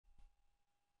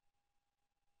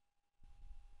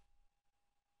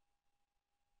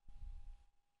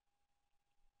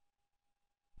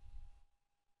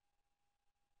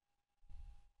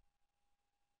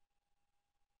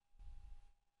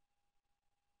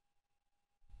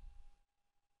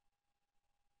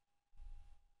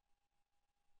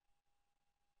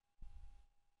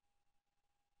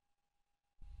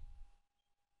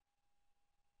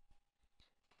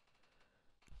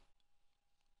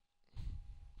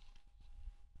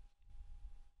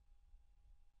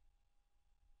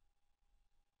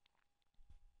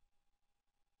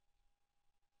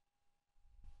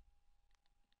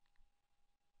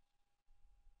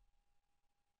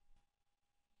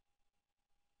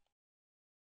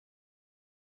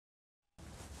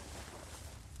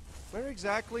Where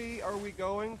exactly are we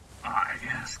going? I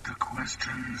ask the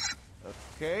questions.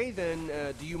 Okay, then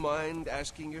do you mind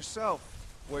asking yourself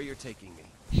where you're taking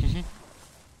me?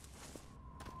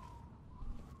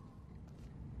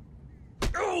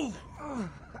 Oh!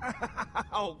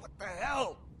 Ow, what the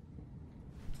hell?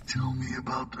 Tell me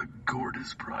about the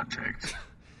Gordis project.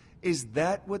 Is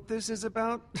that what this is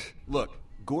about? Look,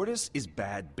 Gordis is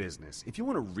bad business. If you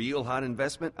want a real hot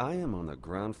investment, I am on the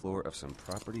ground floor of some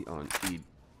property on Eden.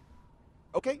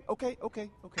 Okay.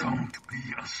 Don't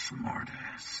be a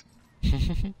smartass.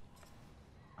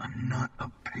 I'm not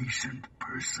a patient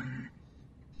person,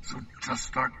 so just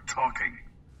start talking.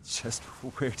 Just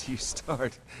where do you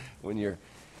start when you're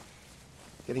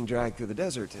getting dragged through the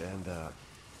desert and,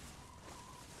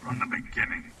 From the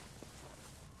beginning.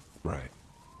 Right.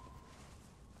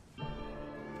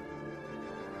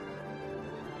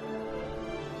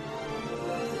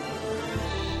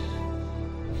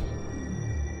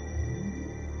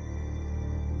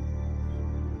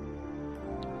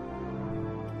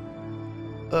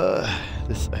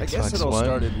 This Xbox I guess it all One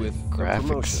started with a graphics.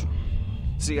 promotion.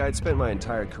 See, I'd spent my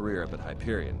entire career up at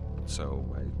Hyperion, so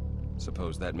I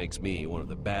suppose that makes me one of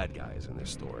the bad guys in this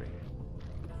story.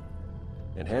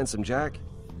 And Handsome Jack,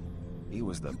 he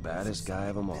was the baddest guy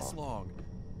of them all. Long.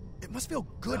 It must feel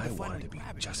good I to finally wanted to be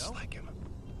grab it, just you know? like him.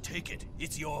 Take it,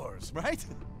 it's yours, right?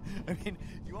 I mean,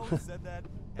 you always said that.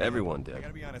 Everyone did. I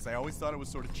gotta be honest, I always thought it was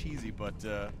sort of cheesy, but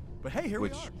hey, here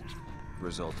Which we are.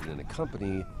 resulted in a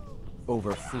company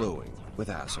overflowing with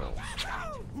assholes.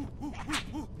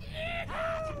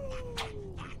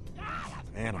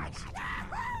 Animals.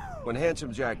 When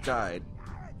Handsome Jack died,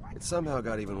 it somehow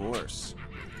got even worse.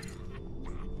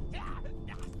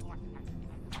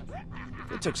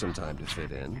 It took some time to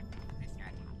fit in.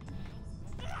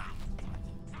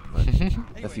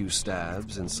 But a few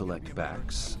stabs and select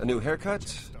backs, a new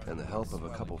haircut, and the help of a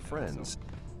couple friends,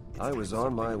 I was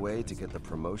on my way to get the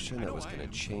promotion that was going to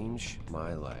change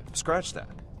my life. Scratch that.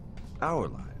 Our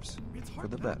lives. For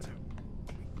the better.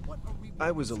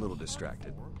 I was a little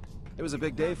distracted. It was a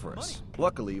big day for us.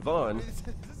 Luckily, Vaughn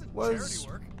was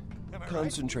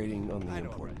concentrating on the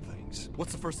important things.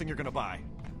 What's the first thing you're gonna buy?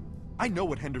 I know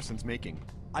what Henderson's making.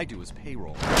 I do his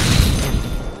payroll.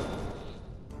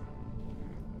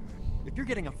 If you're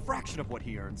getting a fraction of what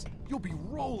he earns, you'll be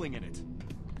rolling in it.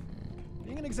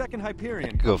 Being an exec in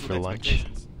Hyperion Go comes for with lunch.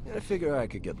 expectations. I figure I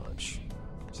could get lunch.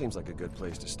 Seems like a good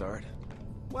place to start.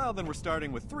 Well, then we're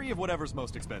starting with 3 of whatever's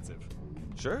most expensive.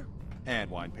 Sure. And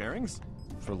wine pairings.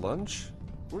 For lunch?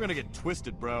 We're gonna get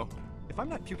twisted, bro. If I'm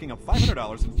not puking up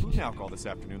 $500 in food and alcohol this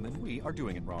afternoon, then we are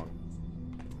doing it wrong.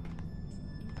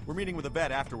 We're meeting with a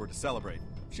vet afterward to celebrate.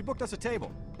 She booked us a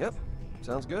table. Yep.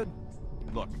 Sounds good.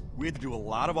 Look, we had to do a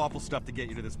lot of awful stuff to get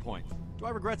you to this point. Do I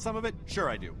regret some of it? Sure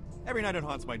I do. Every night it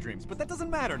haunts my dreams, but that doesn't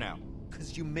matter now.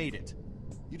 Because you made it.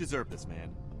 You deserve this,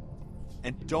 man.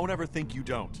 And don't ever think you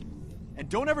don't. And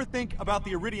don't ever think about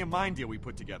the Iridium mine deal we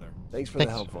put together. Thanks for the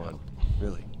help, Vaughn.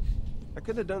 Really. I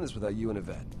couldn't have done this without you and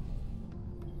Yvette.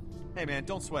 Hey man,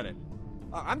 don't sweat it.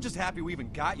 I'm just happy we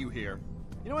even got you here.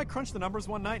 You know, I crunched the numbers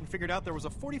one night and figured out there was a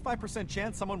 45%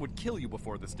 chance someone would kill you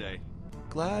before this day.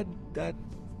 Glad that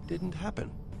didn't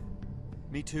happen.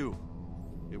 Me too.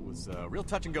 It was real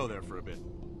touch and go there for a bit.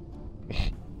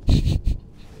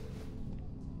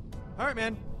 Alright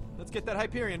man, let's get that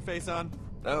Hyperion face on.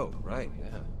 Oh, right,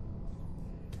 yeah.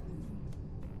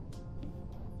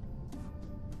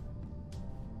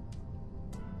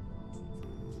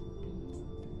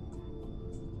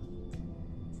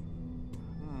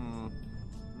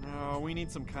 No, we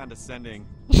need some condescending.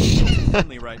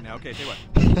 Friendly right now. Okay, tell you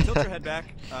what. Tilt your head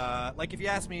back. Like if you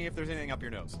ask me if there's anything up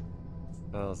your nose.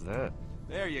 How's that?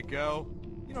 There you go.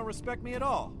 You don't respect me at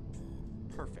all.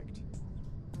 Perfect.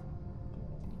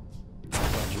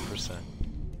 100%.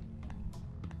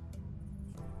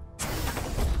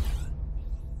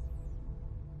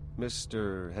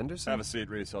 Mr. Henderson? Have a seat,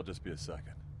 Reese. I'll just be a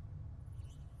second.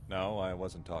 No, I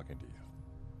wasn't talking to you.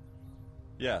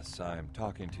 Yes, I'm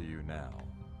talking to you now.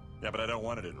 Yeah, but I don't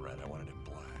want it in red. I want it in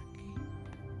black.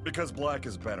 Because black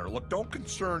is better. Look, don't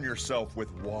concern yourself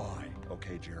with why,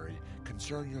 okay, Jerry?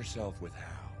 Concern yourself with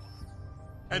how.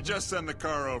 And just send the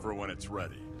car over when it's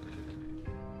ready.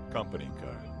 Company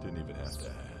car. Didn't even have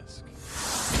to ask.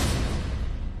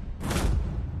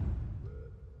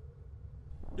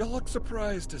 You look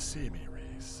surprised to see me,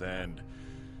 Reese, and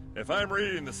if I'm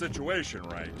reading the situation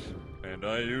right, and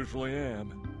I usually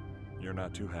am, you're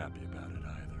not too happy about it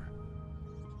either.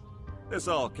 This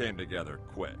all came together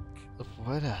quick.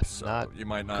 What a So not you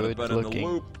might not have been in the good-looking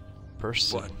loop,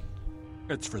 person. but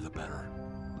it's for the better.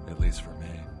 At least for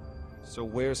me. So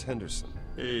where's Henderson?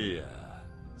 He,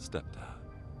 stepped out.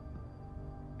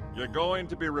 You're going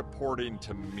to be reporting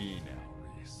to me now,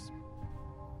 Reese.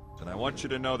 And I want you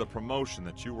to know the promotion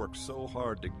that you worked so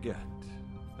hard to get,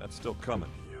 that's still coming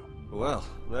to you. Well,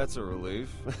 that's a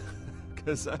relief.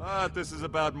 Because But this is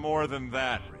about more than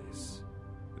that, Reese.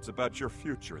 It's about your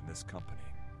future in this company.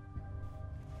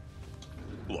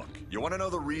 Look, you want to know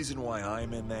the reason why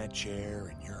I'm in that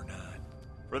chair and you're not?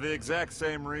 For the exact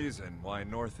same reason why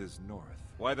North is North.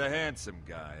 Why the handsome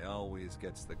guy always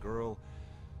gets the girl,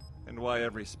 and why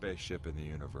every spaceship in the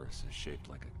universe is shaped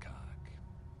like a cock.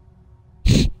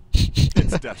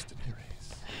 It's destiny,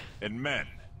 Reese. And men,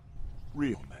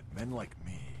 real men like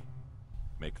me,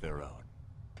 make their own.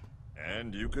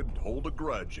 And you could hold a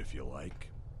grudge if you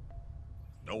like.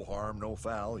 No harm, no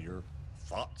foul, your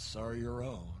thoughts are your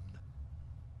own.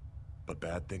 But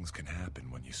bad things can happen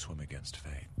when you swim against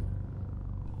fate.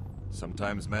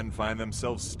 Sometimes men find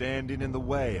themselves standing in the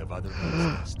way of other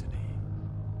men's destiny.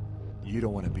 You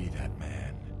don't want to be that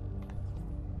man.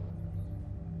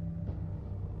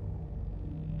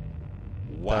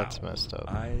 Wow. That's messed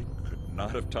up. I could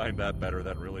not have timed that better.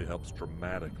 That really helps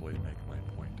dramatically make my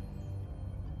point.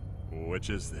 Which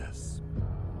is this.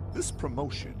 This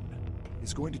promotion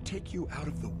is going to take you out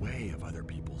of the way of other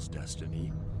people's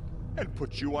destiny and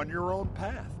put you on your own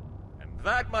path. And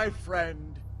that, my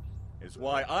friend, is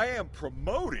why I am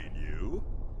promoting you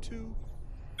to...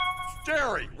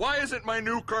 Jerry, why isn't my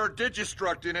new car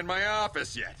Digistructing in my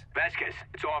office yet? Vasquez,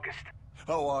 it's August.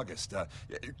 Oh, August.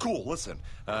 Cool, listen.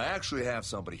 I actually have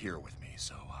somebody here with me,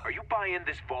 so... Are you buying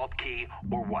this vault key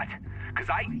or what? Because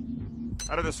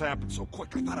How did this happen so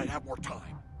quick? I thought I'd have more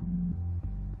time.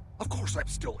 Of course I'm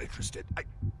still interested.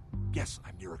 Yes,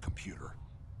 I'm near a computer.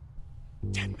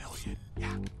 10 million,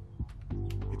 yeah.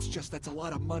 It's just that's a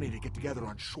lot of money to get together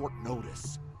on short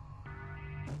notice.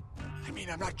 I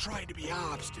mean, I'm not trying to be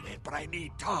obstinate, but I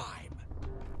need time.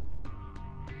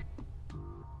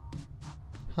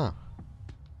 Huh.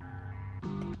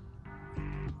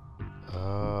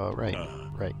 Right.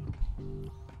 Right.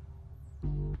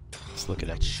 Let's look at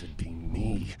that it. should be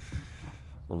me.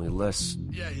 Only less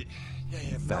Yeah.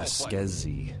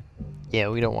 Vasquez-y. Yeah,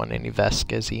 we don't want any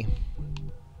Vasquez-y.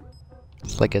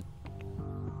 It's like a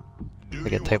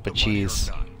type of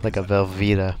cheese, like a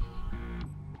Velveeta.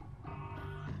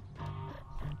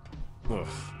 Ugh.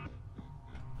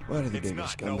 Why do the bigger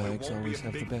scumbags always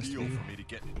have the best view?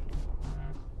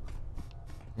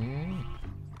 I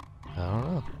don't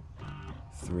know.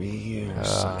 3 years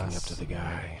sucking up to the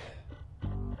guy.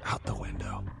 Out the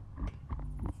window.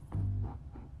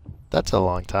 That's a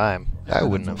long time. I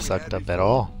wouldn't have sucked up at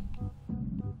all.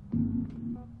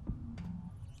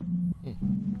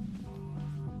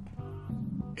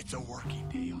 It's a working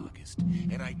day, August,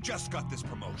 and I just got this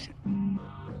promotion.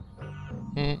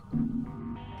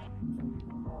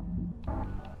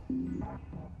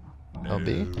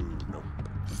 LB? Nope.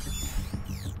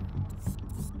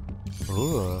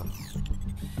 Ooh.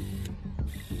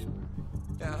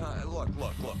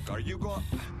 Look. Are you going...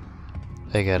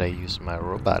 I gotta use my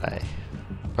robot eye.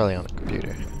 Probably on the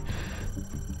computer.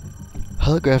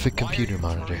 Holographic computer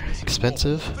monitor.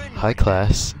 Expensive, high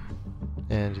class,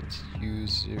 and its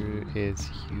user is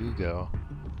Hugo.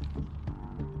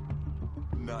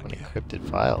 Not An yet. encrypted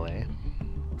file, eh?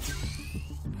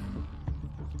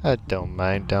 I don't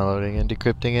mind downloading and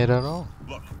decrypting it at all.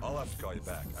 Look, I'll have to call you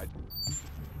back.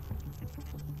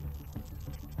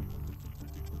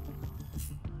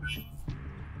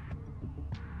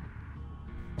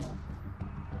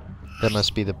 That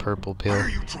must be the purple pill. Why are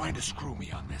you trying to screw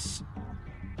me on this?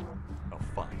 Oh,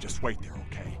 fine. Just wait there,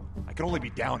 okay? I can only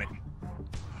be down at...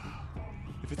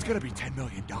 If it's gonna be $10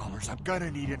 million, I'm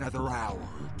gonna need another hour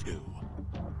or two.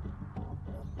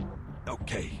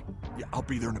 Okay. Yeah, I'll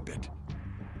be there in a bit.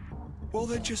 Well,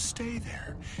 then just stay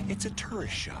there. It's a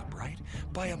tourist shop, right?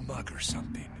 Buy a mug or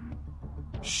something.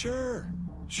 Sure.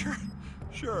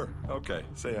 Okay.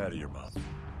 Say hi to your mom.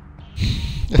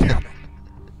 Damn it.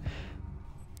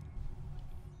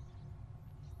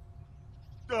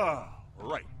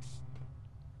 Right.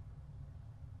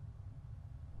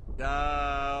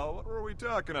 What were we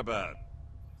talking about?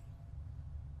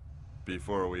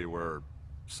 Before we were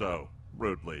so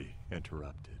rudely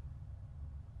interrupted.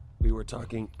 We were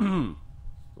talking...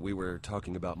 we were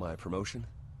talking about my promotion?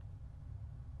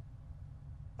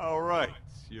 All right,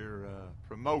 your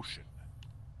promotion.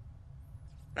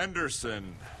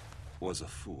 Henderson was a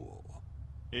fool.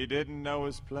 He didn't know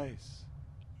his place.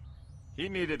 He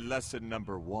needed lesson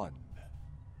number 1.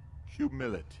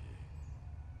 Humility.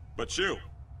 But you,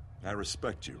 I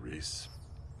respect you, Reese.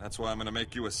 That's why I'm gonna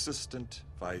make you assistant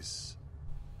vice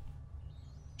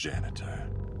janitor.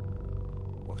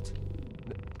 What?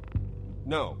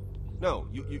 No. No,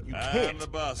 you I'm can't. the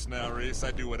boss now, Reese.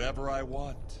 I do whatever I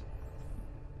want.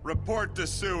 Report to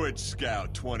Sewage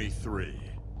Scout 23.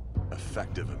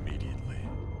 Effective immediately.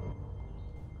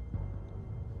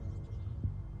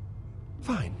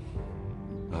 Fine.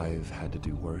 I've had to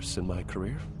do worse in my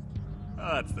career.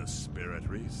 That's the spirit,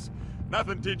 Reese.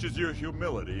 Nothing teaches you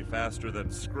humility faster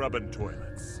than scrubbing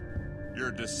toilets.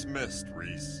 You're dismissed,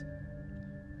 Reese.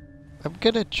 I'm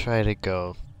gonna try to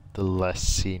go the less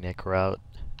scenic route.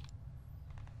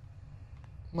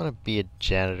 I'm gonna be a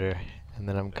janitor, and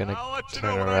then I'm gonna I'll let you turn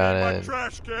know when around I need my and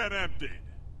trash can emptied.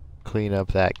 clean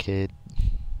up that kid.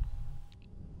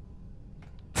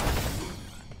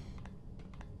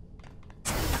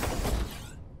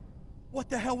 What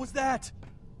the hell was that?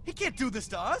 He can't do this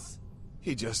to us!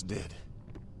 He just did.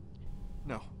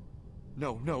 No.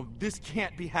 No, this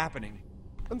can't be happening.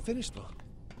 I'm finished, Bill.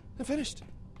 I'm finished.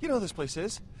 You know how this place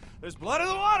is. There's blood in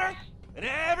the water, and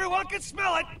everyone can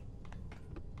smell it!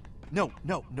 No,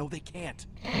 they can't.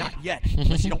 Not yet,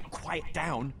 unless you don't quiet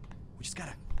down. We just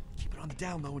gotta keep it on the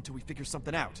down low until we figure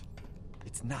something out.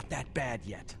 It's not that bad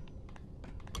yet.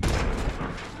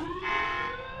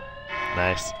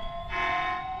 Nice.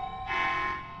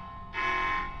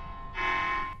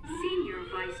 Senior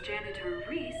Vice Janitor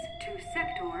Reese to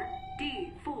Sector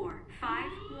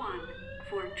D451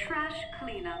 for trash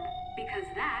cleanup, because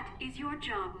that is your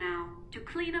job now, to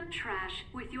clean up trash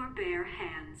with your bare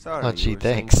hands. Sorry, Oh, gee, you were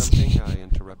saying thanks. something? I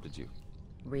interrupted you.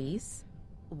 Reese,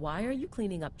 why are you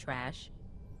cleaning up trash?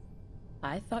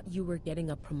 I thought you were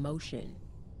getting a promotion.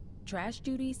 Trash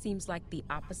duty seems like the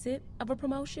opposite of a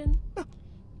promotion.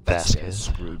 Vasquez Vasquez.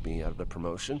 screwed me out of the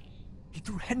promotion. He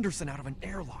threw Henderson out of an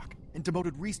airlock and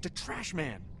demoted Reese to trash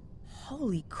man.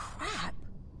 Holy crap.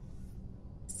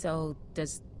 So,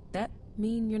 does that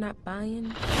mean you're not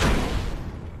buying?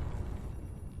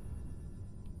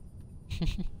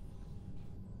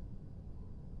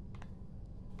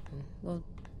 Well,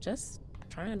 just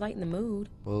trying to lighten the mood.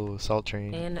 Whoa, salt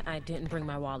train. And I didn't bring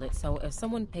my wallet, so if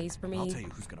someone pays for me... I'll tell you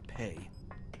who's gonna pay.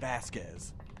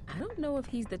 Vasquez. I don't know if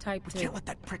he's the type We to... can't let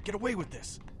that prick get away with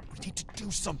this. We need to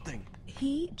do something.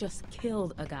 He just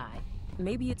killed a guy.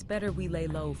 Maybe it's better we lay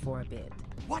low for a bit.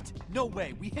 What? No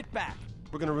way. We hit back.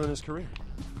 We're gonna ruin his career.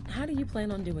 How do you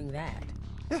plan on doing that?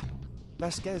 Yeah.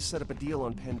 Vasquez set up a deal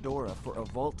on Pandora for a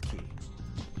vault key.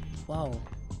 Whoa.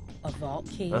 A vault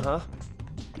key? Uh-huh.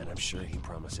 And I'm sure he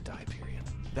promised it to Hyperion.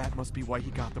 That must be why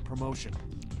he got the promotion.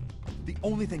 The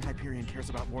only thing Hyperion cares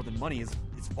about more than money is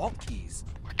vault keys.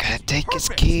 We're gonna take his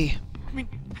Perfect. key. I mean,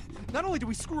 not only do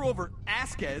we screw over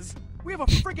Vasquez, we have a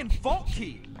friggin' vault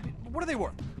key. I mean, what are they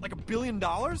worth? Like $1 billion?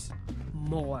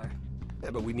 More. Yeah,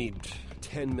 but we need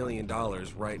 $10 million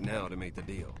right now to make the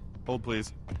deal. Hold,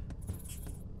 please.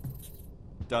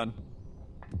 Done.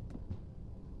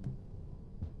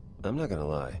 I'm not gonna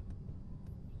lie.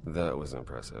 That was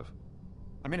impressive.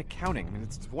 I'm in accounting. I mean,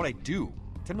 it's what I do.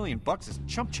 $10 million is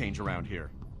chump change around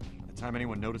here. By the time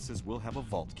anyone notices, we'll have a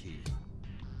vault key.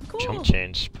 Cool. Chump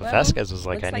change. But Well, Vasquez was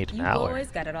like, looks I need an you hour. boys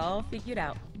got it all figured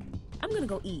out. I'm gonna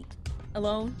go eat.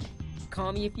 Alone?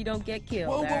 Call me if you don't get killed,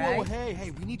 Whoa, alright?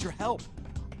 hey, we need your help.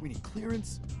 We need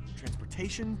clearance,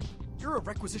 transportation. You're a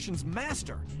requisitions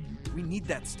master. We need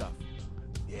that stuff.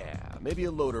 Yeah, maybe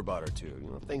a loader bot or two. You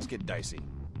know, things get dicey.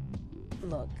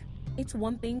 Look, it's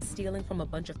one thing stealing from a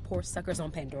bunch of poor suckers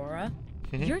on Pandora.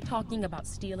 You're talking about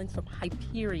stealing from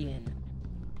Hyperion.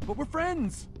 But we're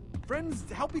friends. Friends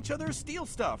help each other steal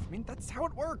stuff. I mean, that's how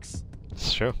it works.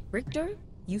 It's true. Richter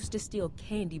used to steal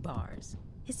candy bars.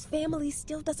 His family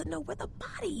still doesn't know where the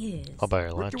body is. I'll buy her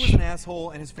Richter lunch. was an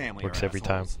asshole, and his family Works are every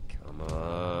time. assholes. Come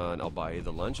on, I'll buy you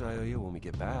the lunch I owe you when we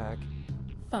get back.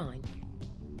 Fine.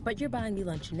 But you're buying me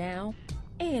lunch now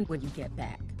and when you get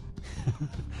back.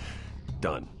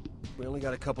 Done. We only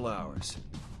got a couple hours.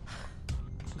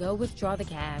 Go withdraw the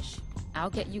cash. I'll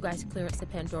get you guys clearance to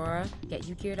Pandora, get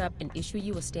you geared up, and issue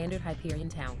you a standard Hyperion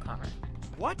town car.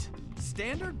 What?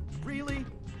 Standard? Really?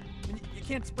 I mean, you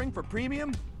can't spring for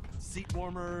premium? Seat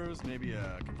warmers, maybe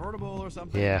a convertible or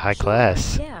something? Yeah, high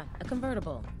class. Yeah, a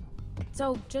convertible.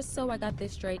 So, just so I got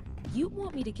this straight, you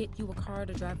want me to get you a car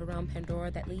to drive around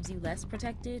Pandora that leaves you less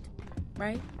protected,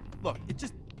 right? Look, if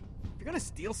you're gonna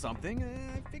steal something,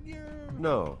 I figure...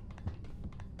 No.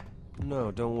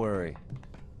 No, don't worry.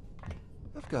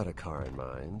 I've got a car in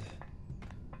mind.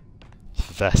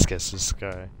 Vasquez's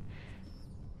car.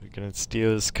 We're gonna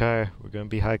steal his car. We're gonna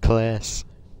be high class.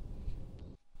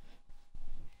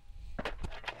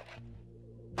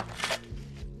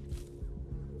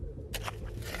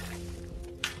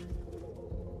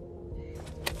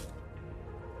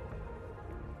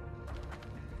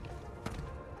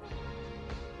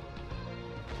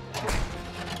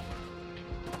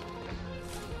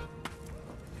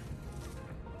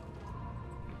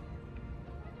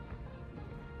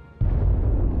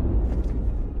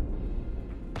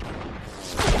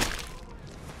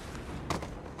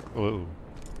 Whoa.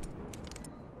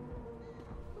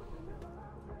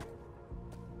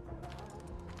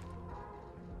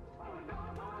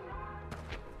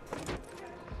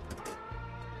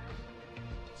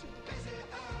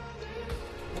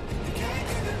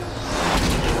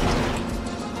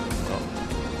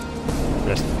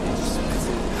 Rest in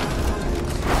peace.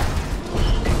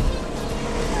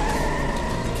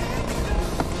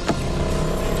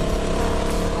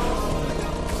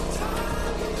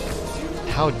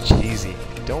 How cheesy.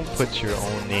 Don't put your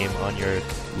own name on your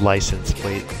license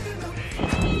plate.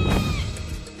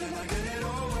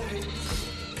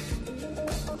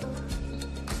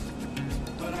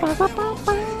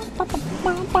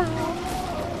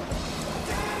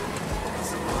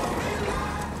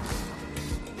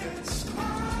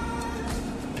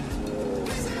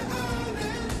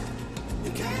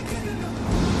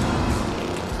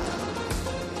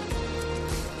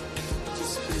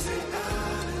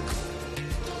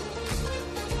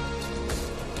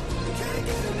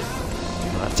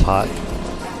 That's hot.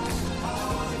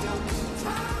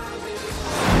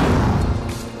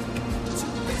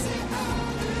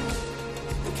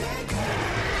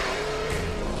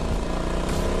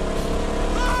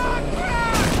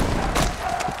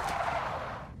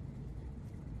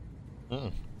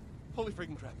 Holy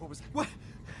freaking crap! What was that?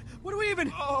 What do we even?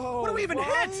 What do we even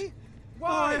hit? Oh,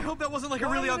 I hope that wasn't like a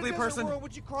really ugly person.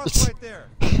 Would you cross right there?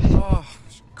 Oh,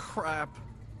 crap.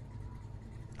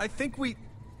 I think we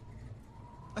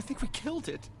killed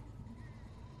it.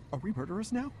 Are we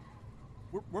murderers now?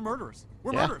 We're murderers.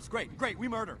 We're Yeah. murderers. Great, we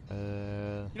murder.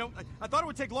 You know, I thought it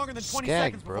would take longer than 20 Skag,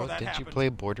 seconds before bro. that Didn't you happened. play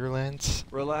Borderlands?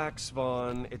 Relax,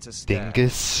 Vaughn. It's a stag.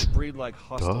 Dingus. Breed like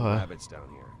hostile Duh. rabbits down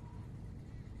here.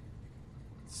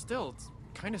 Still, it's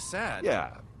kind of sad.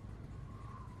 Yeah.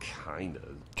 Kinda.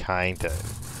 Kinda.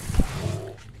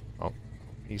 Oh,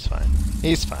 he's fine.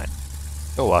 He's fine.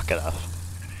 Go walk it off.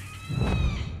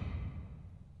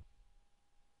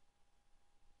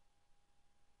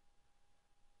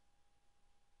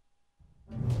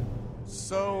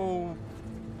 So,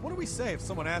 what do we say if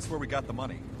someone asks where we got the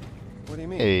money? What do you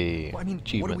mean? Hey, Well, I mean, what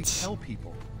do we achievements. tell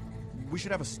people? We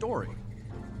should have a story.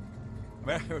 I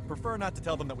mean, I would prefer not to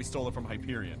tell them that we stole it from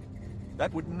Hyperion.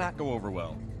 That would not go over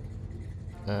well.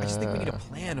 I just think we need a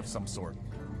plan of some sort.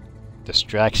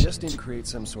 Distractions. Just need to create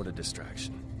some sort of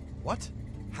distraction. What?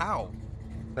 How?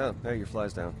 Oh, there your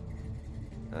fly's down.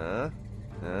 That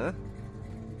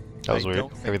was I weird.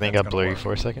 don't think Everything that's got gonna blurry work.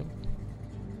 for a second.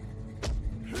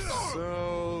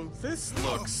 So, this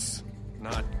looks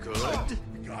not good.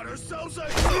 Got ourselves a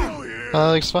hero here.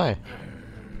 Looks fine.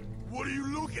 What are you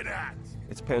looking at?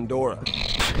 It's Pandora.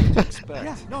 Expect.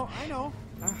 Yeah, no, I know.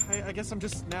 I guess I'm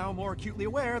just now more acutely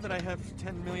aware that I have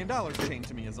 $10 million chained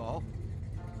to me is all.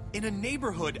 In a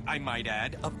neighborhood, I might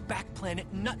add, of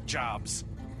back-planet nut jobs.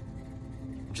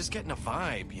 I'm just getting a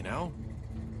vibe, you know?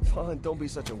 Vaughn, don't be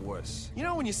such a wuss. You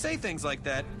know, when you say things like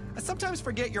that, I sometimes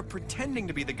forget you're pretending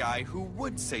to be the guy who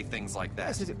would say things like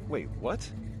that. Wait, what?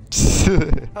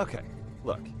 Okay,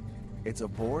 look. It's a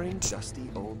boring, dusty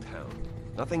old town.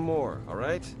 Nothing more,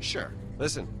 alright? Sure.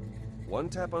 Listen, one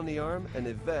tap on the arm, and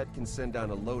Yvette can send down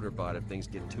a loader bot if things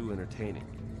get too entertaining.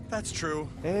 That's true.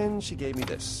 And she gave me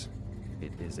this.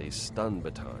 It is a stun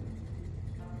baton.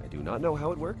 I do not know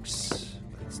how it works,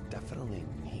 but it's definitely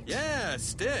neat. Yeah,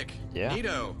 stick. Yeah.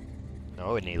 Neato.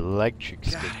 Oh, an electric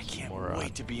stick. God, I can't moron.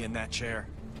 wait to be in that chair.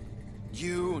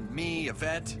 You and me,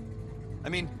 Yvette. I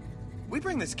mean, we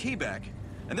bring this key back,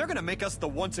 and they're gonna make us the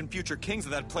once and future kings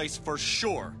of that place for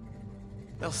sure.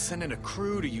 They'll send in a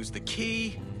crew to use the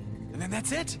key, and then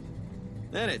that's it.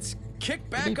 Then it's kick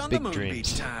Maybe back on the big moon dreams.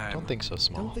 beach time. Don't think so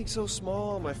small. Don't think so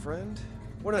small, my friend.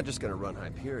 We're not just gonna run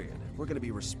Hyperion. We're gonna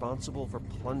be responsible for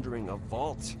plundering a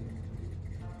vault.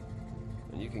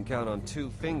 And you can count on 2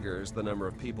 fingers the number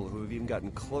of people who have even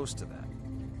gotten close to that.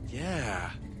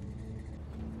 Yeah.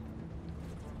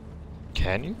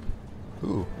 Can you?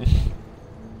 Ooh.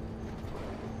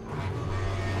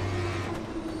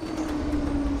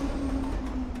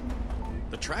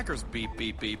 The tracker's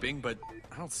beeping, but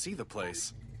I don't see the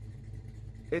place.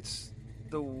 It's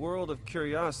the world of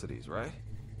curiosities, right?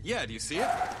 Yeah, do you see it?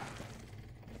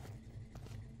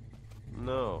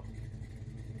 No.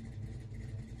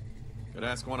 Could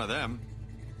ask one of them.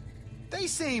 They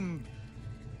seem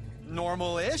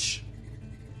normal-ish.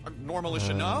 Normal-ish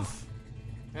enough.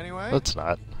 Anyway, Let's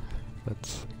not.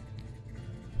 Let's.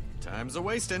 time's a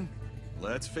wasting.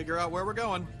 Let's figure out where we're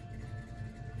going.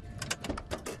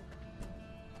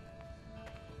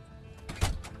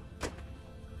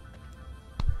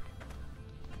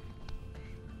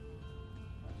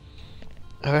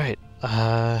 All right.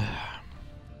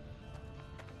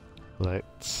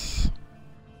 Let's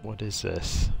What is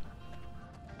this?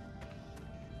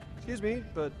 Excuse me,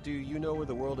 but do you know where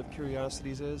the World of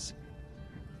Curiosities is?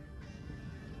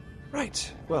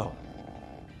 Right. Well,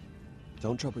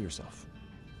 don't trouble yourself.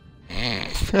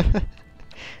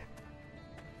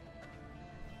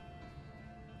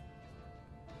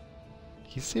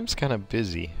 He seems kind of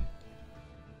busy.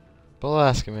 But I'll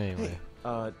ask him anyway.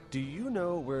 Hey, do you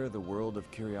know where the World of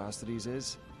Curiosities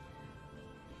is?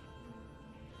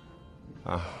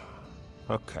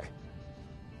 Okay.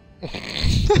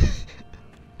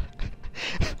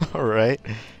 Alright.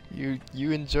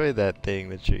 You enjoy that thing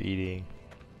that you're eating.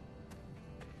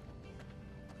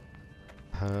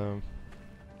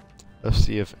 Let's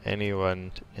see if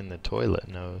anyone in the toilet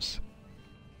knows.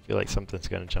 I feel like something's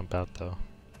gonna jump out though.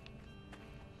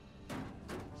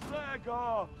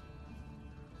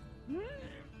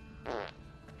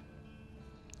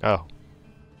 Oh.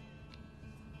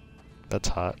 That's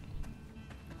hot.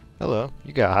 Hello,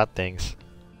 you got hot things.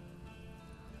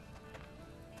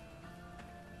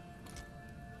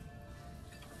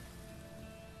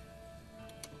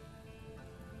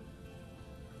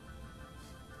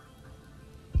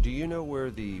 Do you know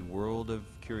where the World of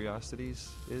Curiosities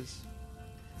is?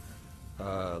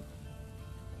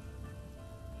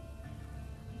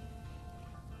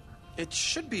 It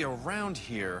should be around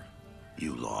here.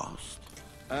 You lost?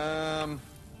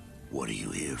 What are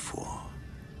you here for?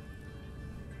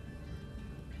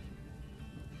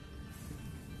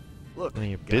 Look, None of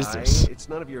your guy, business. it's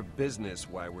none of your business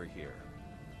why we're here.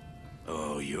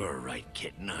 Oh, you're a right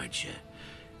kitten, aren't you?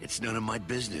 It's none of my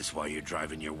business why you're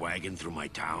driving your wagon through my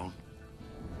town.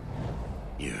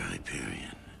 You're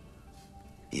Hyperion.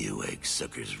 You egg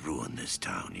suckers ruined this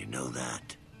town, you know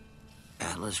that?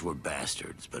 Atlas were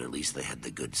bastards, but at least they had the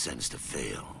good sense to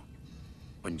fail.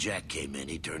 When Jack came in,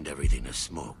 he turned everything to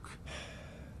smoke.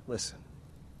 Listen,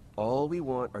 all we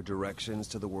want are directions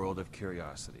to the World of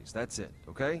Curiosities. That's it,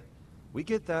 okay? We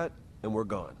get that, and we're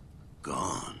gone.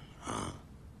 Gone, huh?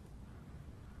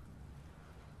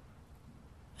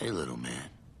 Hey, little man.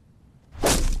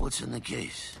 What's in the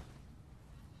case?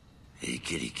 Hey,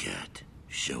 kitty cat.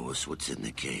 Show us what's in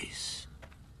the case.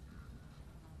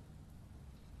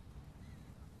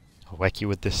 I'll whack you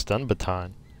with this stun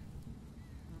baton.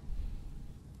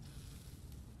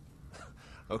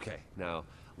 Okay, now,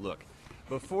 look.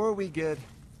 Before we get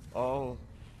all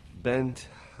bent...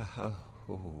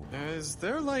 Is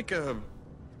there like a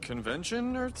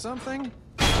convention or something?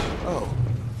 Oh.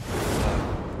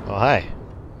 Oh, hi.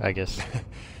 I guess.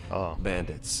 Oh.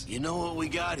 Bandits. You know what we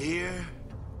got here?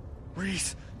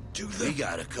 Reese, do We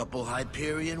got a couple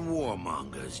Hyperion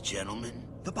warmongers, gentlemen.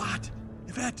 the bot.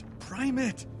 Yvette, prime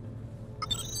it.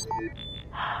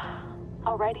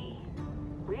 Already?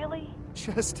 Really?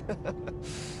 Just... give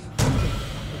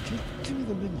me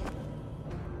the menu.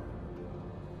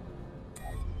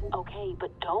 Okay,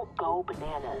 but don't go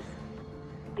bananas.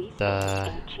 These The- things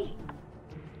ain't cheap.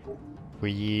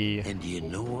 We... And do you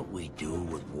know what we do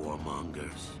with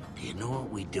warmongers? Do you know what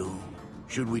we do?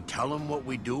 Should we tell them what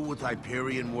we do with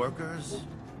Hyperion workers?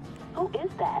 Who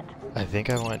is that? I think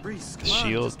I want Reese, the come on,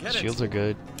 shield. just get it. Shields are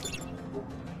good.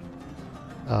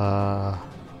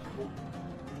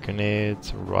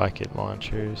 Grenades, rocket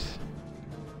launchers.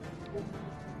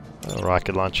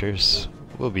 Rocket launchers.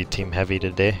 We'll be team heavy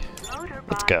today.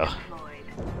 Let's go.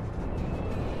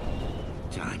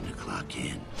 Time to clock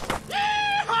in.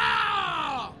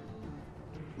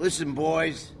 Listen,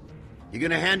 boys. You're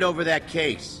gonna hand over that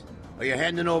case, or you're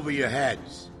handing over your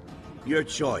heads. Your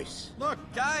choice. Look,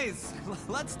 guys,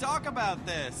 let's talk about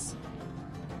this.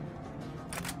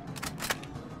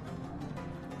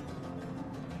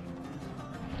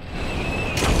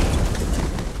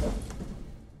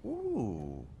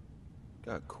 Ooh.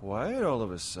 Got quiet all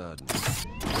of a sudden.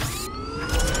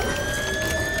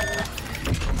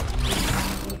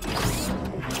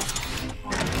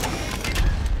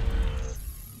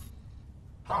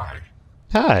 Hi.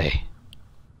 Hi.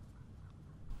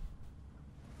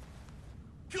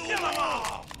 Kill them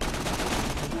all!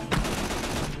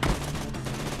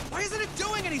 Why isn't it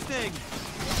doing anything?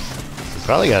 You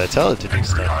probably gotta tell it to do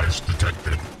stuff. eyes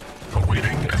detected.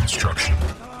 Awaiting instruction.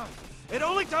 It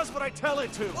only does what I tell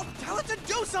it to! Well, tell it to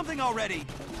do something already.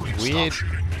 Please We need-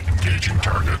 shooting. Engaging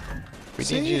target. We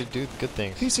See? need you to do good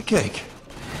things. Piece of cake.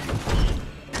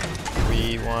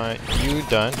 We want you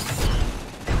done.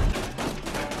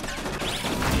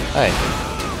 Hi.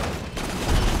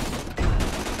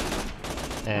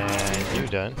 And you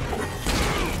done.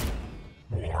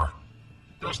 War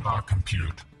does not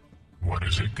compute. What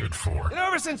is it good for? And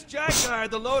ever since Jack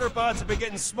died, the loader bots have been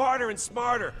getting smarter and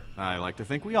smarter. I like to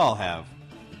think we all have.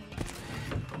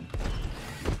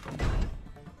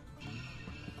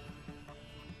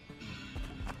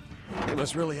 They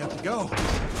must really have to go.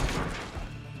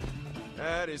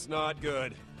 That is not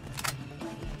good.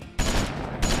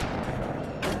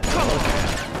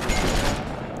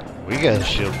 We got a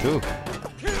shield too.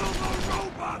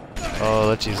 Oh,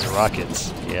 let's use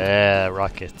rockets. Yeah,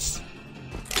 rockets.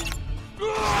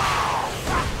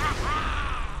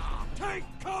 Take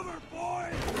cover,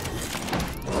 boy!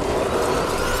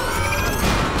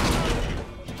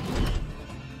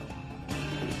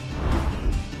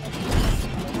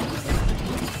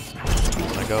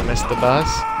 Wanna go, Mr. Boss?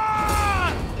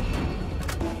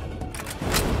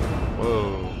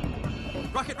 Whoa.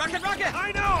 Rocket, rocket, rocket!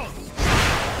 I know!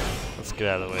 Let's get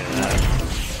out of the way of that.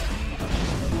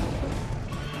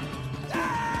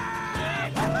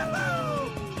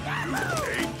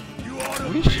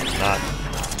 We should not.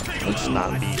 Let's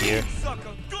not be here.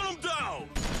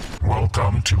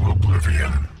 Welcome to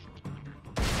Oblivion.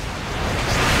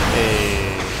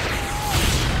 Hey.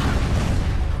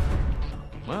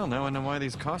 Well, now I know why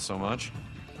these cost so much.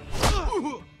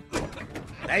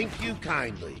 Thank you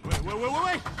kindly. Wait!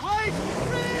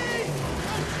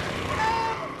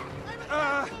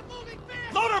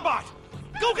 Loaderbot!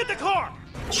 Go get the car!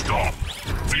 Stop,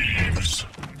 thieves!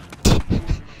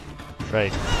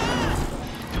 Right.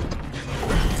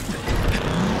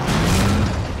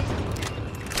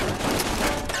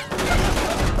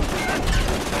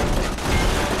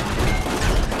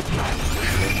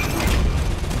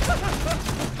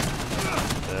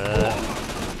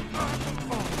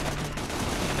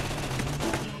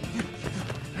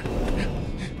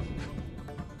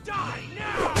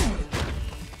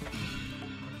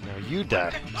 No, you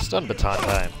die. Stun baton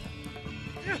time.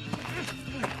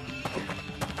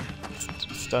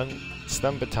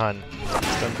 Stun baton.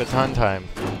 Stun baton time.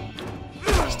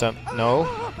 Stun. No.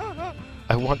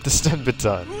 I want the stun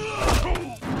baton.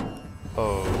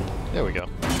 Oh, there we go.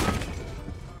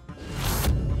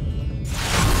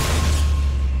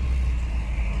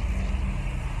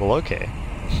 Well, okay.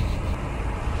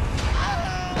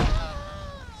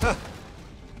 Huh.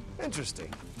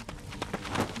 Interesting.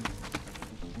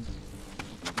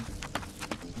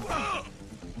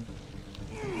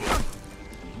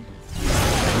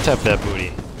 Tap that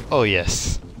booty. Oh,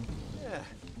 yes. Yeah.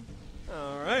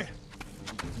 All right.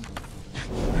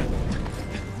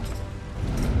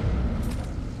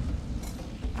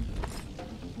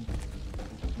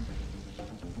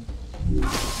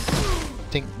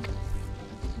 Tink.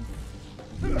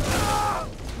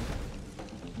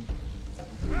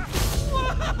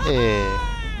 Hey.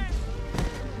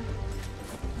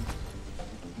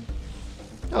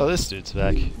 Oh, this dude's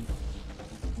back.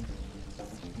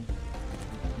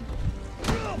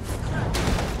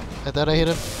 I thought I hit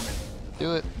him.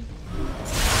 Do it.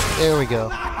 There we go.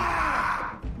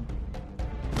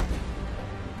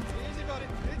 Easy, buddy.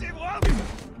 Easy,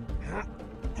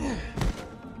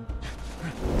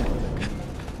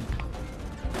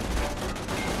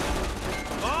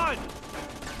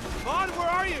 Vaughn, where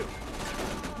are you?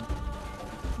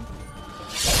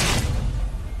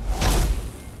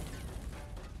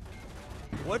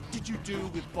 What did you do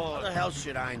with Vaughn? How the hell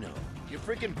should I know? Your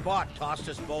freaking bot tossed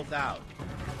us both out.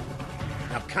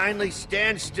 Now kindly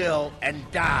stand still and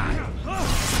die.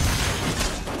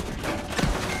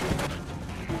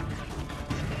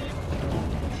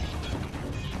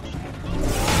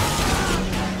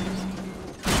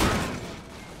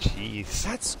 Jeez.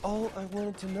 That's all I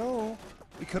wanted to know.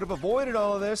 We could have avoided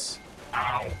all of this.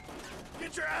 Ow!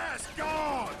 Get your ass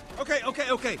gone! Okay.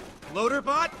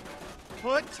 Loaderbot,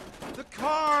 put the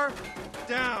car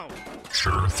down.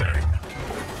 Sure thing.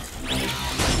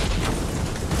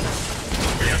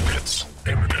 Bandits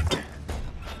imminent.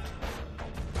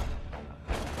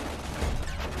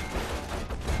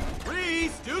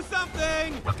 Reese, do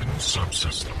something! Weapons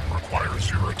subsystem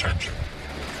requires your attention.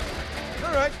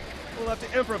 All right, we'll have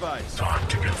to improvise. Time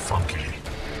to get funky.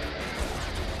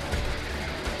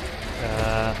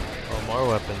 Oh, more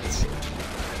weapons.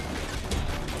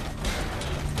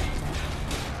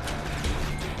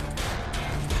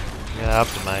 We gotta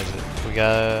optimize it. We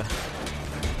gotta...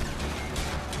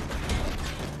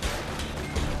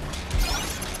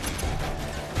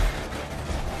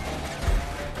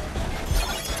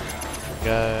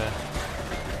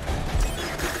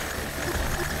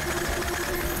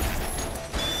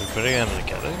 We're putting them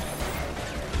together?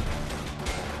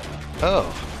 Oh.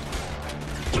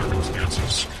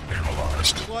 Circumstances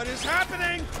analyzed. What is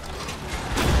happening?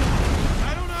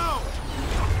 I don't know.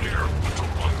 Come here, little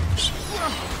ones.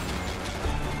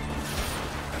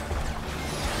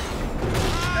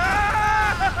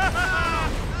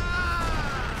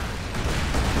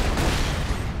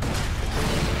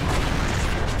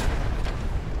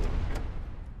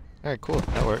 Alright, cool.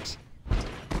 That works.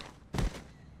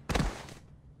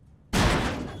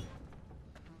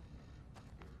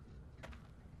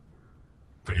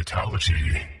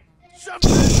 Security. How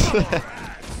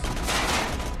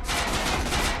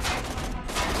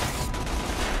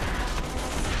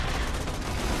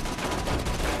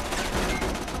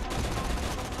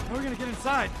are we gonna get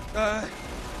inside?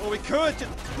 Well, we could.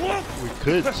 We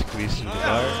could squeeze through the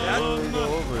bars or go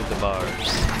over the bars.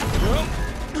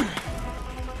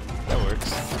 That works.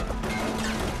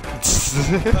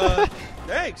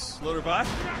 Thanks, Loaderbot.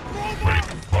 Wait,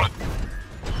 what?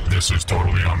 This is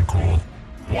totally uncool.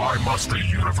 Why must the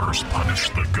universe punish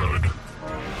the good?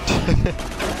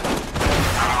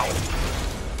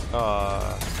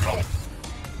 Ow! No,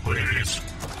 please.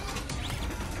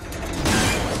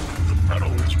 The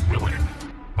metal is willing,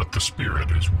 but the spirit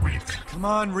is weak. Come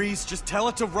on, Reese, just tell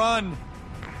it to run.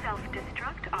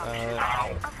 Self-destruct option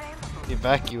Ow! available.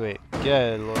 Evacuate.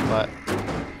 Yeah, little bot.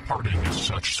 Parting is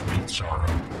such sweet sorrow.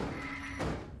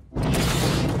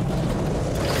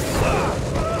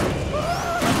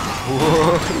 I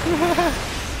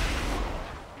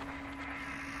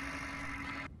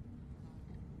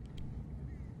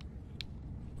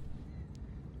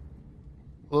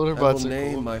will Loaderbots are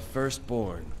name cool. my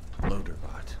firstborn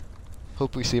Loaderbot.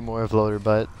 Hope we see more of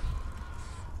Loaderbot.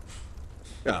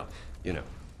 Oh, you know,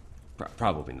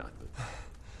 probably not.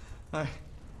 But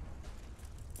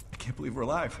I can't believe we're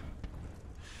alive.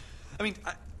 I mean,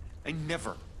 I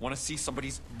never want to see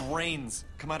somebody's brains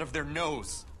come out of their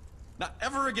nose. Not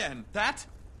ever again. That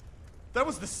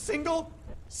was the single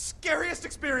scariest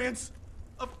experience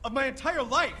of my entire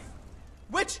life.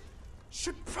 Which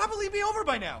should probably be over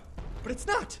by now. But it's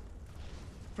not.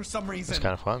 For some reason. It's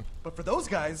kind of fun. But for those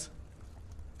guys,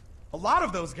 a lot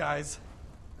of those guys.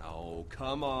 oh,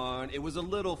 come on. It was a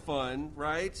little fun,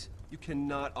 right? You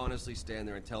cannot honestly stand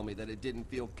there and tell me that it didn't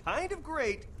feel kind of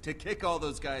great to kick all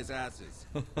those guys' asses.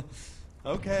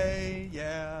 Okay,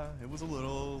 yeah, it was a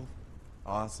little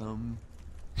awesome.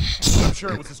 I'm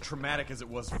sure it was as traumatic as it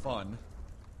was fun.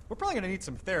 We're probably gonna need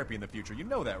some therapy in the future. You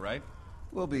know that, right?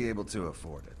 We'll be able to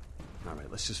afford it. All right,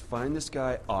 let's just find this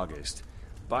guy, August.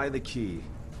 Buy the key.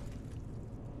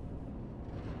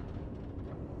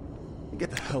 And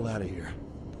get the hell out of here.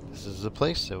 This is the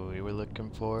place that we were looking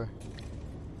for.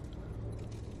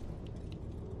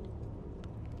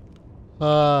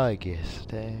 I guess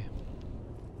stay.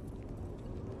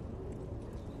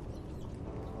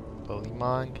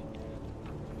 Polymong.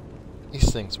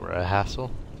 These things were a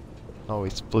hassle.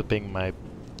 Always flipping my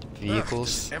vehicles.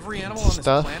 Does every into animal on this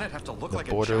stuff. planet have to look The like a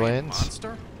giant Borderlands.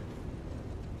 monster?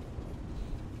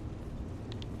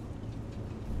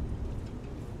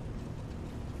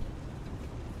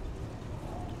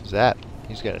 Who's that?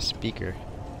 He's got a speaker.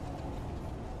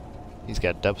 He's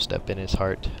got dubstep in his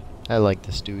heart. I like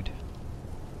this dude.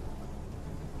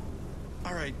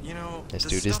 All right, you know, This the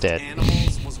dude is stuffed dead.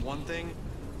 animals was one thing,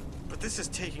 but this is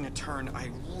taking a turn I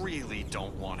really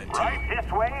don't want it to. Right this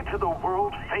way to the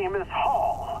world-famous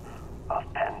Hall of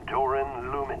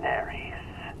Pandoran Luminaries.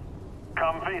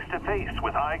 Come face to face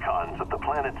with icons of the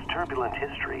planet's turbulent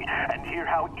history and hear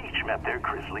how each met their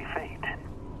grisly fate.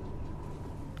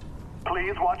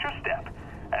 Please watch your step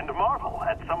and marvel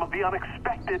at some of the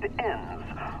unexpected ends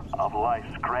of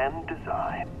life's grand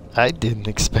design. I didn't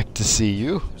expect to see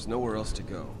you. There's nowhere else to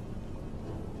go.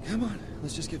 Come on,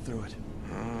 let's just get through it.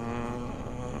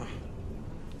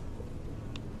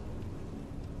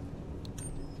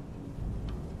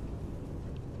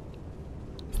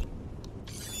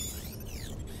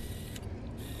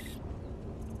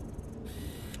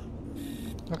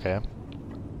 Okay.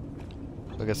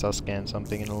 So I guess I'll scan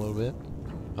something in a little bit.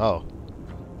 Oh.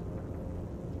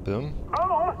 Boom.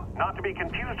 Boom, not to be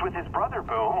confused with his brother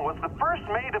Boom, was the first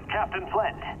mate of Captain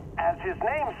Flint. As his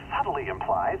name subtly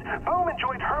implies, Boom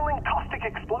enjoyed hurling caustic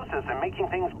explosives and making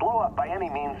things blow up by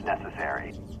any means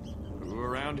necessary. Who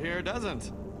around here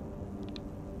doesn't?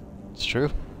 It's true.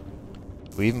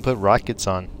 We even put rockets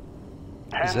on.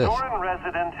 Who's this? Pandoran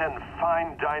resident and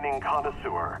fine dining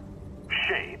connoisseur,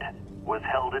 Shade, was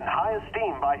held in high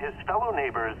esteem by his fellow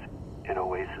neighbors in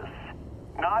Oasis.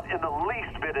 Not in the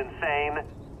least bit insane,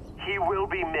 he will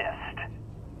be missed.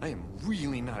 I am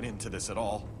really not into this at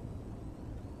all.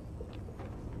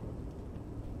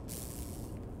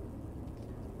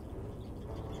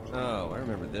 Oh, I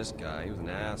remember this guy. He was an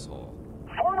asshole.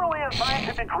 Formerly a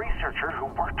scientific researcher who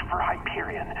worked for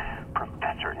Hyperion,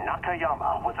 Professor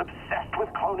Nakayama was obsessed with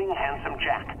cloning Handsome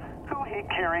Jack, who he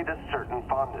carried a certain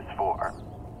fondness for.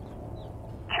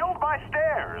 Killed by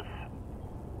stairs.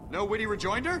 No witty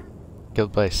rejoinder?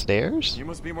 Killed by stairs? You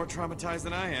must be more traumatized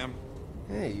than I am.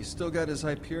 Hey, you still got his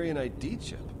Hyperion ID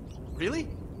chip. Really?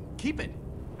 Keep it.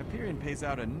 Hyperion pays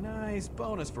out a nice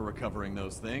bonus for recovering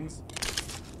those things.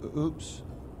 Oops.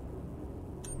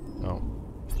 Oh.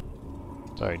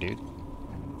 Sorry, dude.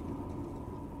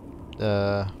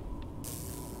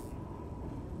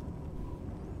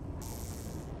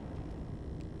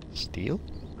 Steel?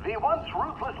 The once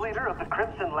ruthless leader of the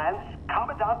Crimson Lance,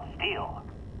 Commandant Steele.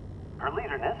 Her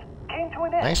leaderness came to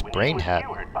an end Nice when brain she was hat.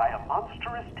 skewered by a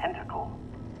monstrous tentacle.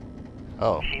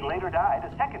 Oh. She later died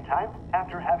a second time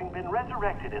after having been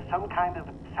resurrected as some kind of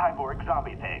cyborg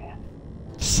zombie thing.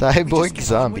 Cyborg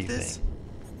zombie thing.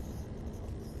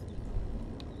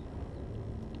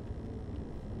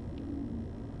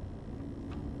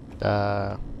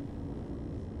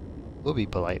 We'll be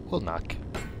polite. We'll knock.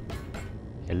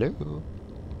 Hello?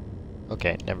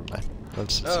 Okay, never mind.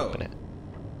 Let's open it.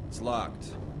 It's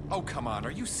locked. Oh, come on.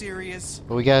 Are you serious?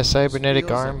 Well, we got a cybernetic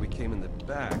Feels like arm. we came in the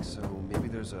back, so maybe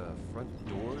there's a front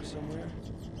door somewhere?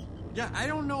 Yeah, I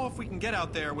don't know if we can get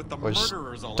out there with the Or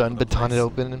murderers all stun over the baton it place.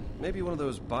 open. Maybe one of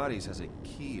those bodies has a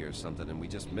key or something and we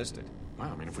just missed it.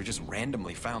 Wow, I mean, if we just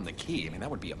randomly found the key, I mean, that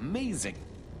would be amazing.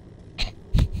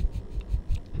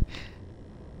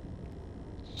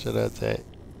 Shout out to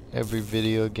every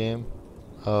video game.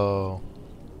 Oh.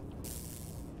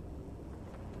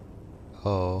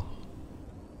 Oh.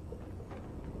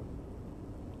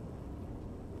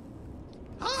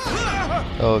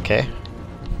 Okay.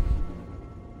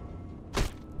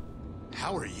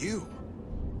 How are you?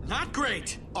 Not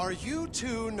great. Are you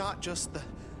two not just the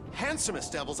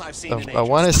handsomest devils I've seen in ages? I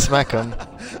want to smack him,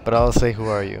 but I'll say, who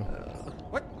are you?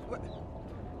 What?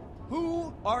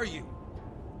 Who are you?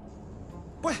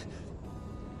 What?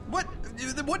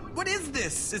 What is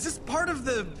this? Is this part of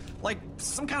the, like,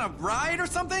 some kind of ride or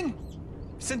something?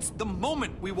 Since the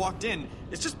moment we walked in,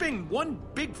 it's just been one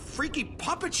big freaky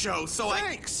puppet show, so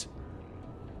Thanks.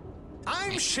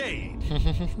 I'm Shade.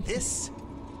 This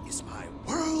is my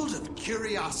world of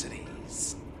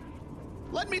curiosities.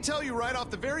 Let me tell you right off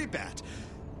the very bat,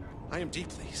 I am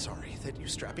deeply sorry that you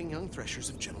strapping young threshers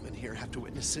of gentlemen here have to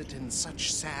witness it in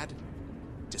such sad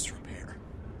disrepair.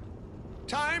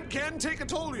 Time can take a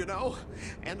toll, you know,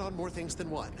 and on more things than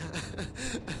one.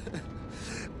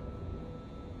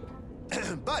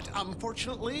 But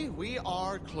unfortunately, we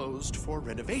are closed for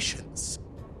renovations.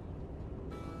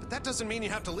 But that doesn't mean you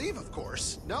have to leave, of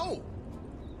course. No.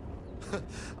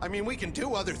 I mean, we can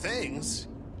do other things.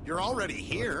 You're already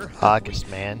here. August,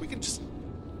 man. We can just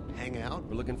hang out.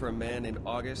 We're looking for a man named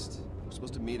August. We're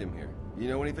supposed to meet him here. You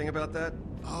know anything about that?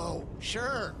 Oh,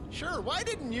 sure. Why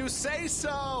didn't you say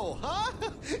so, huh?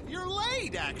 You're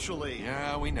late, actually.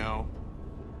 Yeah, we know.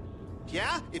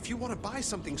 Yeah? If you want to buy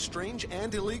something strange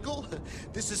and illegal,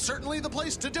 this is certainly the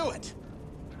place to do it.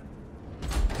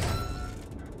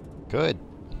 Good.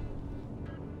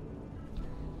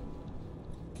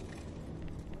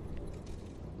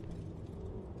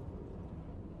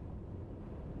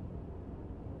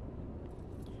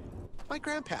 My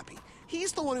grandpappy.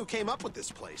 He's the one who came up with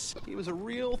this place. He was a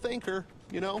real thinker,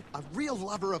 you know, a real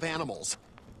lover of animals.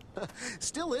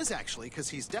 Still is, actually, because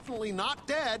he's definitely not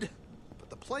dead. But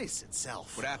the place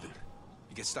itself. What happened?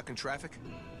 You get stuck in traffic?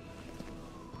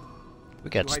 We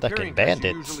got You stuck in Hyperion guys are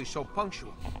bandits. usually so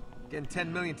punctual. Getting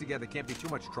 10 million together can't be too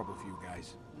much trouble for you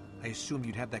guys. I assume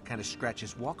you'd have that kind of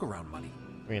scratches walk-around money.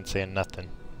 We ain't saying nothing.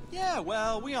 Yeah,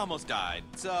 well, we almost died,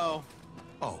 so...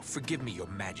 Oh, forgive me, your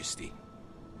majesty.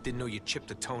 Didn't know you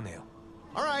chipped a toenail.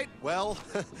 All right, well,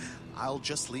 I'll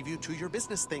just leave you to your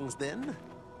business things then.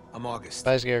 I'm August.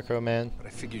 Bye, Scarecrow Man. But I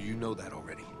figure you know that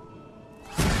already.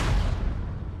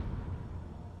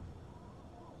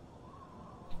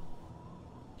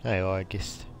 Hi,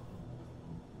 August.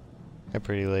 Hi,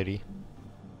 pretty lady.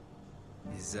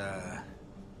 Is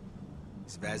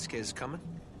Vasquez coming?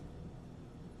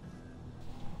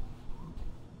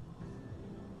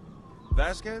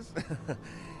 Vasquez?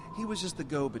 He was just the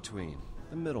go-between,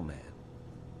 the middleman.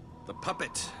 The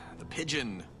puppet, the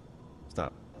pigeon.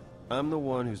 Stop. I'm the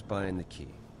one who's buying the key.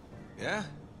 Yeah?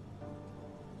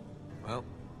 Well,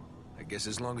 I guess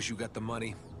as long as you got the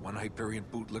money, one Hyperion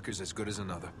bootlicker's as good as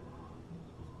another.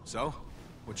 So,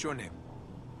 what's your name?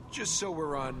 Just so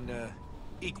we're on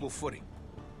equal footing.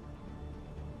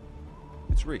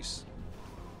 It's Reese.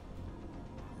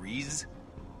 Reese?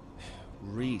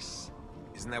 Reese.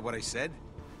 Isn't that what I said?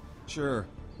 Sure.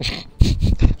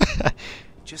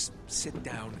 Just sit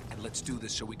down and let's do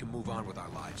this so we can move on with our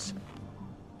lives.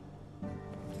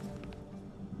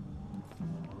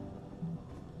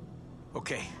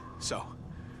 Okay, so,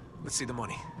 let's see the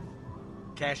money.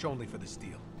 Cash only for this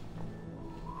deal.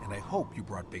 And I hope you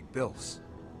brought big bills.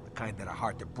 The kind that are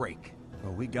hard to break.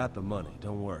 Well, we got the money,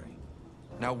 don't worry.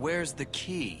 Now where's the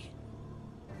key?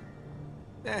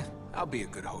 I'll be a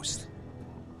good host.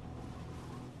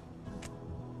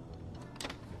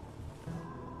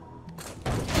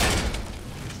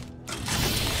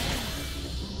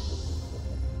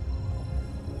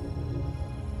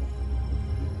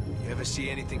 to see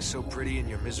anything so pretty in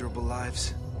your miserable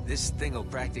lives? This thing'll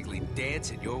practically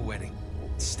dance at your wedding.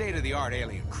 State-of-the-art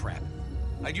alien crap.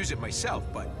 I'd use it myself,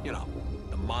 but, you know,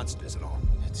 the monsters and all.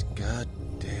 It's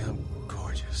goddamn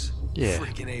gorgeous. Yeah.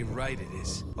 Freaking A right it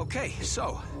is. Okay,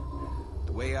 so,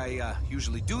 the way I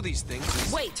usually do these things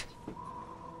is... Wait!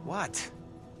 What?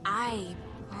 I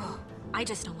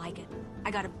just don't like it. I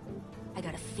got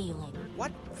a feeling.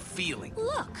 What feeling?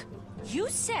 Look! You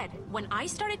said when I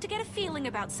started to get a feeling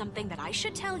about something that I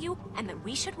should tell you and that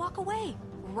we should walk away,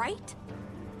 right?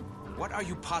 What are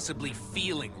you possibly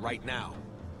feeling right now?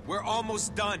 We're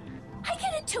almost done. I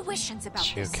get intuitions about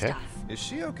She this okay? stuff. Is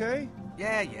she okay?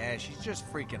 Yeah, she's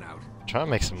just freaking out. Trying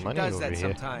to make some money does over that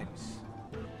here. sometimes.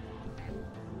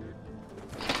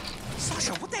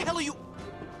 Sasha, what the hell are you...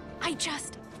 I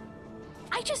just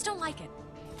don't like it.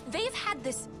 They've had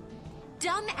this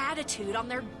dumb attitude on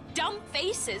their dumb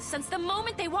faces since the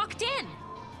moment they walked in.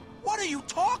 What are you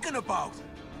talking about?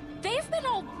 They've been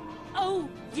all, oh,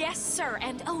 yes, sir,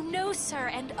 and oh, no, sir,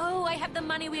 and oh, I have the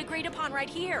money we agreed upon right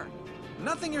here.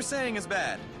 Nothing you're saying is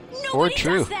bad. Nobody Or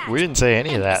true. does that. We didn't say any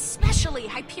of And that. especially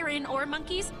Hyperion ore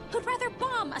monkeys who'd rather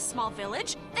bomb a small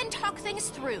village than talk things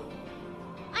through.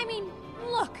 I mean,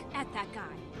 look at that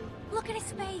guy. Look at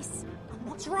his face.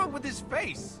 What's wrong with his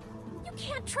face? You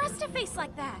can't trust a face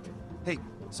like that. Hey,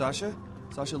 Sasha?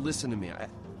 Sasha, listen to me.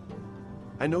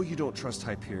 I know you don't trust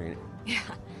Hyperion, Yeah,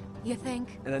 you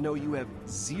think? and I know you have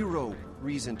zero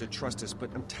reason to trust us, but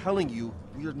I'm telling you,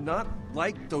 we're not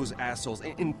like those assholes.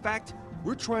 In fact,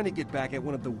 we're trying to get back at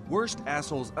one of the worst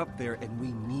assholes up there, and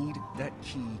we need that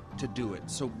key to do it.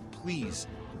 So please,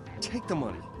 take the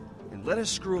money, and let us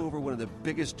screw over one of the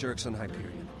biggest jerks on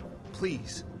Hyperion.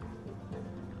 Please.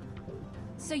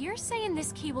 So you're saying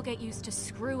this key will get used to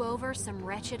screw over some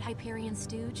wretched Hyperion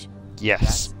stooge? Yes.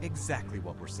 That's exactly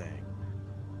what we're saying.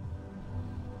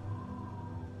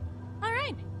 All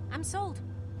right, I'm sold.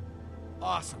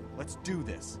 Awesome. Let's do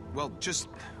this. Well, just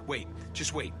wait.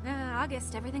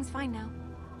 August, everything's fine now.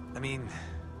 I mean...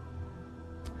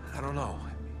 I don't know.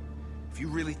 If you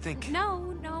really think...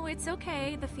 No, it's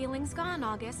okay. The feeling's gone,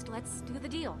 August. Let's do the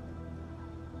deal.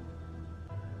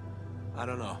 I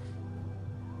don't know.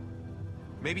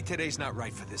 Maybe today's not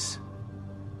right for this.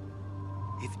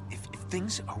 If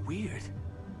things are weird,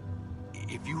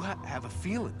 if you have a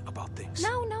feeling about things...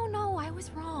 No, I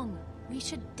was wrong. We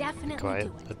should definitely Quiet.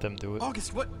 do it. Let them do it.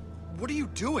 August, what are you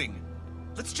doing?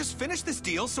 Let's just finish this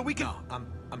deal so we can... No,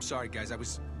 I'm sorry, guys.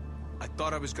 I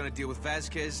thought I was gonna deal with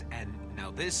Vasquez, and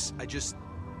now this, I just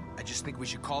think we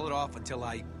should call it off until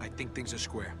I think things are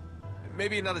square.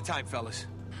 Maybe another time, fellas.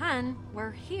 Hun,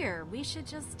 we're here. We should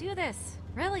just do this.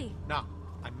 Really? No,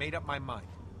 I made up my mind.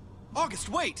 August,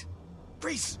 wait!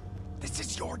 Reese, this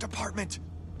is your department.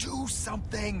 Do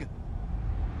something.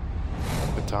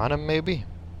 Baton him, maybe?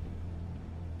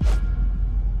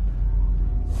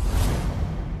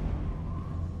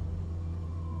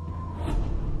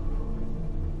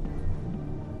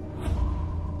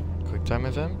 Quick time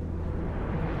event?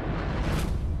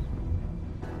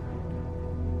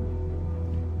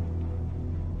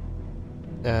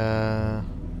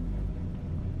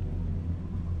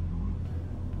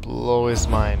 Blow his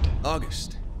mind.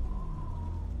 August.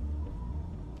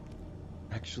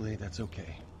 Actually, that's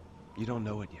okay. You don't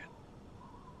know it yet.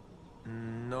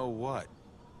 Know what?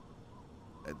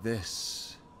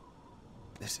 This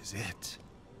is it.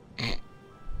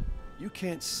 You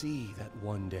can't see that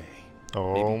one day.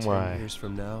 Oh maybe 10 my. years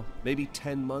from now, maybe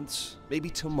 10 months, maybe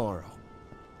tomorrow.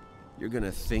 You're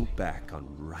gonna think back on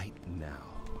right now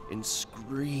and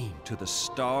scream to the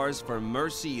stars for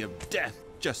mercy of death,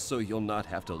 just so you'll not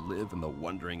have to live in the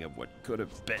wondering of what could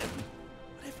have been.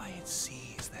 What if I had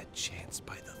seized that chance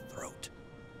by the throat?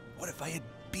 What if I had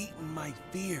beaten my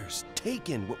fears,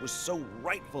 taken what was so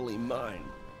rightfully mine?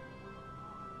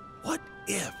 What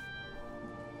if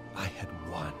I had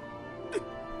won?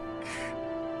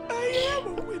 I am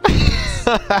a winner!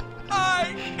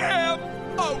 I am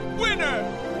a winner!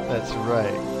 That's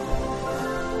right.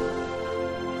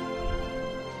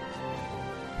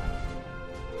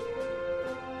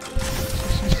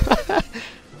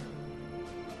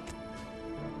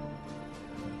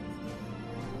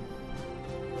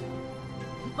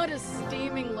 What a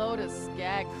steaming load of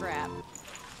skag crap.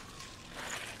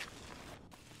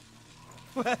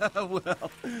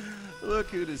 Well, look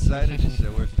who decided to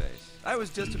show her face. I was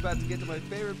just about to get to my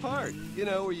favorite part. You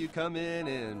know, where you come in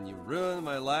and you ruin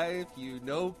my life, you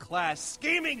no-class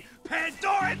scheming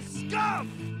Pandoran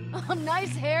scum! Oh,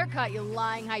 nice haircut, you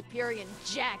lying Hyperion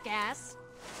jackass.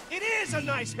 It is a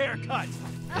nice haircut!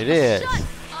 It is. Shut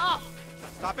up!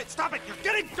 Stop it, stop it! You're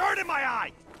getting dirt in my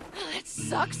eye! It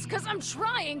sucks, because I'm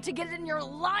trying to get it in your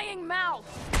lying mouth.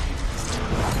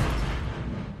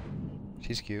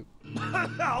 She's cute.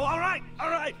 All right.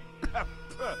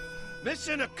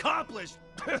 Mission accomplished.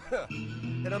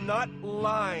 And I'm not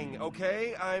lying,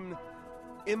 okay? I'm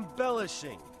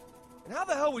embellishing. And how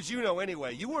the hell would you know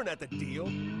anyway? You weren't at the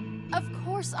deal. Of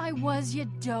course I was, you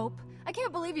dope. I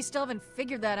can't believe you still haven't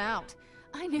figured that out.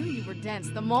 I knew you were dense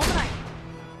the moment I...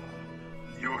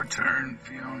 Your turn,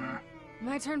 Fiona.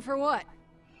 My turn for what?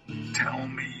 Tell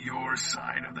me your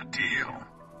side of the deal.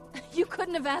 You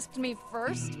couldn't have asked me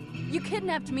first. You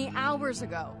kidnapped me hours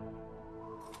ago.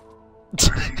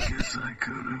 I guess I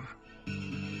could have.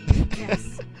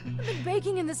 Yes. I've been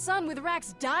baking in the sun with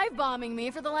Rax dive-bombing me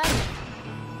for the last...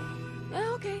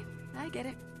 Okay, I get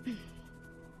it.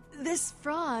 This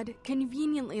fraud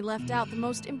conveniently left out the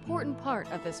most important part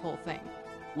of this whole thing.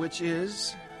 Which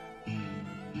is...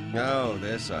 Oh,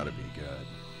 this ought to be good.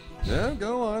 Yeah,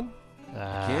 go on.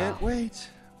 Can't wait.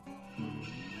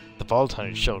 The Vault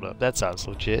Hunter showed up. That sounds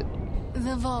legit.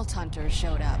 The Vault Hunter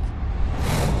showed up.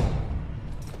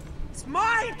 It's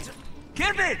mine!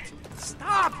 Give it!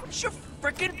 Stop! What's your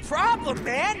freaking problem,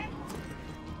 man?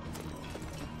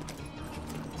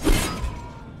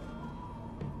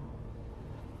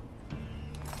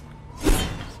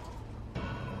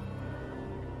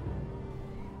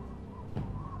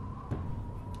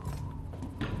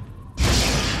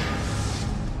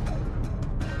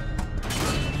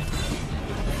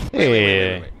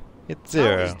 Hey, it's How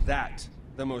Zero. is that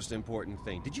the most important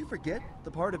thing? Did you forget the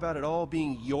part about it all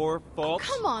being your fault?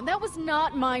 Come on, that was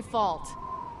not my fault.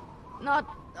 Not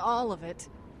all of it.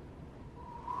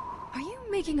 Are you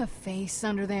making a face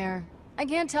under there? I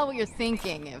can't tell what you're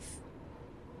thinking if...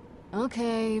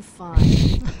 Okay,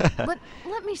 fine. But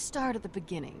let me start at the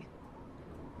beginning.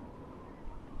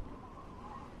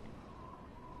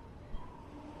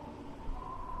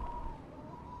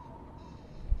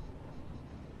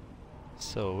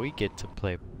 So we get to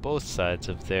play both sides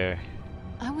of their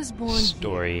I was born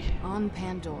story. here, on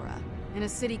Pandora, in a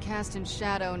city cast in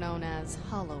shadow known as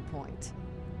Hollow Point.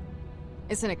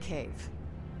 It's in a cave.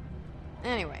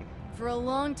 Anyway, for a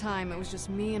long time it was just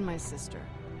me and my sister.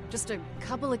 Just a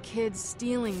couple of kids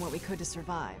stealing what we could to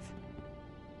survive.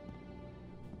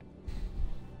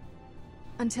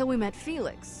 Until we met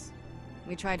Felix.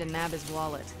 We tried to nab his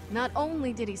wallet. Not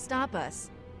only did he stop us,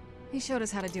 he showed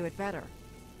us how to do it better.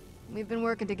 We've been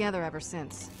working together ever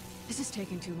since. This is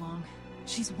taking too long.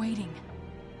 She's waiting.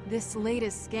 This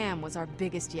latest scam was our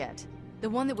biggest yet. The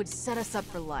one that would set us up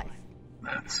for life.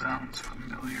 That sounds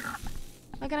familiar.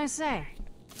 What can I say?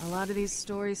 A lot of these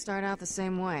stories start out the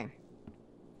same way.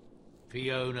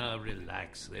 Fiona,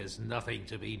 relax. There's nothing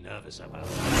to be nervous about.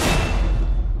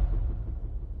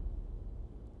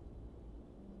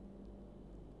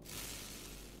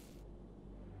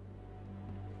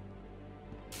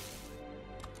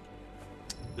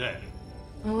 There.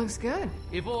 That looks good.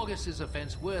 If August's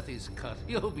offense worth his cut,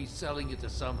 he'll be selling it to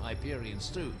some Hyperion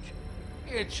stooge.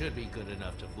 It should be good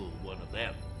enough to fool one of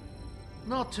them.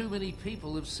 Not too many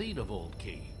people have seen a vault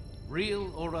key,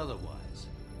 real or otherwise.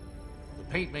 The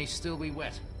paint may still be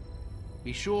wet.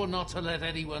 Be sure not to let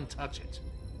anyone touch it.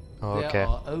 Okay. There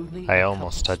are only I a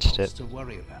almost couple touched spots it. to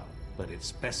worry about, but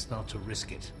it's best not to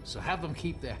risk it. So have them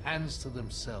keep their hands to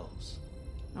themselves.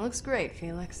 That looks great,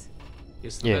 Felix.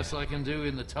 It's the best I can do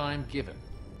in the time given.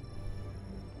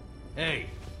 Hey,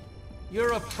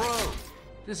 you're a pro.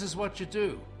 This is what you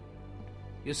do.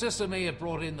 Your sister may have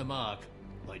brought in the mark,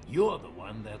 but you're the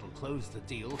one that'll close the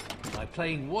deal by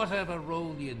playing whatever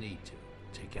role you need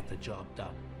to get the job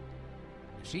done.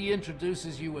 If she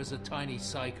introduces you as a tiny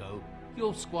psycho,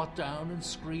 you'll squat down and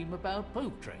scream about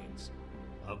poop trains.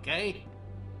 Okay?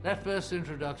 That first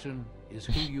introduction is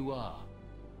who you are.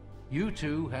 You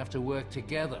two have to work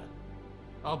together.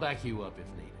 I'll back you up if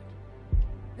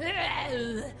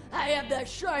needed. I have the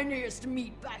shiniest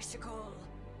meat bicycle.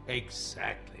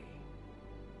 Exactly.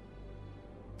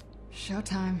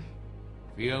 Showtime.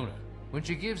 Fiona, when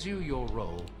she gives you your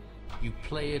role, you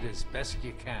play it as best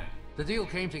you can. The deal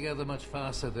came together much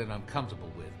faster than I'm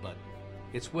comfortable with, but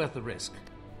it's worth the risk.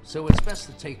 So it's best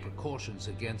to take precautions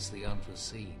against the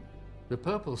unforeseen. The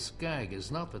Purple Skag is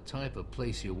not the type of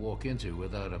place you walk into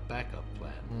without a backup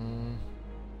plan.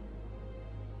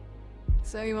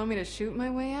 So you want me to shoot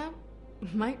my way out?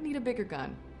 Might need a bigger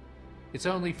gun. It's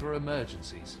only for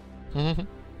emergencies.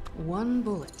 One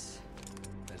bullet.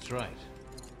 That's right.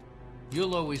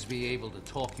 You'll always be able to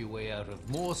talk your way out of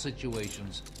more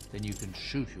situations than you can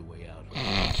shoot your way out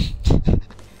of.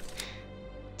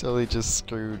 Totally just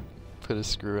put a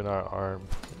screw in our arm,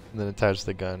 and then attached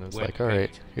the gun. It was Wet like,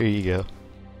 alright, here you go.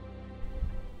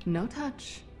 No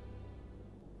touch.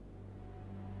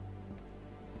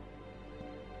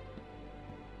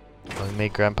 Only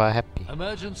make Grandpa happy.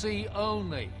 Emergency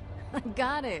only.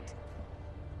 Got it.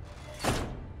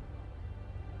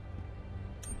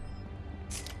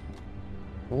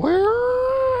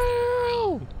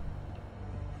 Wow!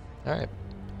 Alright.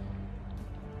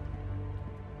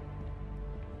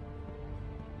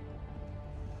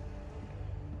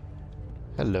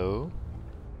 Hello.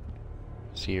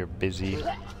 See, you're busy.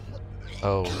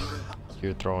 Oh,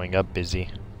 you're throwing up busy.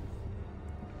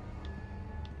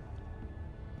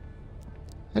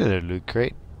 Hello, Loot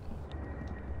Crate.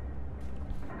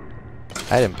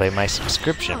 I didn't pay my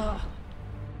subscription.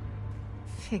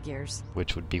 Figures.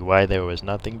 Which would be why there was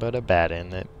nothing but a bat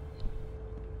in it.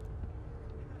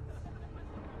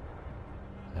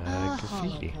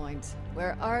 Graffiti. Hollow Point,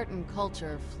 where art and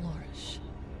culture flourish.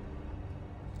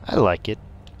 I like it.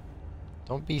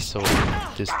 Don't be so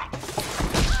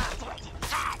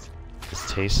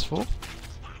distasteful.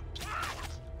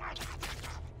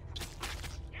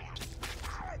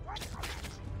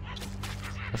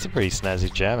 That's a pretty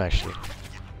snazzy jam, actually.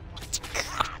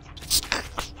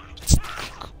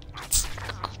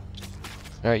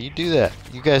 Alright, you do that.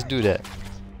 You guys do that.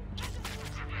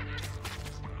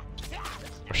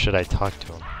 Or should I talk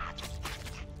to him?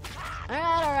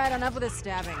 Alright, enough with this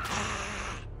stabbing.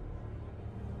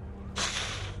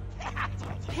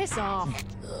 Piss off.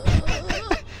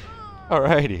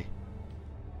 Alrighty.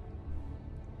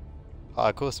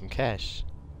 Oh, cool, some cash.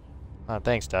 Oh,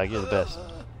 thanks, dog. You're the best.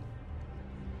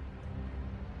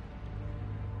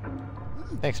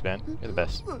 Thanks, man. You're the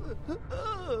best.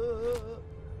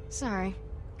 Sorry.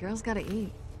 Girls gotta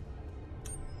eat.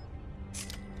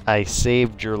 I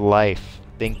saved your life.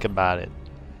 Think about it.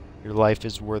 Your life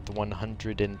is worth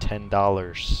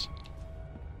 $110.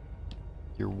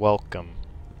 You're welcome.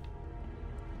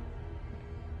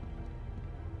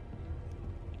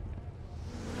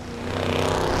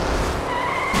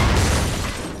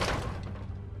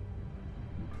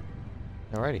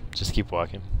 Alrighty, just keep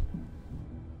walking.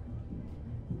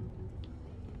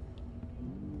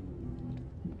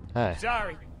 Hi.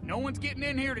 Sorry, no one's getting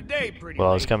in here today, pretty Well,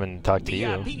 I was coming to talk to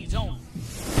you. VIP's only.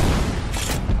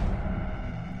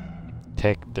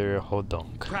 Take their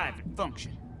hodonk. Private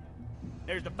function.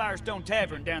 There's the Firestone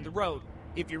Tavern down the road.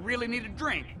 If you really need a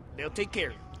drink, they'll take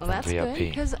care of you. Well, that's good,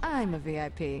 because I'm a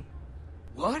VIP.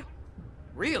 What?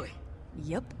 Really?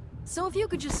 Yep. So if you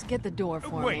could just get the door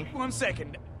for me. Wait, 1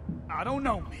 second. I don't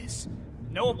know, miss.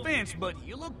 No offense, but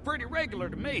you look pretty regular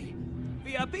to me.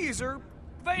 VIPs are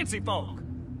fancy folk.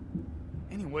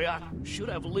 Anyway, I should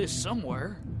have a list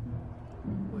somewhere.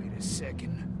 Wait a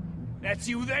second. That's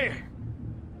you there.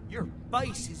 Your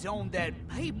face is on that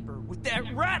paper with that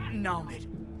writing on it.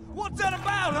 What's that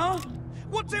about, huh?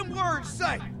 What's them words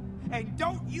say? And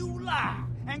don't you lie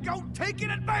and go taking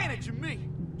advantage of me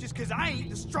just because I ain't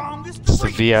the strongest. It's the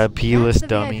VIP list,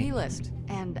 dummy. VIP list,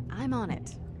 and I'm on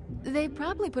it. They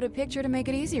probably put a picture to make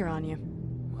it easier on you.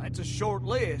 Well, that's a short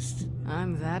list.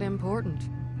 I'm that important.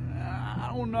 I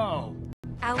don't know.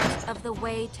 Out of the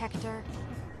way, Tector.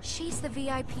 She's the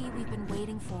VIP we've been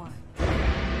waiting for.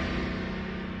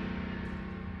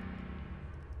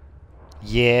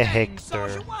 Yeah, Dang, Hector.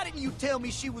 Sasha, why didn't you tell me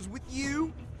she was with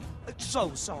you?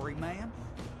 So sorry, ma'am.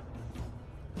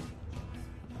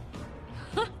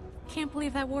 Can't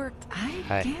believe that worked.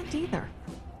 I can't either.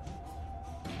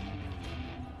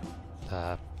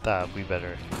 We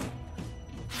better.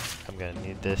 I'm gonna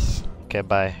need this. Okay,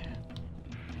 bye.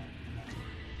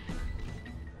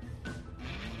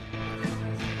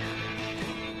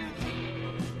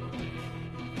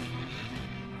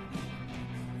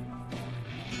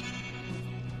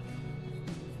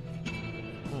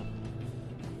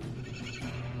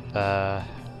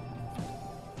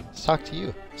 Let's talk to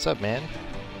you. What's up, man?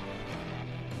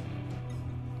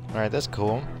 Alright, that's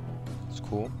cool. That's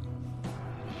cool.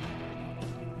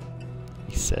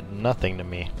 He said nothing to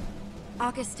me.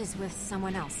 August is with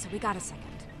someone else, so we got a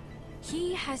second.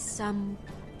 He has some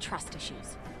trust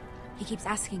issues. He keeps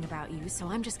asking about you, so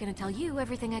I'm just gonna tell you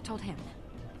everything I told him.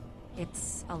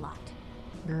 It's a lot.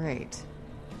 Great.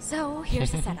 So,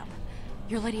 here's the setup.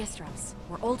 You're Lydia Strauss.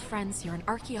 We're old friends. You're an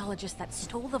archaeologist that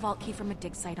stole the vault key from a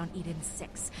dig site on Eden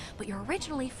 6. But you're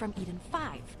originally from Eden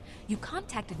 5. You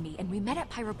contacted me and we met at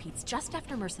Pyro Pete's just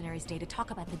after Mercenaries Day to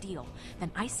talk about the deal.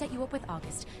 Then I set you up with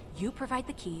August. You provide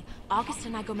the key. August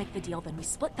and I go make the deal. Then we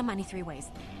split the money 3 ways.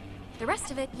 The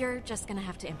rest of it, you're just gonna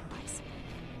have to improvise.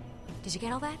 Did you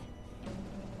get all that?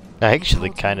 I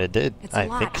actually kinda did. It's a I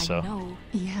lot, think so. I know.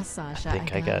 Yes, Sasha. I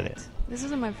think I got it. This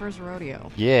isn't my first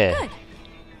rodeo. Yeah. Good.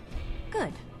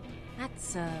 Good.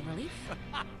 That's a relief.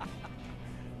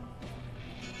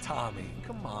 Tommy,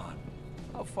 come on.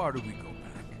 How far do we go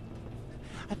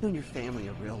back? I've known your family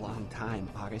a real long time,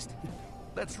 August.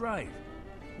 That's right.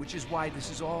 Which is why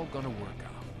this is all gonna work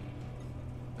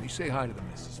out. You say hi to the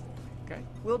missus for me, okay?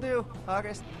 Will do,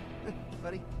 August.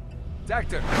 Buddy.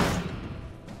 Doctor!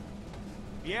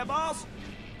 Yeah, boss?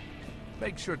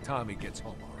 Make sure Tommy gets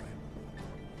home all right.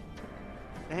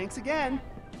 Thanks again.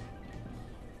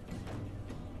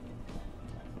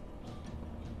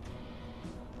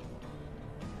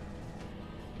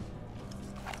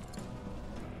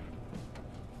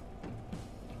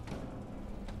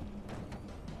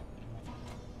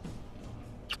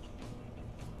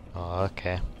 Oh,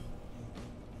 okay.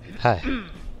 Hi.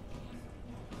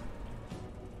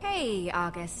 Hey,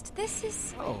 August. This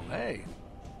is... Oh, hey.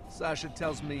 Sasha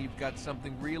tells me you've got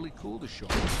something really cool to show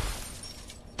me.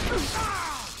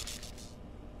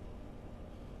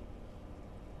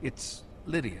 It's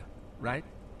Lydia, right?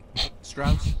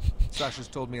 Strauss? Sasha's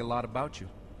told me a lot about you.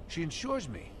 She assures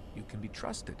me you can be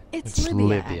trusted. It's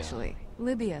Libya, actually.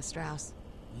 Libya, Strauss.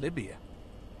 Libya?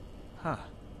 Huh.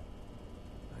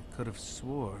 I could have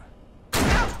swore.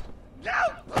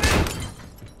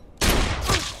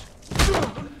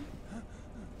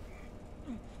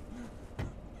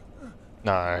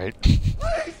 Alright.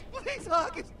 Please, please,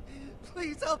 August.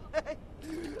 Please, I'll pay.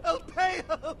 I'll pay.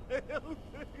 I'll pay. I'll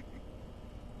pay.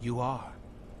 You are.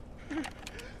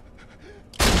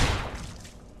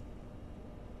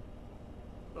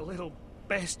 The little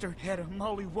bastard had a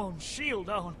Molly 1 shield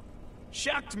on.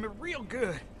 Shocked me real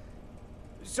good.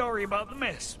 Sorry about the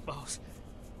mess, boss.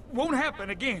 Won't happen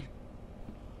again.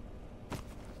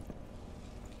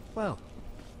 Well,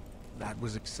 that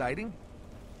was exciting.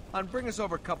 Bring us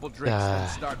over a couple drinks, then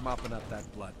start mopping up that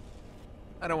blood.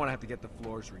 I don't want to have to get the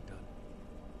floors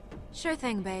redone. Sure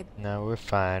thing, babe. No, we're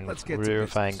fine. Let's get to We're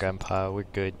business. fine, Grandpa. We're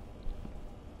good.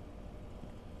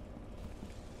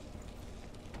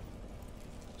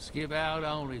 Skip out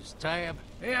on his tab?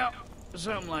 Yeah,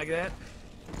 something like that.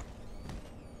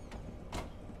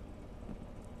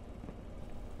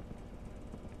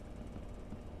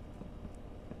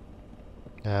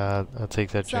 I'll take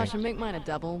that drink. Sasha, make mine a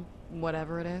double,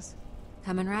 whatever it is.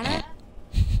 Coming right up?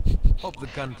 Hope the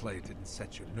gunplay didn't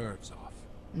set your nerves off.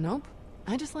 Nope.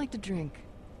 I just like to drink.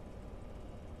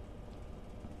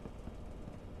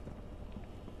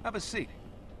 Have a seat.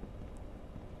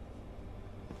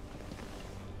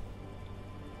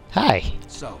 Hi.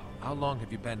 So, how long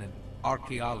have you been an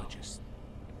archaeologist?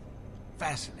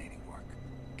 Fascinating work.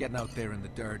 Getting out there in the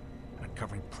dirt,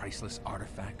 uncovering priceless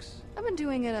artifacts. I've been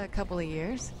doing it a couple of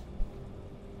years.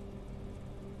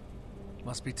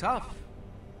 Must be tough.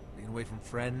 Being away from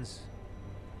friends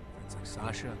like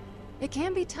Sasha. It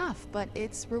can be tough, but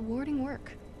it's rewarding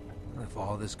work. If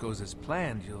all this goes as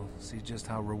planned, you'll see just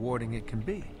how rewarding it can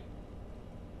be.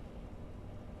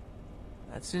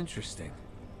 That's interesting.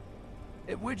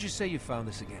 Where'd you say you found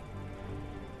this again?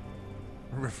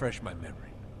 Refresh my memory.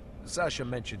 Sasha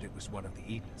mentioned it was one of the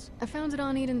Edens. I found it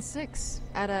on Eden 6,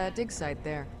 at a dig site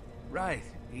there. Right,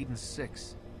 Eden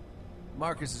 6.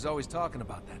 Marcus is always talking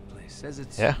about that place. Says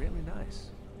it's really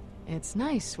nice. It's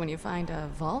nice when you find a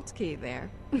vault key there.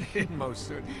 It most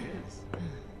certainly is.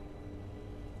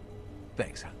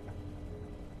 Thanks, hon.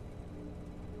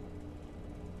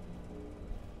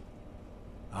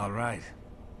 All right.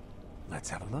 Let's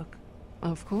have a look.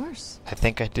 Of course. I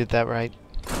think I did that right.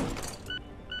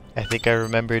 I think I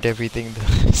remembered everything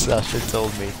that Sasha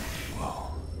told me.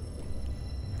 Whoa.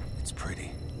 It's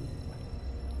pretty.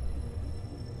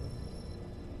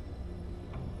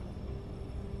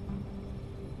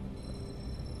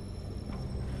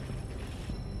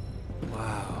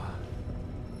 Wow.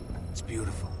 It's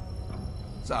beautiful.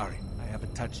 Sorry, I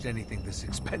haven't touched anything this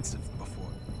expensive before.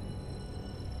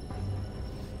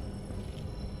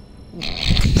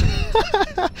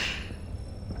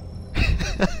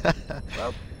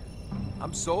 Well,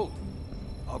 I'm sold.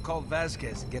 I'll call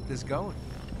Vasquez and get this going.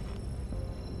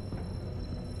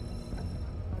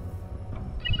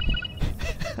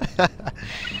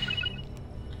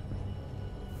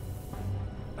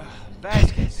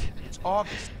 Vasquez, it's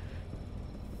August.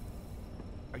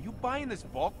 Are you buying this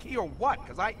vault key or what?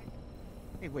 Because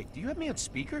Hey, wait, do you have me on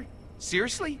speaker?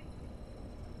 Seriously?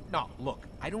 No, look,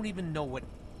 I don't even know what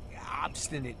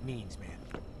obstinate means, man.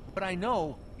 But I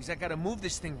know is I gotta move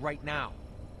this thing right now.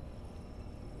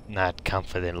 Not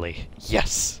confidently.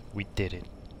 Yes, we did it.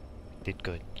 Did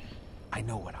good. I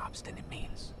know what obstinate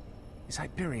means. These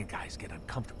Hyperion guys get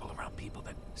uncomfortable around people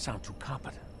that sound too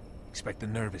competent. Expect a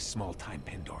nervous, small-time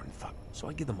Pandoran fuck. So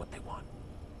I give them what they want.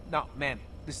 No, man,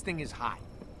 this thing is hot.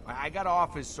 I got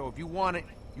offers, so if you want it,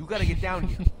 you gotta get down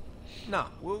here. No,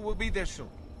 we'll be there soon.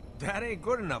 That ain't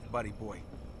good enough, buddy boy.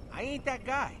 I ain't that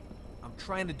guy. I'm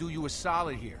trying to do you a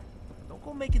solid here. Don't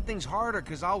Don't go making things harder,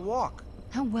 because I'll walk.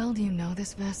 How well do you know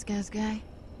this Vasquez guy?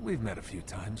 We've met a few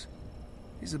times.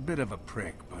 He's a bit of a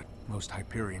prick, but most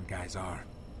Hyperion guys are.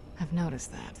 I've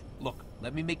noticed that. Look,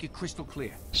 let me make it crystal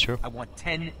clear. Sure. I want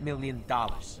 $10 million.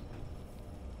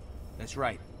 That's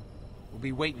right. We'll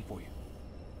be waiting for you.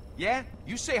 Yeah?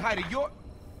 You say hi to your...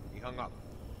 He hung up.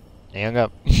 He hung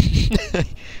up.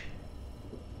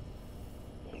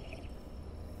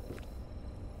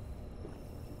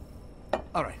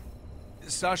 Alright.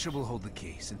 Sasha will hold the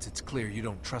key, since it's clear you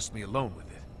don't trust me alone with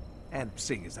it. And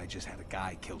seeing as I just had a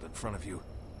guy killed in front of you,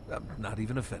 I'm not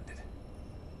even offended.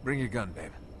 Bring your gun,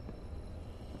 babe.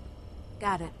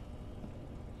 Got it.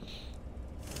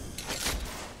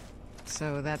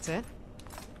 So that's it?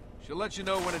 She'll let you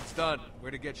know when it's done,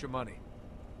 where to get your money.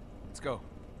 Let's go.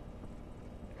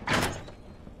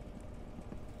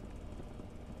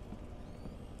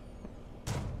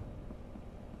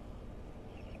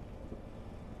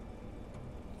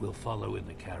 We'll follow in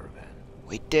the caravan.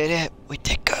 We did it. We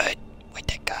did good. We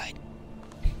did good.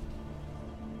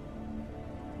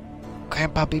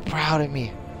 Grandpa, be proud of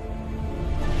me.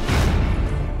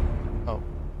 Oh.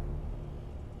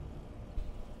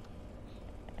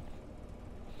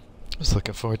 I was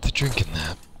looking forward to drinking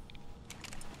that.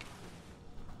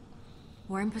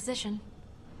 We're in position.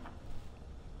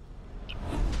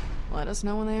 Let us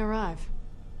know when they arrive.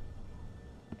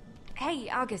 Hey,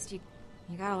 August, you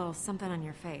got a little something on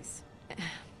your face.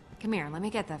 Come here, let me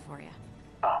get that for you.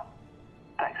 Oh,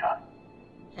 thanks, hon.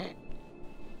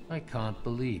 I can't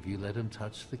believe you let him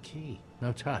touch the key.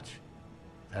 No touch.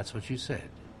 That's what you said.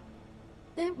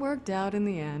 It worked out in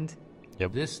the end.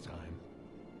 Yep. This time,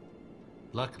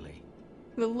 luckily.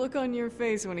 The look on your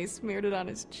face when he smeared it on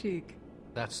his cheek.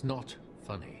 That's not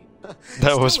funny.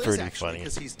 That was Still is, pretty actually, funny.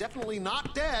 Because he's definitely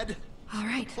not dead. All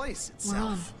right, The place we're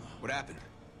on. itself. What happened?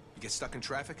 You get stuck in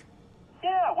traffic?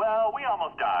 Yeah, well, we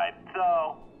almost died,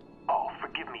 so... Oh,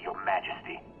 forgive me, your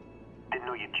majesty. Didn't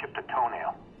know you chipped a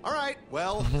toenail. All right,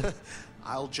 well,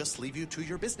 I'll just leave you to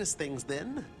your business things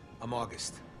then. I'm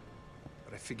August.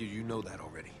 But I figure you know that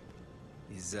already.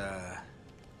 Is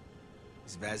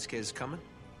Vasquez coming?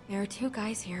 There are two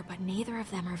guys here, but neither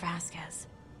of them are Vasquez.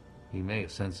 He may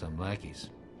have sent some lackeys.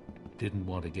 Didn't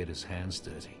want to get his hands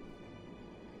dirty.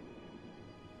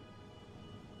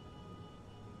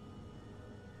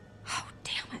 Oh,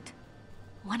 damn it.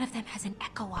 One of them has an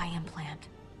echo eye implant.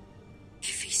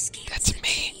 If he scans That's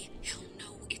me. he'll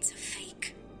know it's a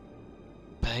fake.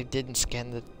 But I didn't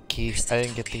scan the key. I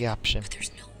didn't get the option. But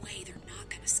there's no way they're not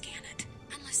gonna scan it.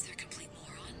 Unless they're complete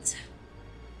morons.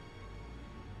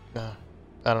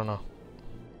 I don't know.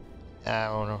 I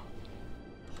don't know.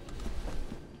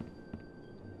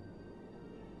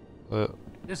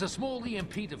 There's a small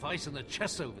EMP device in the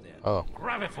chest over there. Oh.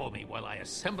 Grab it for me while I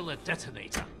assemble a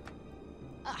detonator.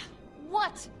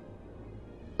 What?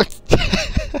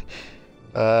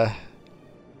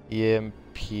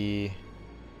 EMP.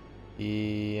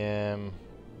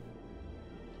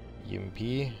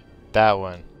 EMP? That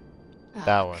one.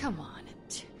 That one. Come on.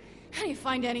 How do you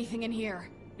find anything in here?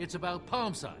 It's about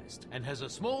palm-sized and has a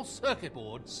small circuit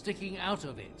board sticking out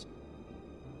of it.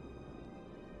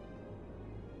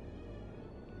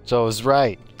 So I was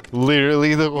right.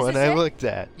 Literally the one I looked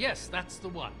at. Yes, that's the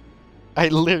one. I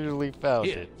literally found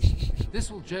Here. it. This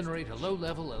will generate a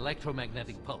low-level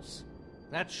electromagnetic pulse.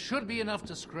 That should be enough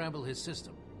to scramble his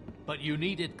system. But you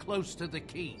need it close to the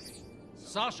key.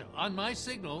 Sasha, on my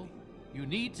signal, you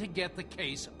need to get the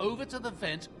case over to the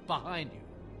vent behind you.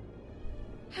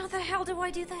 How the hell do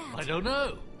I do that? I don't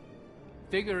know.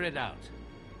 Figure it out.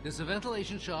 There's a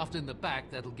ventilation shaft in the back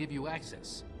that'll give you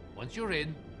access. Once you're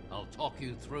in, I'll talk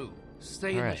you through.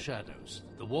 Stay in the shadows.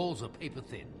 The walls are paper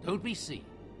thin. Don't be seen.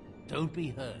 Don't be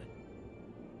heard.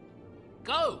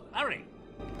 Go! Hurry!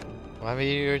 Why are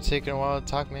you taking a while to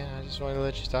talk, man? I just wanted to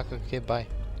let you talk. Okay, bye.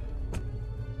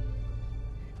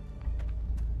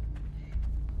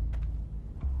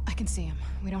 I can see him.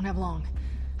 We don't have long.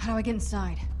 How do I get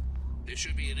inside? There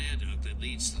should be an air duct that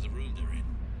leads to the room they're in.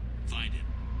 Find it.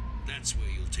 That's where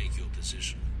you'll take your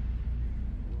position.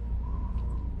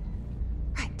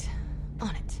 Right.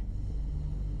 On it.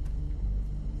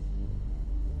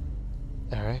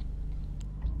 Alright.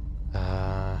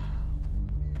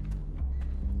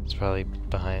 It's probably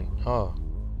behind. Oh.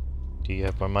 Do you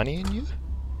have more money in you?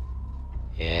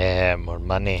 Yeah, more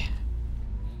money.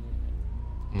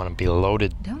 I'm gonna be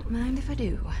loaded. Don't mind if I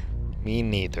do. Me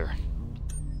neither.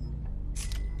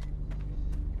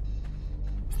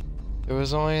 It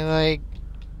was only like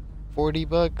 40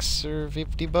 bucks or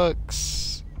 50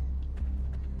 bucks.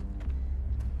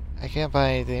 I can't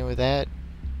buy anything with that.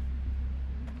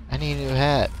 I need a new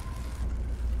hat.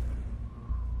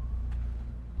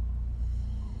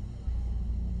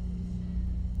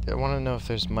 I want to know if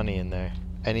there's money in there.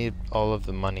 I need all of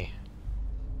the money.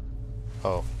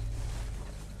 Oh.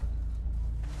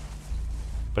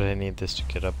 But I need this to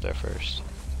get up there first.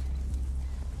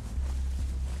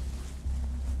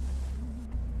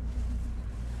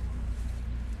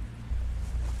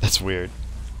 That's weird.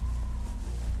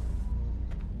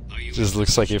 Just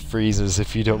looks like it freezes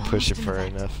if you don't push it far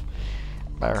enough.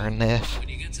 Far enough. When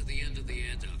you get to the end of the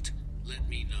air duct, let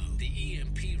me know. The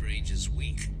EMP range is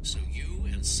weak, so you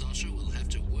and Sasha will have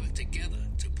to work together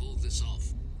to pull this off.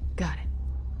 Got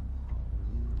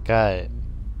it. Got it.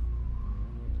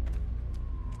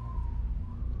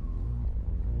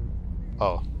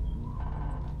 Oh.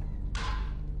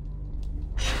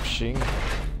 Shing.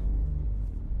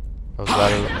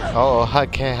 Oh,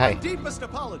 okay, hi. My deepest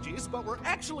apologies, but we're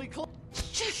actually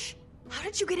Shh! How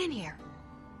did you get in here?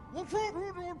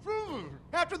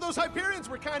 After those Hyperions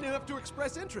were kind enough to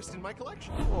express interest in my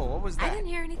collection. Whoa, what was I that? didn't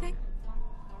hear anything.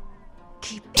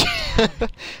 Keep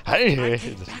I didn't hear I it.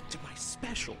 came back to my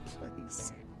special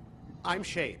place. I'm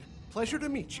Shade. Pleasure to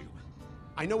meet you.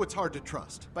 I know it's hard to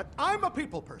trust, but I'm a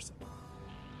people person.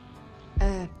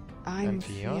 I'm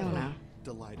Fiona.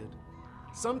 Delighted.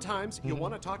 Sometimes you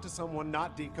want to talk to someone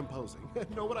not decomposing.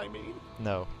 Know what I mean?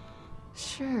 No.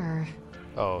 Sure.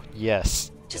 Oh,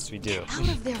 yes. Just yes, we do. Get out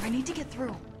of there. I need to get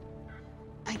through.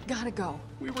 I gotta go.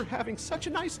 We were having such a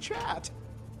nice chat.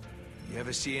 You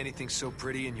ever see anything so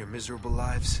pretty in your miserable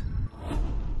lives?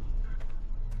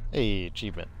 Hey,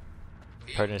 achievement.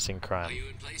 Partners in crime.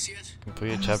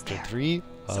 Completed Almost chapter there. 3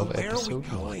 So of where are we episode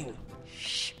 1. going?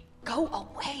 Shh. Go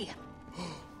away.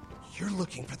 You're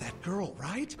looking for that girl,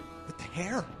 right? With the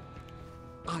hair?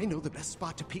 I know the best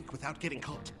spot to peek without getting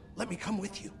caught. Let me come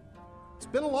with you. It's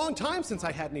been a long time since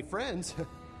I had any friends.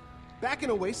 Back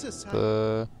in Oasis,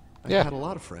 I yeah. had a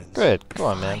lot of friends. Good. Go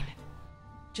on, man.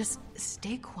 Just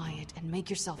stay quiet and make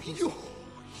yourself useful.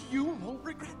 You won't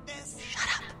regret this. Shut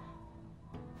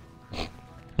up.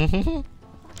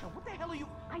 What the hell are you?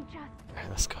 Alright,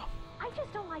 let's go. I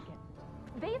just don't like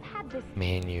it. They've had this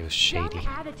Menu shady. dumb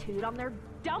attitude on their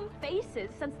dumb faces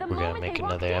since the We're gonna moment make they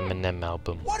walked another in. Eminem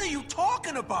album. What are you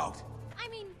talking about? I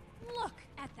mean, look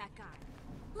at that guy.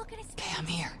 Look at his face. Okay, I'm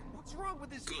here. What's wrong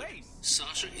with his face?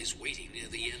 Sasha is waiting near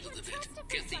the end of the vent.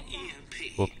 Get the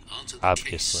EMP Well, onto the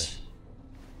obviously. case.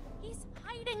 He's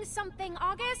hiding something,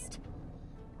 August.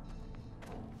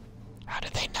 How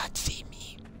did they not see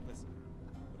me? Listen,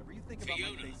 whatever you think about my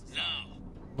face is now.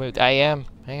 Wait, I am.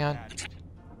 Hang on.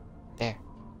 There.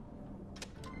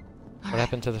 All What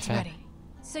happened to the fan? ready.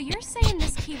 So you're saying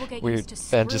this key will get Weird. used to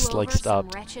Fan screw just like over some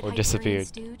stopped wretched or Hyperion disappeared.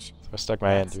 stooge? So I stuck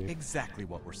my hand That's through. exactly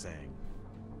what we're saying.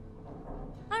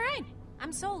 All right,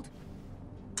 I'm sold.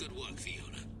 Good work,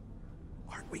 Fiona.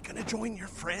 Aren't we gonna join your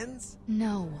friends?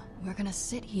 No, we're gonna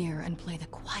sit here and play the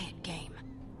quiet game.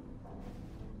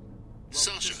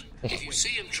 Sasha, if you see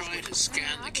him trying to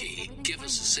scan the key, give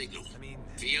us a signal.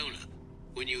 Fiona,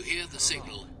 when you hear the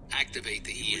signal, activate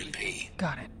the EMP.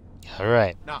 Got it.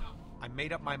 Alright. No, I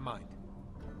made up my mind.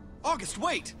 August,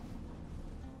 wait!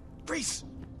 Reese,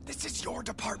 this is your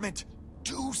department.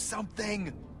 Do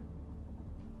something.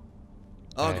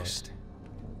 August.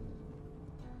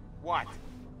 What?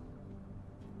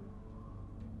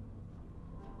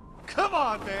 Come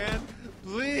on, man!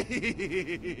 Please!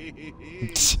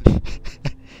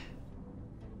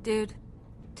 Dude,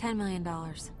 $10 million.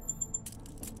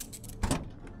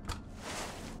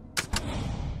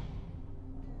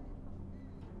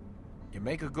 You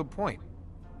make a good point.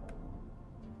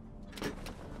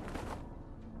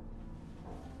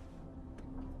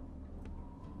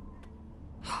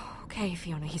 Okay,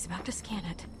 Fiona, he's about to scan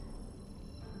it.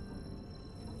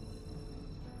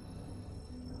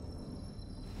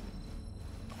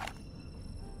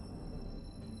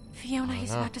 Fiona,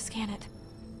 he's about to scan it.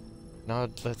 No,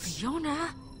 let's.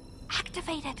 Fiona,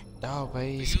 activate it. No, but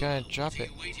he's gonna drop it.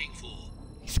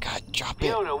 He's gotta drop it.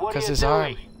 Fiona, what are Because you his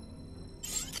arm. doing?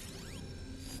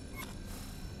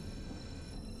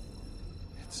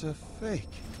 It's a fake.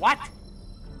 What?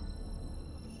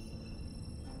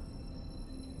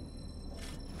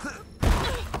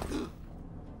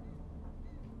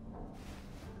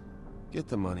 Get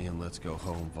the money and let's go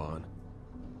home, Vaughn.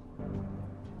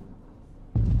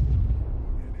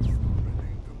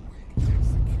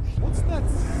 What's that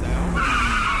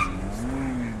sound?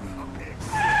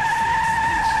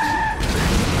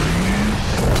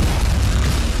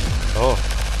 Oh.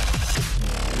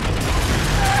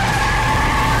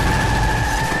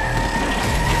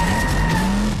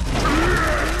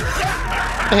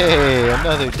 Hey,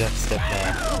 another death step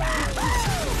now.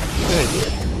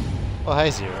 Good. Oh, hi,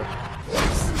 Zero.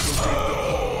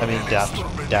 I mean, Daft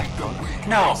Punk.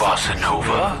 Now, Bossa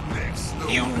Nova,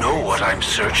 You know what I'm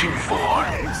searching for.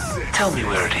 Tell me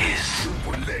where it is.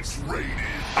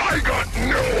 I got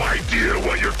no idea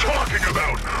what you're talking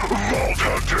about, Vault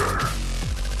Hunter!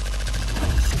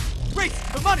 Race!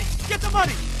 The money! Get the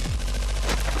money!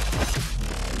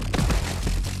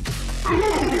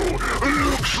 Ooh,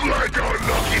 looks like our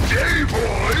lucky day,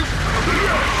 boys!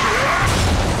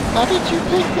 How did you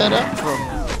pick that up from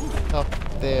up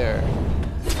there?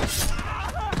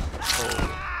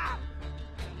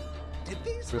 Did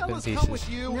these Rip in fellas come pieces. with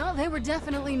you? No, they were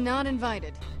definitely not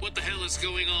invited. What the hell is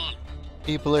going on?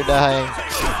 People are dying.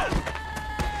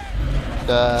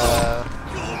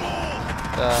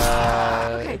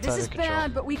 Okay, it's this under is control.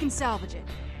 bad, but we can salvage it.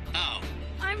 How?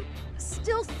 I'm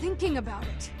still thinking about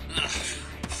it.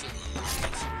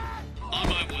 On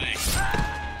my way.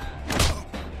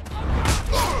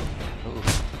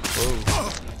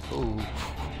 Ooh.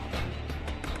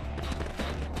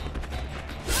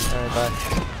 Alright, bye.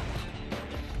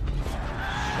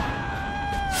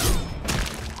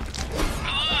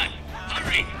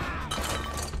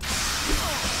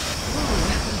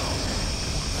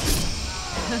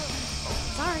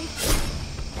 Sorry.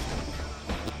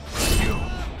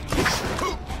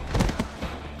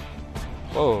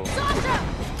 Whoa. Sasha!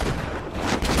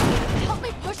 Help me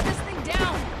push this thing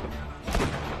down.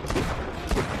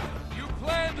 You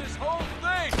planned this whole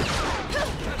thing.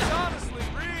 That's honestly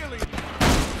really.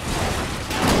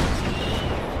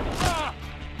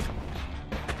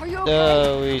 Are you okay?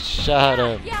 No, we shot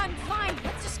him. Yeah, I'm fine.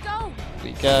 Let's just go.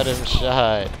 We got him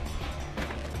shot.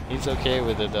 He's okay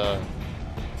with it though.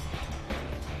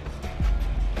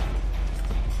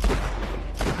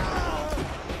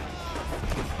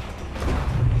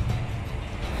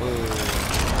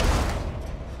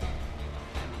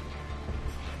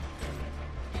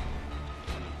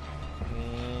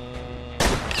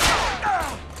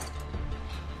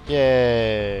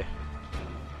 Yay.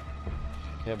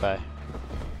 Goodbye.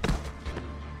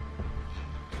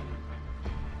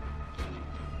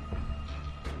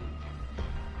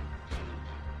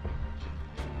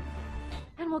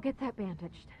 And we'll get that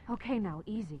bandaged. Okay, now,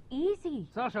 easy. Easy.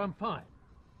 Sasha, I'm fine.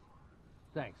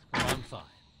 Thanks, but I'm fine.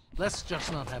 Let's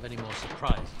just not have any more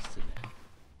surprises today.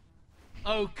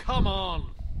 Oh, come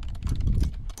on!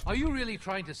 Are you really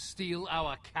trying to steal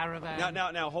our caravan?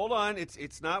 Now, hold on.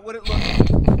 It's not what it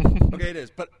looks. Okay, it is.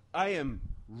 But I am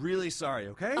really sorry.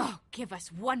 Okay. Oh, give us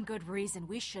one good reason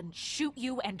we shouldn't shoot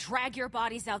you and drag your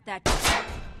bodies out that.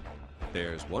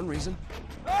 There's one reason.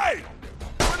 Hey!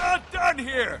 We're not done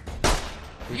here!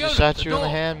 We just shot you in the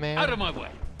hand, man. Out of my way.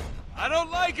 I don't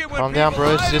like it when Calm down, people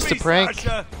bro. lie It's to just a me, prank.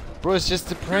 Sasha. Bro, it's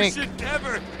just a prank. You should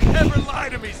never lie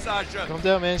to me, Sasha. Calm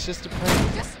down, man. It's just a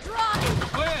prank. Just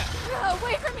drive. Where?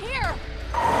 Away from here.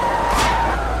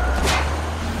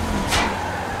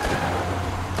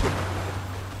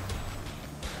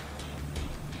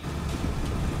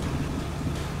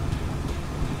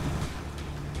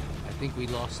 I think we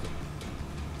lost them.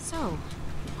 So,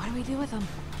 what do we do with them?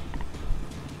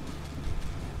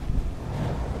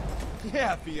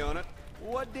 Yeah, Fiona.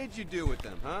 What did you do with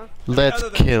them, huh? Let's Other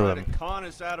than kill try to him. con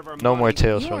us out of our No money. more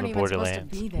tales You from weren't the even supposed to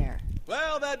Borderlands. be there.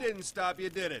 Well, that didn't stop you,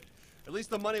 did it? At least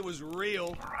the money was real.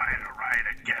 All right,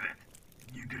 I get it.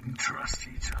 You didn't trust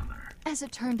each other. As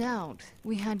it turned out,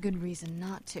 we had good reason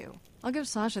not to. I'll give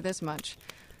Sasha this much.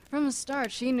 From the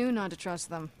start, she knew not to trust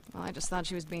them. Well, I just thought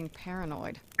she was being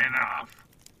paranoid. Enough.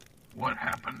 What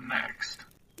happened next?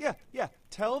 Yeah.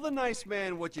 Tell the nice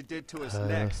man what you did to us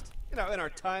next. You know, in our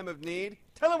time of need.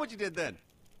 Tell him what you did then.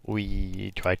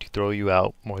 We tried to throw you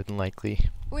out, more than likely.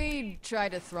 We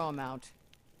tried to throw him out.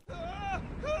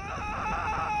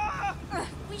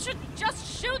 We should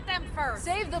just shoot them first.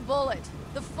 Save the bullet.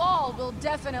 The fall will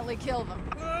definitely kill them.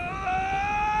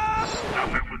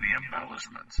 Stop it with the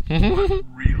embellishments. What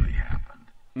really happened?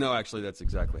 No, actually, that's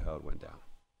exactly how it went down.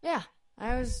 Yeah,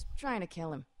 I was trying to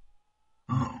kill him.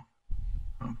 Oh,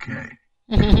 okay.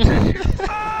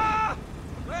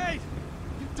 Wait!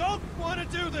 You don't want to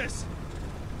do this!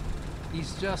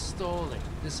 He's just stalling.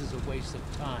 This is a waste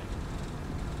of time.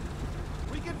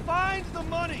 We can find the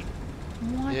money!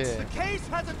 What? Yeah. The case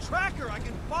has a tracker. I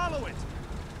can follow it.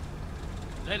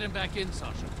 Let him back in,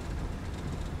 Sasha.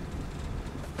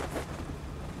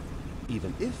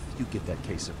 Even if you get that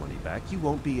case of money back, you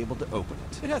won't be able to open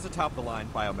it. It has a top-of-the-line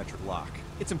biometric lock.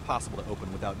 It's impossible to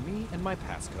open without me and my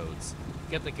passcodes.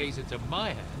 Get the case into my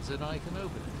hands and I can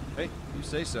open it. Hey, you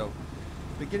say so.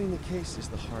 But getting the case is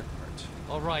the hard part.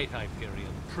 All right,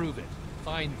 Hyperion. Prove it.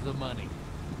 Find the money.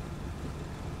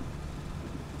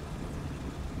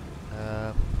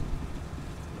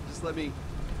 Just let me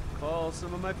call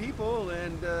some of my people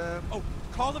and, oh,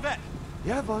 call the vet.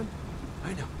 Yeah, Vaughn.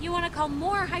 I know. You want to call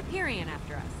more Hyperion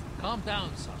after us? Calm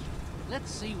down, Sasha.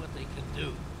 Let's see what they can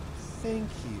do. Thank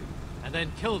you. And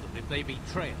then kill them if they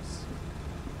betray us.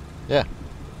 Yeah.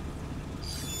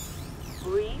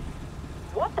 Reese,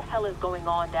 what the hell is going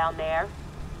on down there?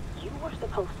 You were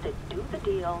supposed to do the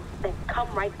deal, then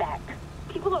come right back.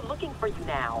 People are looking for you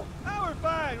now. Oh,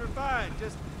 we're fine.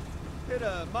 Just hit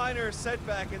a minor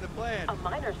setback in the plan. A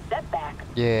minor setback?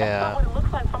 Yeah. That's not what it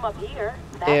looks like from up here.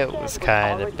 That It kid was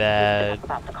kind of already bad. pissed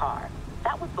about the car.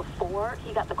 That was before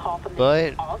he got the call from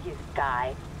But- the August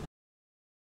guy.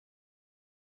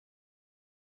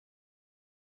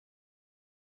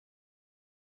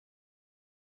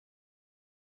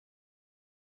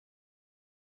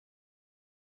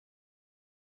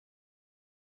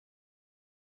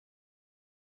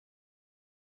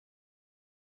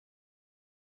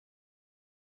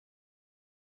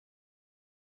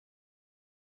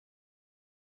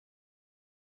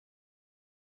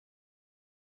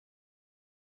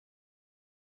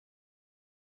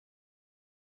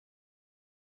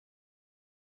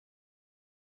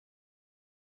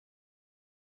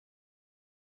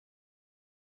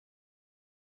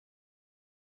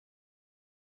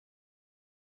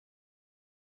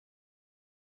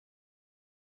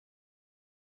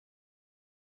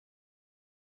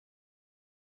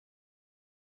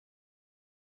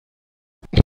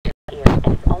 And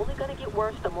it's only gonna get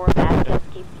worse the more Vasquez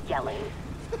keeps yelling.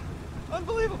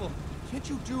 Unbelievable. Can't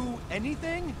you do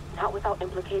anything? Not without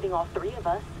implicating all three of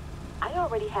us. I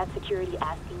already had security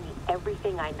asking me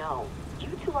everything I know. You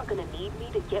two are gonna need me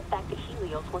to get back to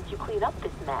Helios once you clean up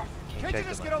this mess. Can't you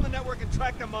just get on the network and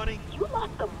track the money? You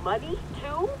lost the money,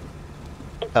 too?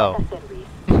 It's Oh. like I said, Reese.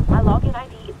 My login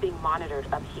ID is being monitored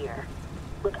up here.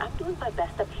 Look, I'm doing my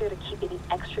best up here to keep any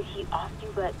extra heat off you,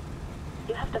 but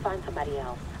you have to find somebody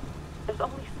else. There's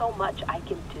only so much I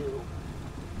can do.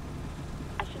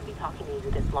 I shouldn't be talking to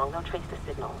you this long. They'll trace the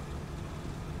signal.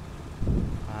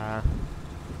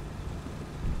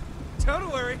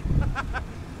 Don't worry.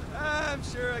 I'm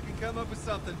sure I can come up with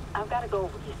something. I've got to go,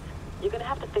 Reese. You're gonna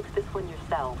have to fix this one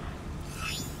yourself.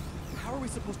 How are we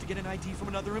supposed to get an ID from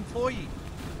another employee?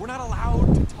 We're not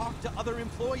allowed to talk to other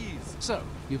employees. So,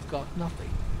 you've got nothing.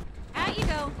 Out you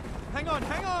go. Hang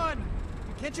on.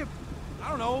 Can't you, I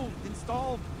don't know,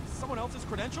 install someone else's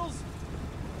credentials?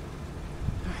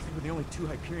 I think we're the only two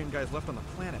Hyperion guys left on the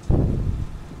planet.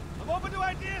 I'm open to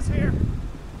ideas here.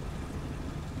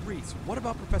 Reese, what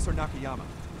about Professor Nakayama?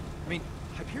 I mean,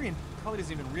 Hyperion probably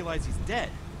doesn't even realize he's dead.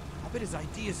 I bet his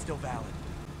ID is still valid.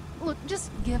 Look, just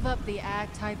give up the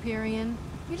act, Hyperion.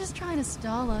 You're just trying to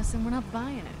stall us and we're not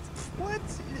buying it. What?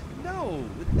 No.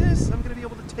 With this, I'm gonna be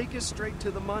able to take us straight to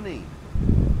the money.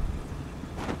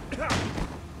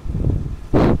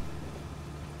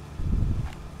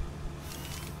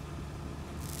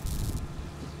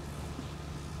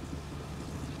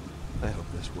 I hope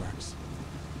this works.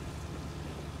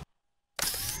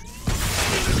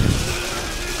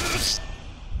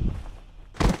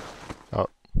 Oh.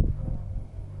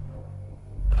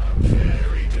 I'm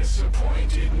very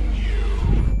disappointed in you.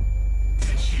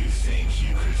 Did you think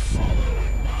you could follow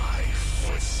in my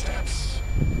footsteps?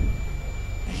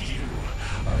 You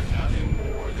are nothing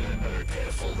more than another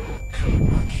pitiful little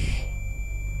code monkey.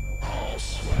 All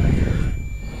swagger,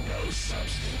 no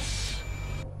substance.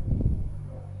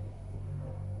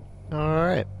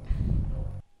 Alright.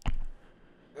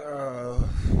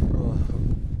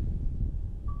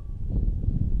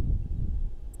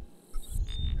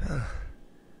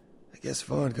 I guess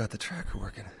Vaughn got the tracker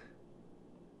working.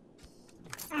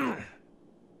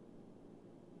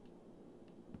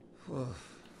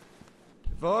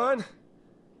 Vaughn?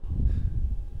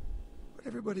 Where'd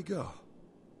everybody go?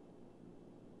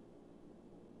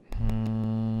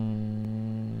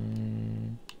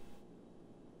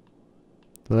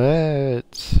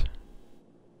 Let's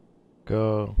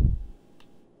go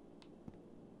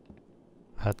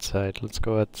outside. Let's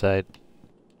go outside.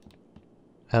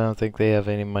 I don't think they have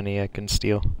any money I can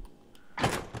steal.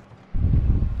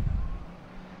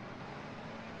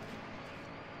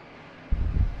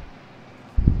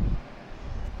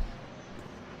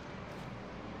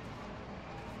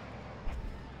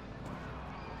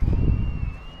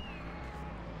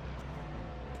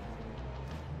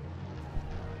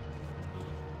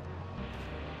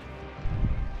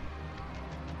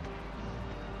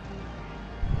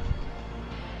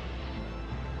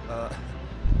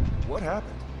 What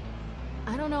happened?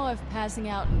 I don't know if passing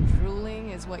out and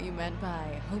drooling is what you meant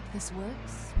by hope this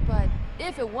works, but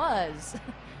if it was,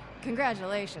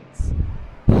 congratulations.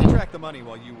 We tracked the money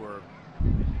while you were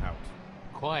out.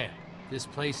 Quiet. This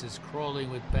place is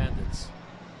crawling with bandits.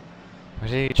 Why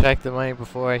did you check the money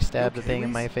before I stabbed the thing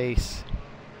in my face?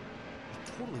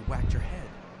 totally whacked your head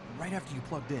right after you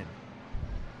plugged in.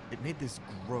 It made this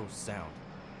gross sound,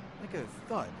 like a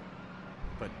thud,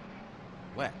 but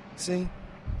wet. See?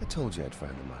 I told you I'd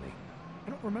find the money. I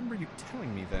don't remember you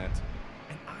telling me that.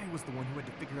 And I was the one who had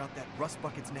to figure out that Rust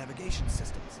Bucket's navigation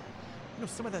systems. You know,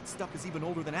 some of that stuff is even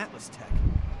older than Atlas tech.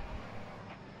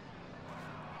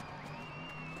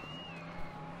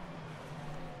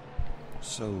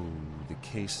 So, the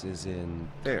case is in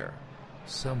there.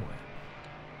 Somewhere.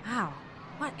 Wow,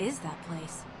 what is that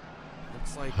place?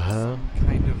 Looks like some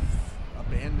kind of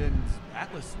abandoned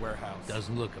Atlas warehouse.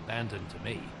 Doesn't look abandoned to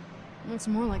me. Looks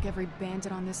more like every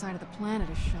bandit on this side of the planet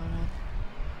has shown up.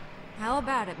 How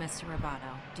about it, Mr.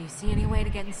 Roboto? Do you see any way to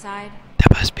get inside?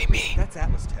 That must be me. That's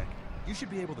Atlas tech. You should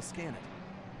be able to scan it.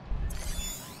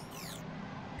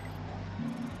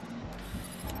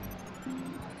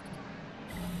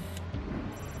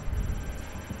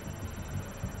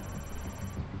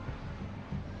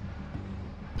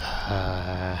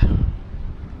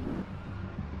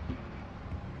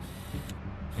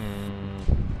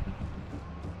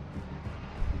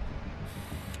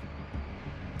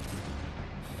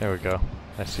 There we go.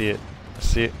 I see it. I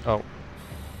see it. Oh.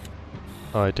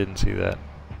 Oh, I didn't see that.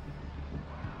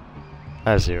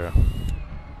 A0.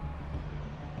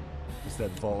 It's that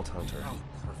Vault Hunter. Oh,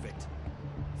 perfect.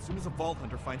 As soon as a Vault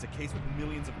Hunter finds a case with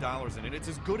millions of dollars in it, it's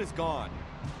as good as gone.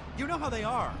 You know how they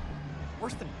are.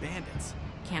 Worse than bandits.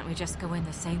 Can't we just go in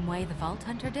the same way the Vault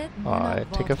Hunter did? Oh, I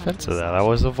take offense to that. I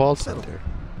was a Vault Hunter.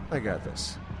 I got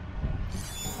this.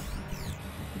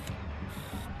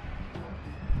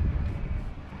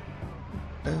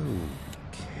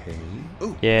 Okay.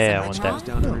 Ooh, yeah, I want that. that.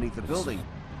 Down underneath the building,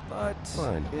 but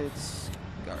fine. It's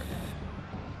guarded.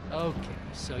 Okay,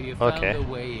 so you found a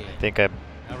way in. I think I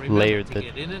Now remember layered to the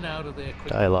get in and out of there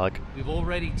quickly. dialogue. We've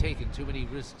already taken too many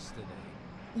risks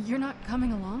today. You're not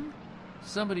coming along?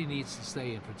 Somebody needs to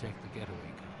stay and protect the getaway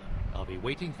car. I'll be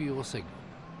waiting for your signal.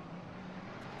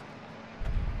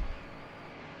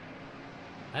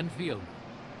 And Fiona,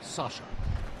 Sasha,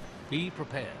 be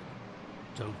prepared.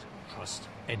 Don't trust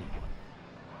anyone.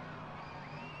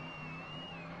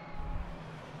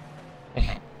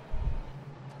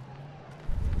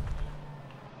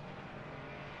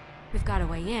 We've got a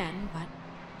way in, but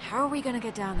how are we gonna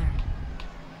get down there?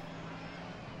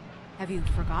 Have you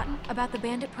forgotten about the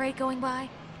bandit parade going by?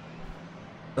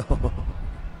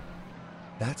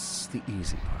 That's the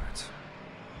easy part.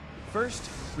 First,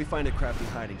 we find a crafty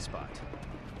hiding spot.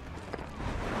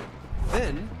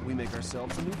 Then, we make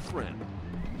ourselves a new friend.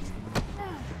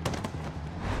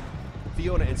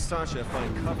 Fiona and Sasha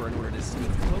find cover in order to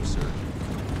sneak closer.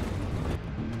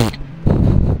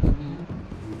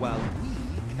 While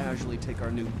we casually take our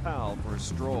new pal for a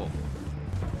stroll.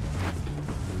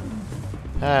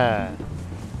 Ah.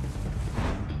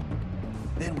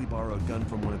 Then we borrow a gun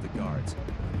from one of the guards,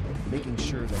 making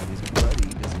sure that his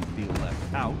buddy doesn't feel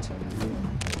left out.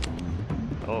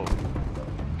 Oh.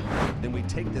 Then we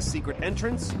take the secret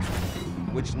entrance,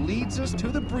 which leads us to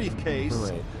the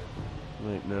briefcase.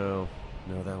 Wait, no.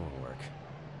 No, that won't work.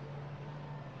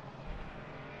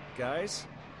 Guys?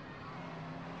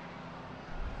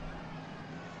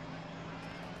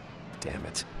 Damn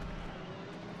it.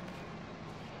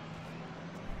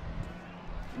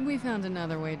 We found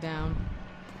another way down.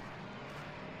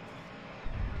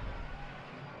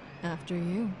 After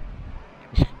you.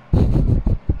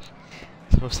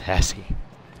 So sassy.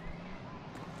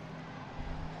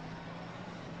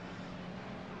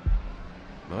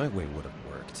 My way would have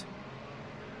worked.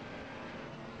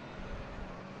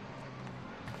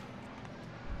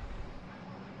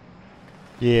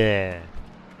 Yeah.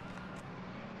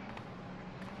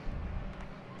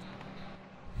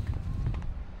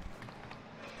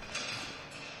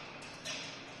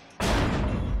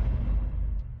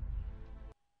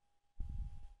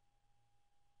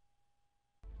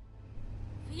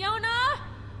 Fiona!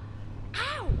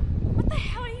 Ow! What the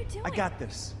hell are you doing? I got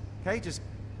this. Okay, just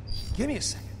give me a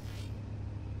second.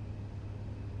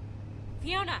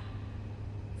 Fiona!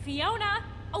 Fiona!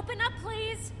 Open up,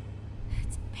 please!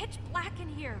 It's pitch black in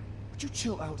here. Would you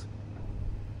chill out?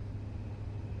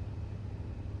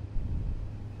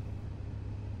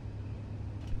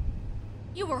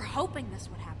 You were hoping this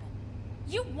would happen.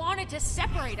 You wanted to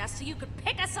separate us so you could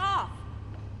pick us off.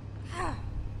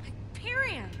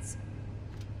 Hyperions!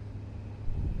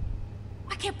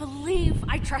 I can't believe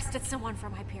I trusted someone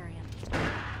from Hyperion.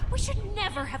 We should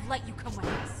never have let you come with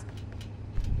us.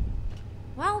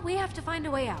 Well, we have to find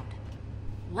a way out.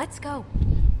 Let's go.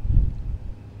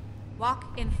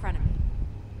 Walk in front of me.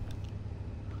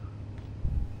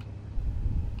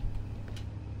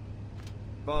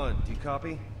 Vaughn, do you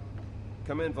copy?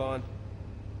 Come in, Vaughn.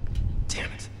 Damn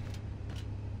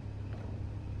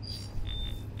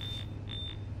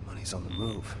He's on the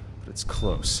move, but it's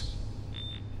close.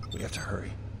 We have to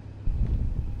hurry.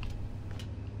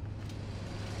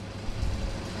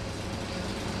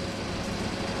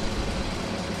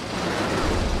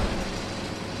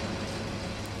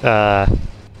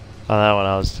 On that one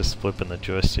I was just flipping the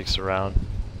joysticks around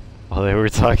while they were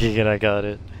talking and I got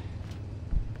it.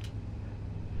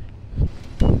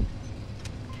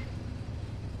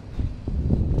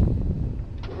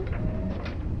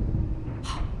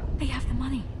 They have the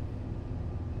money.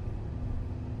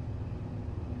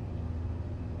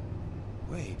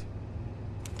 Wait,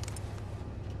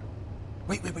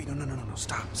 no,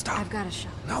 stop. I've got a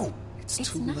shot. No, it's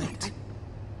too not. late.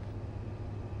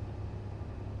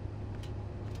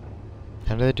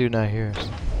 How did they do not hear us?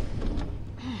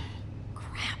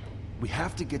 We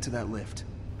have to get to that lift.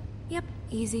 Yep,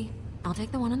 easy. I'll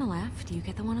take the one on the left, you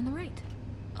get the one on the right.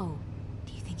 Oh,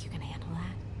 do you think you can handle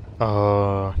that?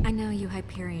 I know you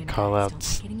Hyperion call guys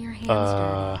outs. don't like getting your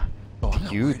hands dirty.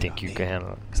 Do you think you can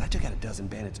handle it? Because I took out a dozen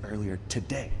bandits earlier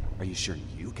today. Are you sure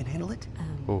you can handle it?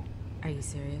 Oh. Are you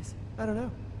serious? I don't know.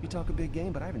 You talk a big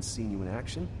game, but I haven't seen you in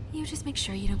action. You just make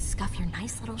sure you don't scuff your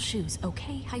nice little shoes,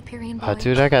 okay, Hyperion boy?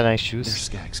 Dude, I got nice shoes. They're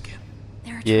skag skin.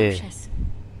 They're atrocious.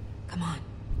 Come on.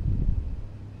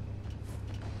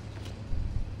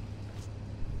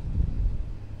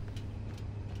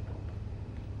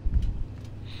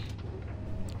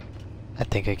 I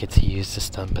think I get to use the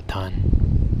stun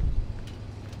baton.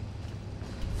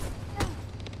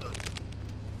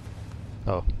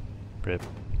 Oh, rip.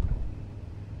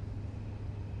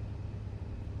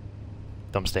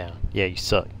 Thumbs down. Yeah, you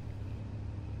suck.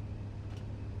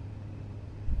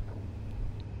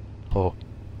 Oh.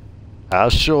 I'll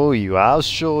show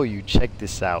you. Check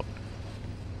this out.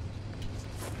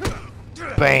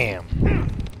 Bam.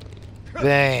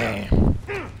 Bam.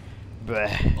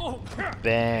 Bam.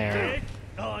 Bam.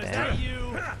 Oh, is that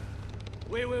you?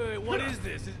 Wait, what is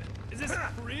this? Is this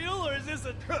real or is this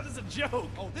a joke?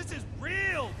 Oh, this is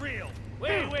real.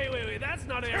 Wait, that's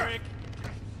not Eric.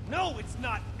 No, it's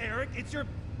not Eric, it's your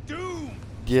doom.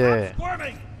 Yeah. Stop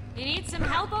squirming. You need some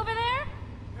help over there?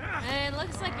 It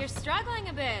looks like you're struggling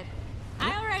a bit.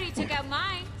 I already took out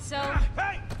mine, so...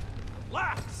 Hey!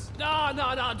 Relax! No,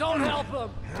 don't help him.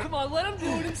 Come on, let him do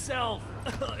it himself.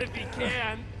 If he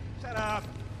can. Shut up.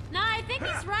 No, I think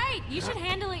he's right. You should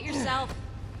handle it yourself.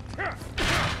 No,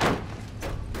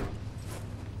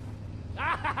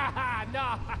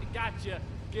 I gotcha.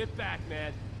 Get back,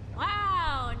 man.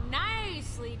 Wow,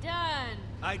 nicely done.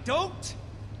 I don't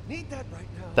need that right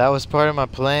now. That was part of my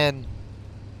plan.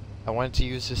 I wanted to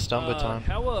use this stun baton.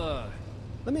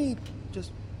 Let me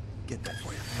just get that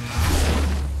for you.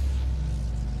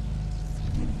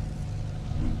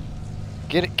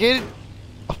 Get it.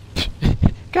 Oh,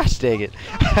 gosh dang it.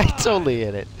 I totally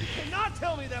hit it. You cannot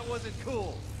tell me that wasn't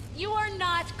cool. You are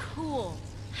not cool.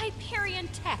 Hyperion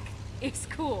tech is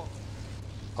cool.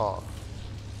 Oh.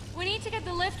 We need to get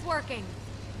the lift working.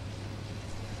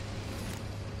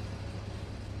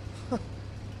 This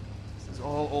is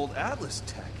all old Atlas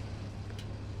tech.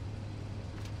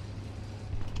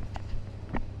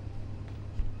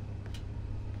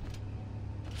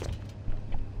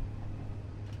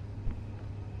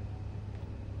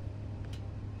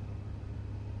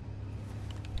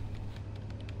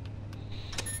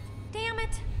 Damn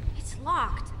it! It's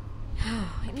locked.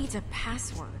 It needs a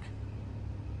password.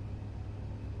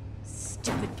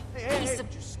 Stupid piece of...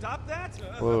 Did you stop that?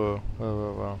 Whoa.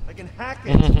 I can hack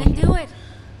it. Then do it.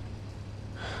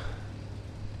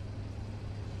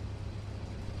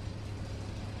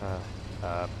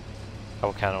 I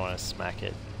would kind of want to smack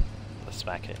it. Let's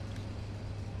smack it.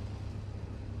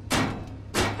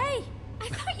 Hey! I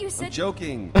thought you said... I'm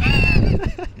joking.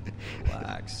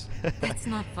 Relax. That's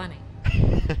not funny.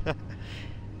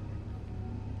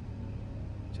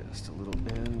 Just a little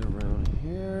bend around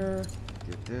here.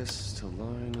 Get this to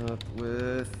line up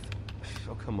with...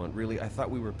 Oh, come on, really? I thought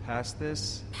we were past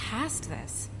this? Past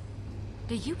this?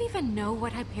 Do you even know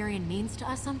what Hyperion means to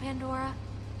us on Pandora?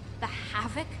 The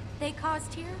havoc they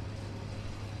caused here?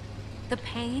 The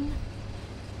pain?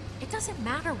 It doesn't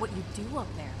matter what you do up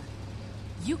there.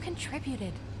 You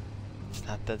contributed. It's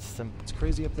not that simple. It's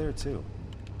crazy up there, too.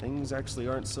 Things actually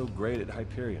aren't so great at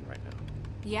Hyperion right now.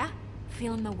 Yeah?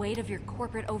 Feeling the weight of your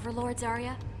corporate overlords,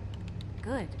 Arya?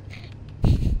 Good.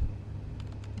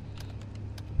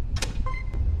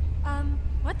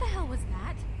 What the hell was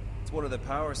that? It's one of the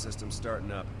power systems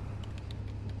starting up.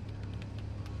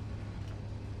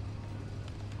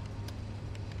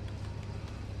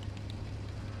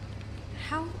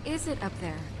 How is it up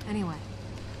there, anyway?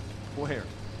 Where?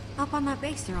 Up on that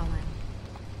base you're all in.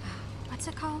 What's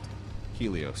it called?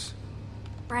 Helios.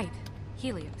 Right.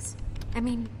 Helios. I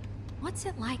mean, what's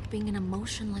it like being an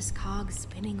emotionless cog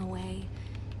spinning away,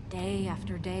 day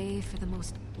after day, for the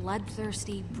most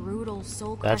bloodthirsty, brutal,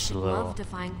 soul-crushing,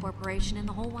 love-defying corporation in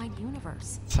the whole wide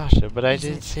universe? Sasha, but I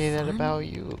didn't say that about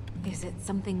you. Is it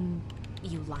something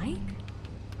you like?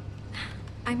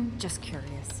 I'm just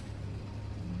curious.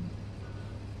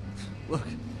 Look,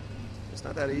 it's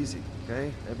not that easy,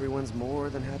 okay? Everyone's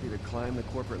more than happy to climb the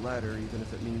corporate ladder, even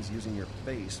if it means using your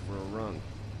face for a rung.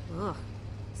 Ugh,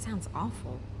 sounds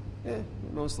awful. Yeah,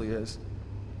 it mostly is.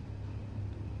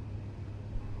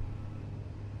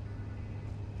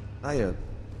 I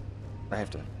have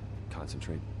to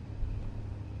concentrate.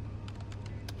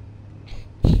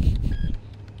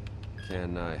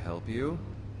 Can I help you?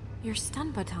 Your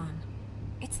stun baton.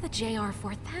 It's the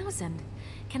JR-4000.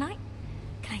 Can I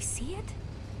see it?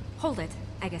 Hold it,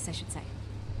 I guess I should say.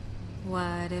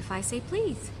 What if I say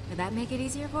please? Would that make it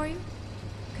easier for you?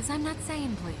 'Cause I'm not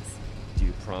saying please. Do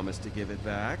you promise to give it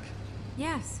back?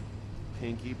 Yes.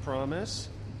 Pinky promise?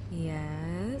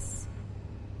 Yes.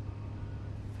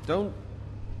 Don't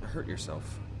hurt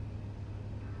yourself.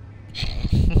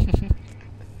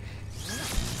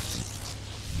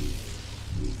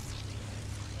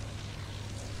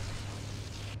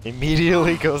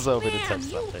 Immediately goes over to touch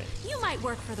something. You might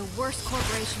work for the worst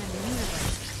corporation in the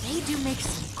universe. They do make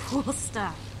some cool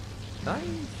stuff. I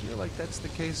feel like that's the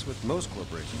case with most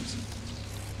corporations.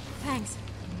 Thanks.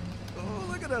 Oh,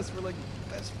 look at us. We're like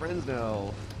best friends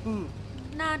now.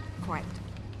 Not quite.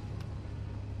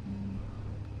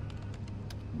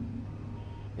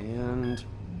 And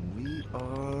we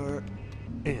are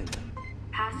in.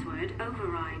 Password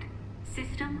override.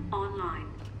 System online.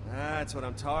 That's what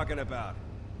I'm talking about.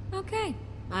 Okay,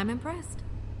 I'm impressed.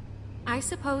 I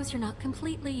suppose you're not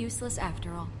completely useless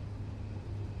after all.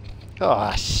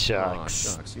 Aw, shucks.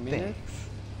 Aw, shucks. You mean it?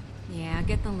 Yeah,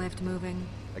 get the lift moving.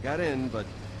 I got in, but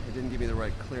it didn't give me the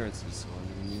right clearances, so I'm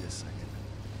gonna need a second.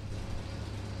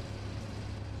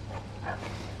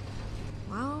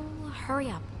 Well, hurry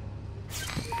up.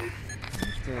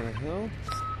 What the hell?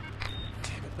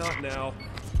 Damn it, not now.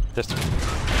 This one.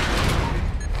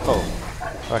 Oh,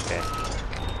 okay.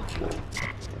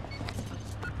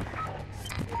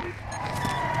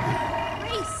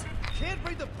 Reese! Can't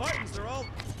read the buttons, they're all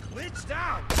glitched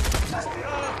out. Just,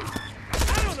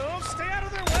 I don't know, stay out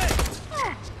of their way.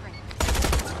 Oh, great.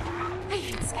 I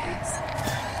hate scabs.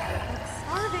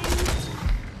 Starving.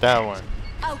 That one.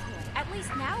 Oh, good. At least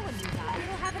now when you die,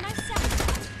 you'll have a nice sound.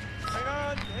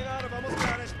 Hang on, I've almost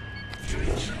got it.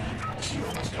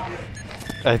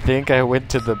 I think I went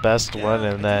to the best one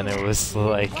and then it was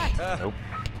like, nope.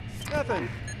 Nothing.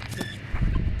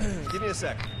 Give me a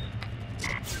sec.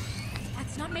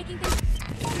 That's not making things...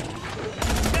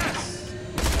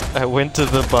 I went to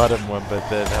the bottom one, but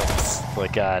then I was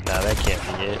like, ah, no, that can't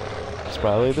be it. It's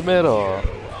probably the middle.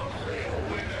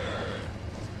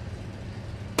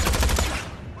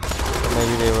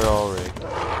 Maybe they were all rigged.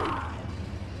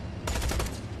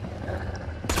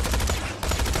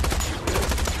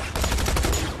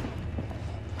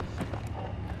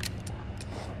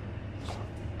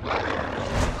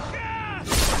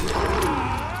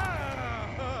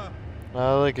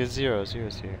 Oh, look, it's Zero.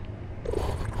 Zero's here.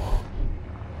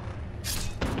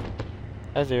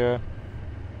 Hi, Zero.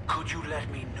 Could you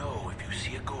let me know if you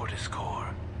see a Gortys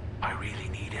core? I really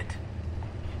need it.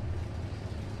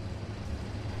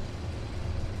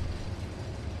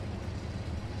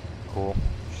 Cool.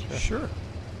 Sure.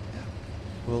 Yeah.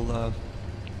 We'll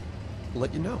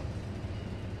let you know.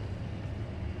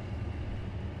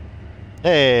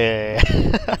 Hey!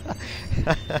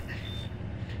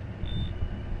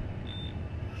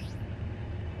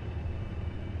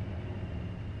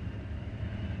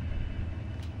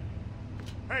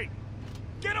 Hey,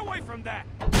 get away from that!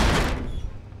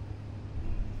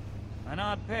 An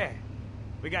odd pair.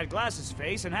 We got Glass's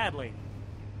face and Hadley.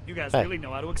 You guys really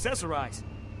know how to accessorize.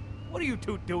 What are you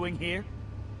two doing here?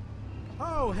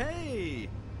 Oh, hey!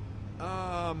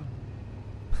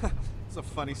 It's a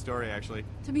funny story, actually.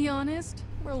 To be honest,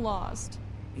 we're lost.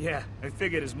 Yeah, I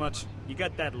figured as much. You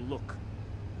got that look.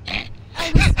 I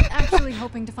was actually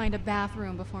hoping to find a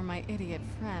bathroom before my idiot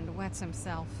friend wets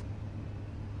himself.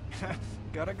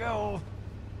 Gotta go.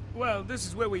 Well, this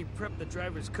is where we prep the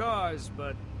driver's cars,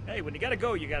 but hey, when you gotta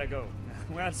go, you gotta go.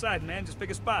 We're outside, man. Just pick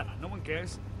a spot. No one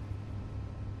cares.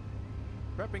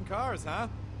 Prepping cars, huh?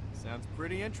 Sounds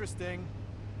pretty interesting.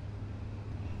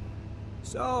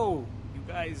 So, you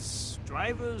guys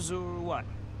drivers or what?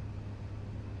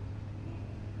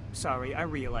 Sorry, I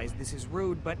realize this is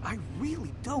rude, but I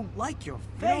really don't like your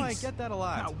face. You know, I get that a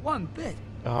lot. Not one bit.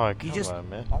 Oh, You come just on,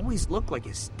 man. always look like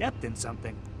you stepped in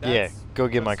something. Yeah, go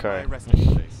get my car. My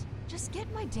resting face. Just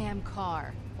get my damn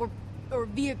car. Or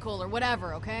vehicle or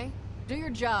whatever, okay? Do your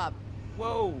job.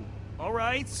 Whoa,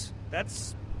 alright.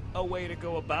 That's a way to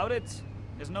go about it.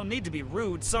 There's no need to be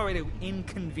rude. Sorry to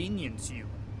inconvenience you.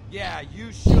 Yeah,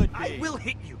 you should be. I will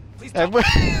hit you. Please don't.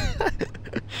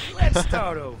 Let's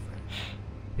start over.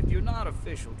 If you're not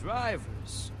official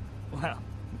drivers, well,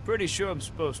 I'm pretty sure I'm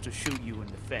supposed to shoot you in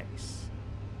the face.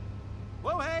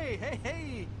 Whoa,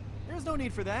 hey! There's no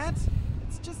need for that.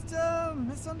 It's just a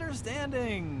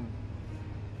misunderstanding.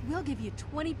 We'll give you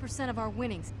 20% of our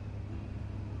winnings.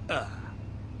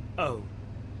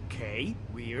 Okay,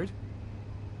 weird.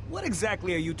 What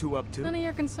exactly are you two up to? None of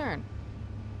your concern.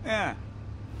 Yeah,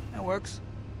 that works.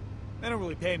 They don't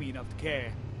really pay me enough to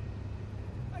care.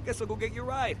 I guess I'll go get your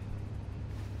ride.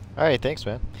 Alright, thanks,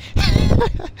 man.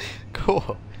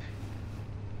 Cool.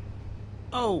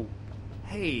 Oh,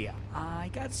 hey, I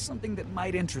got something that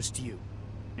might interest you.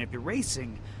 And if you're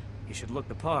racing, you should look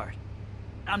the part.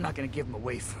 I'm not gonna give them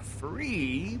away for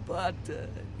free, but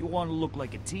you want to look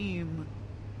like a team.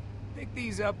 Pick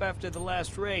these up after the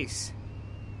last race.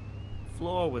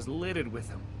 Floor was littered with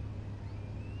them.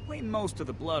 Cleaned most of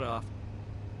the blood off.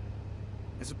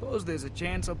 I suppose there's a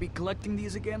chance I'll be collecting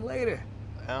these again later.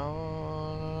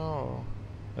 Oh,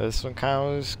 this one kind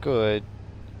of was good.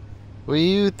 What do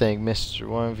you think, Mr.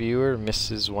 One Viewer,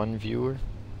 Mrs. One Viewer?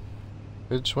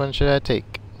 Which one should I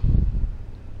take?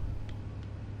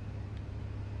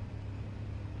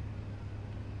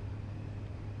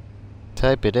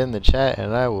 Type it in the chat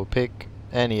and I will pick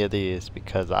any of these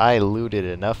because I looted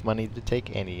enough money to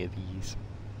take any of these.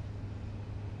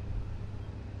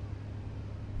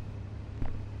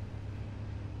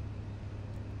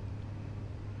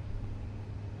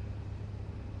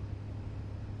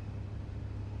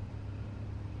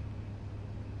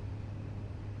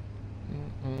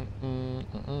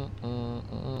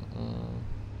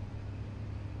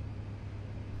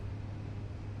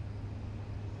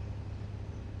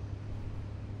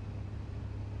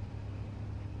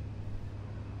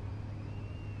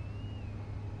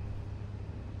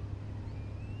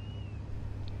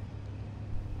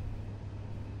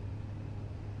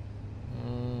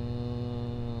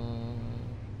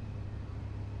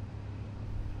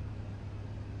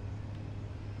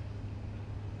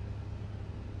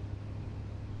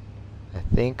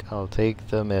 I think I'll take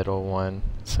the middle one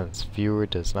since viewer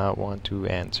does not want to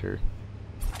answer.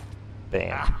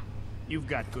 Bam. Ah, you've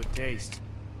got good taste.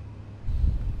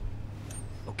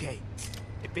 Okay,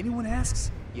 if anyone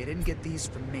asks, you didn't get these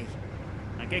from me.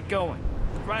 Now get going.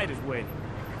 The ride is waiting.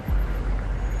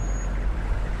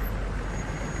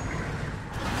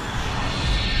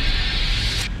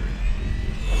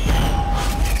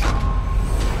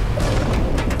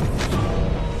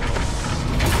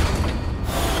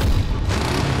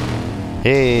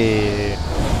 Hey.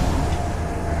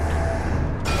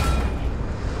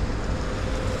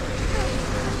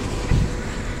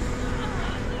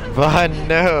 But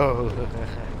no.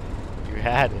 You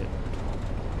had it.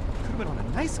 Could have been on a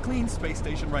nice clean space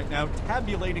station right now,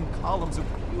 tabulating columns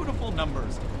of beautiful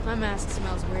numbers. My mask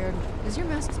smells weird. Does your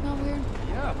mask smell weird?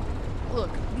 Yeah.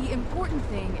 Look, the important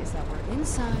thing is that we're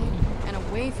inside and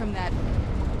away from that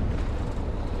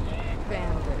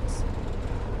bandits.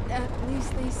 At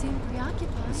least they seem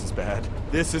preoccupied. This is bad.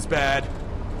 This is bad.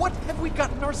 What have we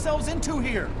gotten ourselves into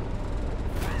here?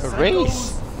 A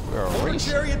race. We're a race.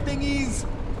 Chariot thingies.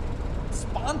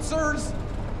 Sponsors.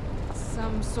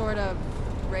 Some sort of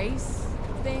race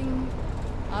thing,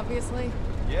 obviously.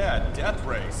 Yeah, death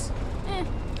race.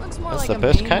 Looks more That's like the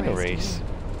a best main kind of race.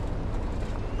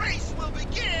 race. Race will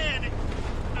begin!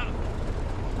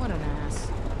 What an ass.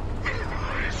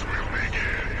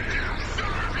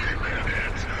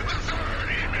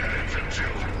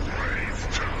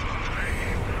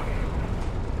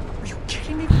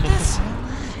 Kidding me with this?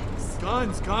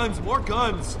 Guns, more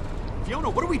guns. Fiona,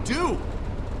 what do we do?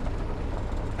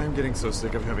 I'm getting so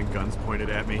sick of having guns pointed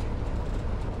at me.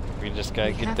 We just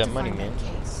gotta get that money, man.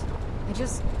 Case. I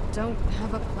just don't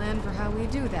have a plan for how we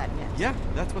do that yet. Yeah,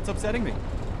 that's what's upsetting me.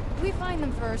 If we find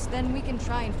them first, then we can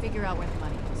try and figure out where the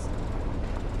money is.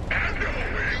 And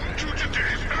owing to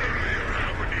today's earlier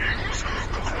happenings,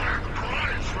 the grand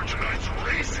prize for tonight's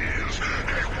race is a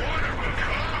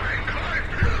one-of-a-kind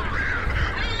Hyperion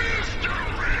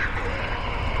mystery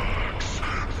box.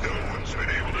 No one's been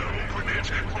able to open it,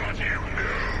 but you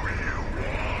know you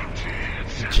want it.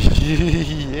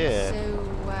 Yeah. So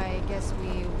I guess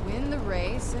we win the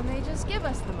race and they just give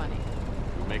us the money.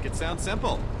 You make it sound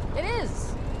simple. It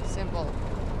is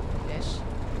simple-ish.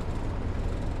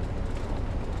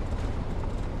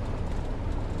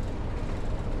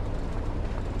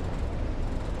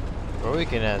 Or we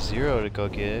can ask Zero to go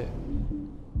get it.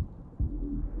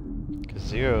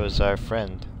 Zero is our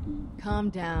friend. Calm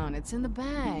down, it's in the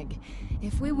bag.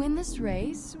 If we win this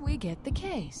race, we get the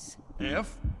case.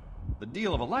 If? The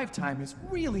deal of a lifetime is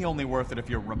really only worth it if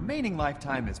your remaining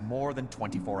lifetime is more than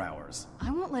 24 hours. I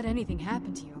won't let anything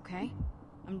happen to you, okay?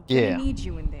 I'm Yeah. gonna need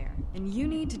you in there, and you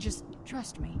need to just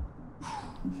trust me.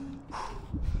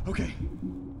 Okay.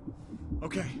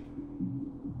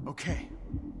 Okay.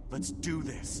 Let's do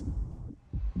this.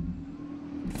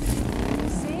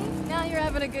 See? Now you're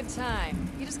having a good time.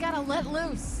 You just gotta let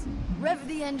loose. Rev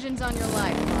the engines on your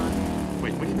life, Ron.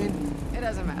 Wait, what do you mean? It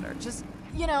doesn't matter. Just,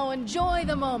 you know, enjoy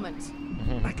the moment.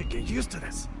 I could get used to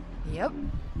this. Yep.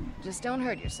 Just don't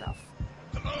hurt yourself.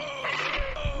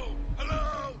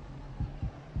 Hello?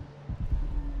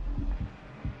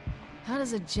 How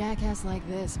does a jackass like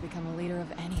this become a leader of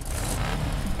anything?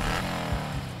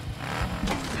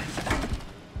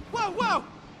 Whoa!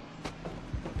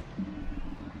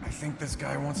 I think this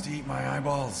guy wants to eat my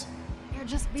eyeballs. You're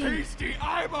just being... Tasty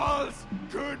eyeballs!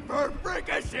 Good for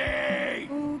fricassee!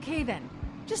 Okay then.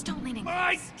 Just don't lean in.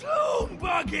 My spoon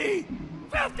buggy!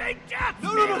 Filthy death!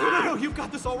 No, you've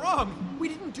got this all wrong. We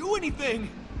didn't do anything.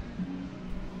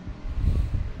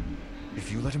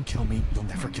 If you let him kill me, you'll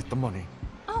never get the money.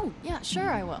 Oh, yeah, sure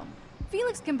I will.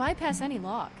 Felix can bypass any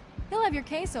lock. He'll have your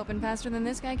case open faster than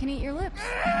this guy can eat your lips.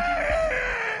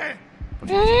 But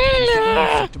he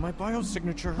to my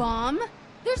biosignature. Bomb?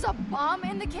 There's a bomb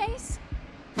in the case?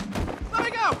 Let me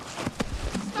go!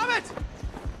 Stop it!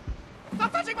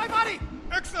 Stop touching my body!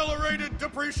 Accelerated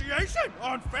depreciation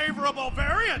on favorable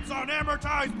variants on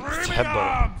amortized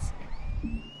premiums!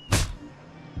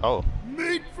 Oh.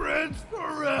 Meet friends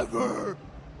forever!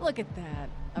 Look at that.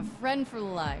 A friend for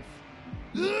life.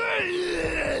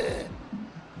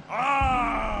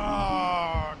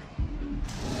 Arrgh!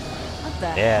 What the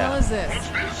Yeah. hell is this?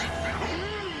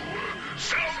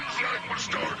 Sounds like we're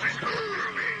starting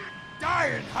early.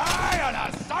 Dying high on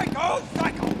a psycho!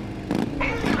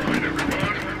 Alright,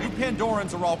 everybody. You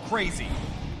Pandorans are all crazy.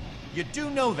 You do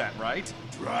know that, right?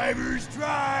 Drivers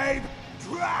drive!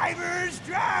 Drivers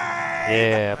drive!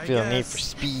 Yeah, I feel I the need guess. for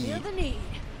speed. Feel the need.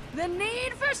 The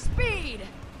need for speed.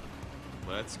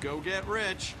 Let's go get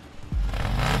rich.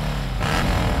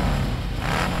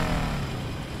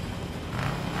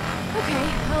 Okay,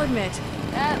 I'll admit,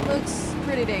 that looks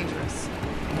pretty dangerous.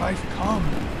 Life come.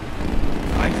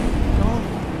 Life go.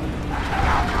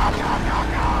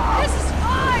 This is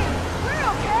fine! We're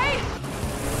okay!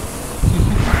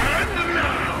 And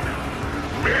now,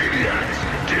 maniacs,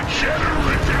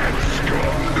 degenerates, and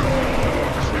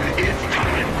scumdogs, it's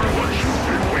time for what you've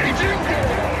been waiting for.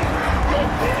 The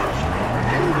first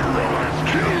motorized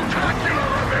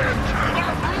kill-tacular event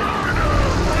of Murder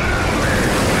Rally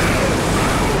 1000!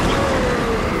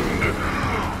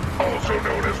 Also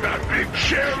known as that big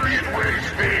chariot race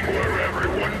thing where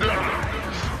everyone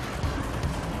dies.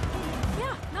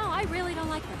 Yeah, no, I really don't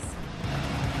like this.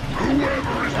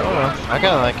 Whoever is the Oh, last I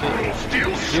kinda like will it.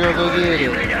 still Zero, go get it.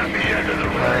 screaming at the end of the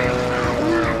race.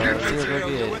 We'll get to Zero, go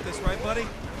get You're it. with us, right, buddy?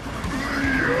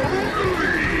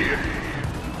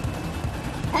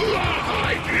 the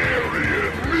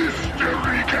Hyperion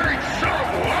mystery. Can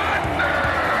someone?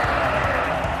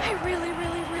 I really,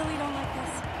 really, really don't like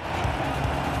this.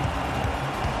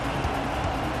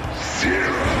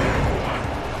 Zero.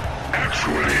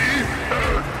 Actually,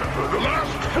 the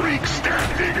last freak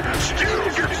standing still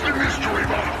gets the mystery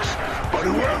box. But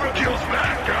whoever kills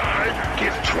that guy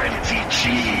gets 20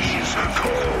 G's,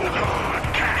 cold hard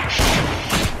cash.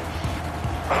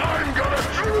 I'm gonna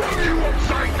throw you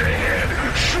upside the head,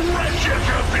 shred you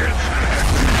to bits, and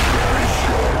disgrace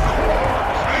your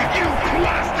corpse, you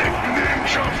plastic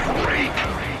ninja freak!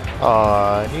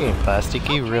 Aw, he ain't plastic,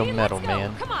 he real metal, Let's go.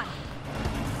 man. Come on.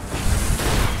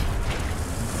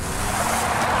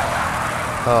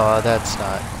 Oh, that's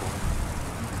not.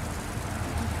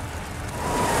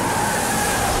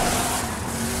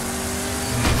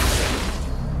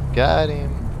 Got him.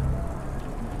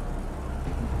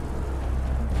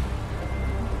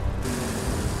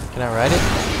 Can I ride it?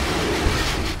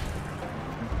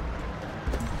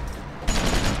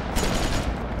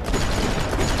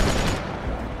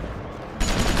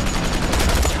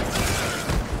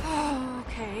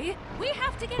 Okay, we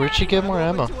have to get Where'd out she of get here. more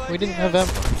ammo? We didn't have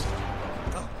ammo.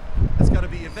 Oh, that's gotta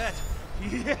be Yvette.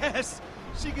 Yes!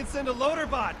 She can send a loader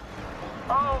bot.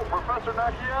 Oh, Professor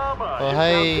Nakayama. Oh, you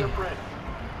hey. sound different.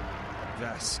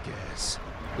 Vasquez.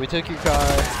 We took your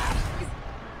car.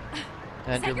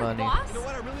 And your money. You know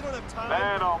what? I really don't have time.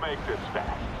 Man, I'll make this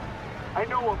fast. I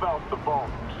know about the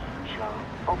bones, John.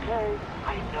 Okay?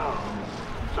 I know.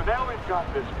 So now we've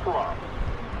got this problem.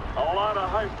 A lot of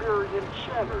Hyperion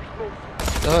cheddars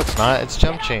missing. No, it's not. It's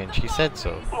jump change. He said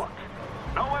so. Look,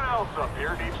 No one else up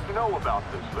here needs to know about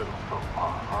this little faux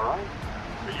pas, all right?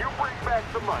 You bring back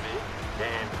the money,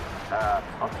 and,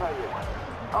 I'll tell you what.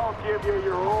 I'll give you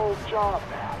your old job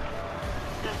back.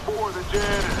 Before the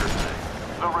janitor thing.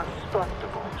 The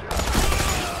respectable job.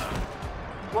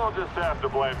 We'll just have to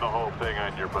blame the whole thing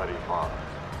on your buddy Vaughn.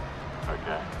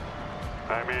 Okay?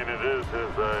 I mean, it is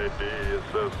his ID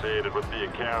associated with the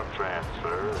account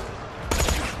transfer.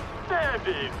 And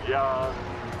he's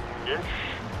young-ish.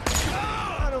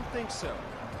 I don't think so.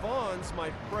 Vaughn's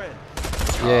my friend.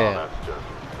 Oh, Yeah. that's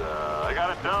just, I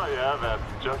gotta tell you,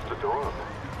 that's just adorable.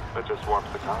 That just warms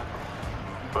the coffee.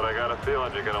 But I got a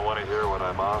feeling you're gonna want to hear what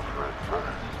I'm offering first.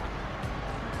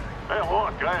 Hey,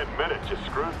 look, I admit it, you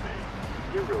screwed me.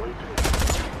 You really did.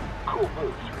 Cool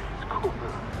moves, Reese, cool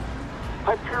moves.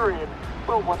 Hyperion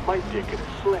will want my dick in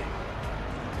a sling.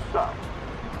 So,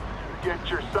 get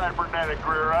your cybernetic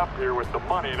rear up here with the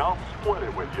money and I'll split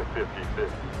it with you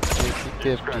 50-50.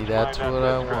 50-50, that's what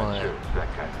I want. Yours, that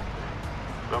kind of thing.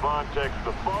 Lamont takes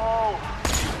the fall,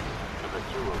 and the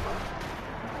two of us.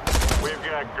 We've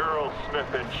got girls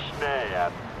sniffing schnee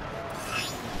at.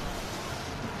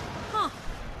 Huh.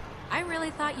 I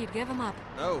really thought you'd give him up.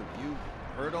 Oh, you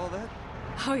heard all that?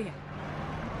 Oh, yeah.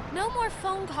 No more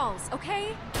phone calls,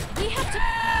 okay? We have to...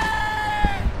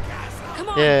 Come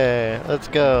on! Yeah, let's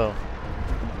go.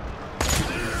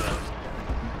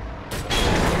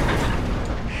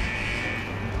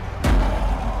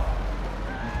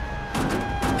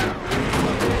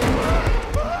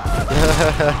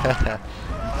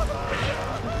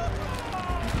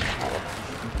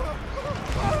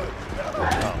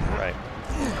 Right.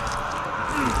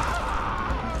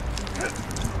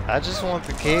 I just want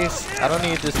the case. I don't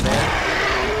need this, man.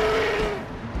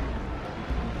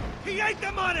 He ate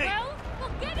the money! Well,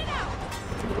 we'll get it out!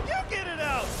 You get it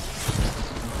out!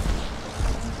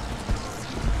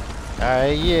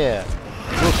 Alright, yeah.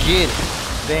 We'll get it.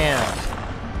 Bam.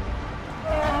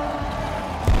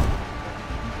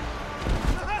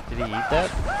 Did he eat that?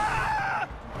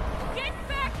 Get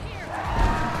back here!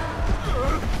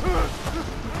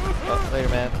 Oh, later,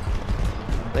 man.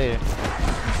 Later.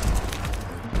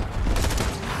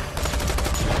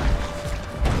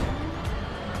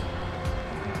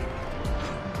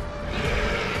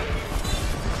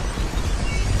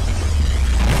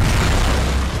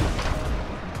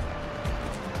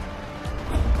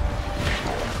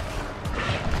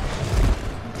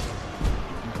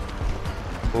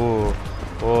 Ooh.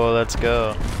 Oh, let's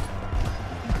go.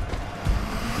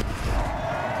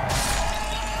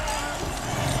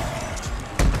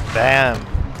 Bam!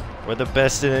 We're the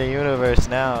best in the universe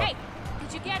now. Hey,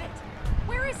 did you get it?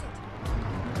 Where is it?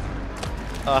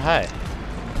 Oh, hi.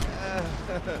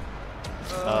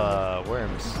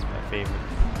 Worms, my favorite.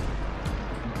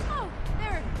 Oh,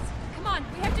 there it is. Come on,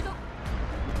 we have to go.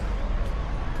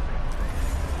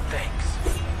 Thanks.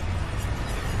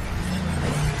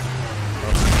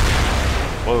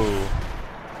 Whoa.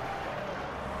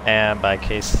 And by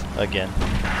case again.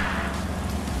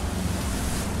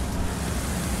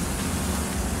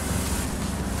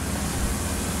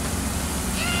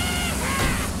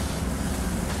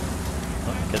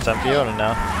 Oh, guess I'm Fiona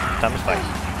now. Time to fight.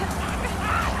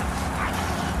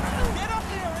 Get up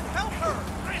there and help her!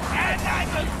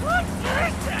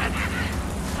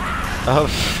 Oh.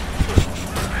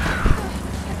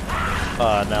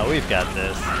 Oh no, we've got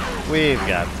this. We've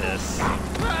got this.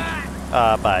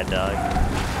 Bye, dog.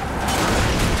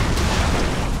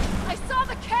 I saw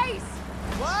the case!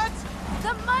 What?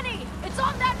 The money! It's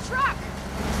on that truck!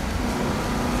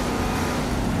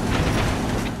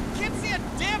 Can't see a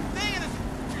damn thing in this.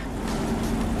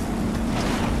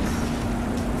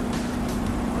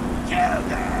 Kill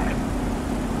them!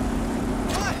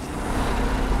 What?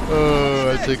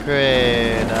 Oh, it's a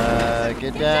crane.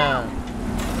 Get down.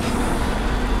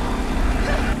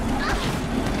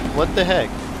 What the heck?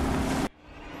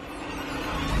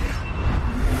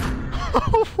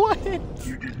 What?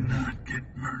 You did not get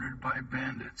murdered by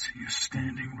bandits. You're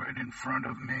standing right in front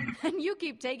of me. And you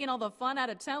keep taking all the fun out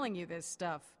of telling you this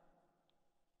stuff.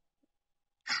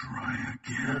 Try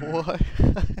again. What?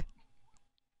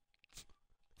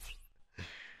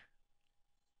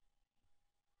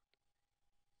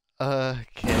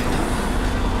 Okay.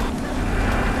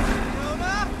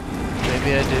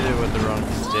 Maybe I did it with the wrong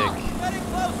stick. Getting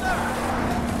closer!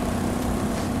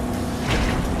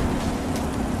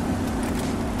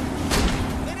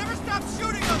 They never stop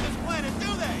shooting on this planet,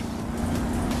 do they?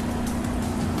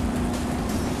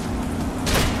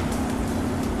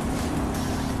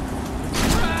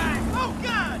 Oh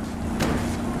God!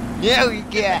 Yeah, we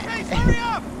get. Hey, hurry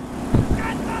up!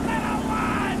 Get the little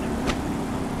one!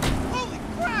 Holy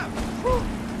crap!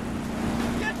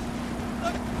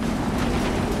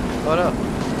 Oh no.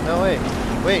 No, wait.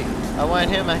 Wait. I want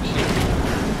him actually.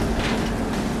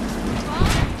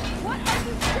 What are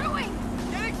you doing?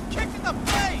 Getting kicked in the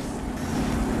face!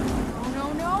 Oh no,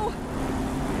 no.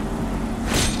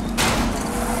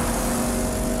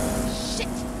 Shit!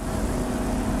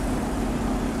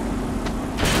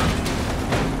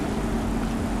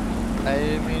 I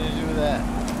didn't mean to do that.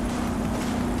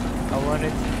 I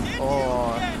wanted.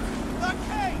 Oh. The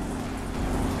case!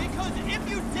 Because if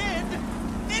you did,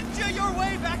 ninja your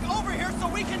way back over here so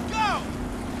we can go!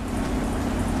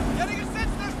 Getting a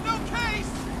sense there's no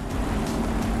case!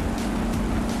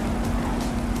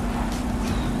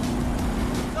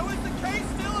 So is the case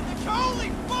still in the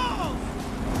holy balls!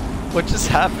 What just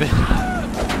happened?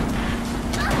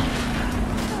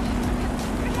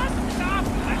 Stop!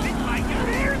 I think my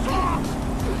ears off!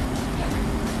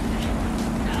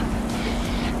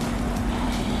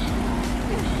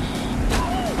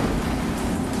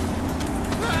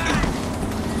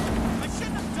 I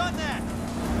shouldn't have done that!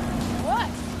 What?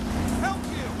 Help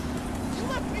you! You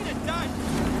left me to die!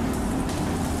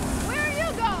 Where are you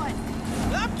going?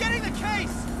 I'm getting the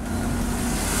case!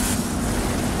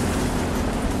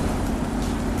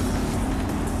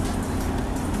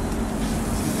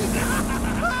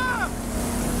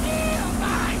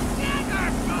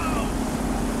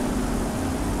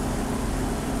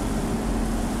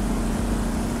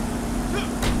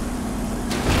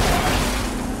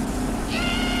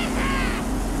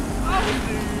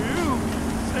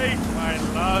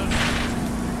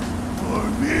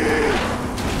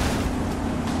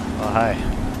 Oh, hi.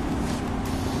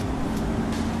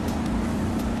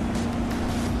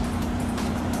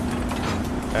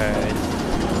 Alright.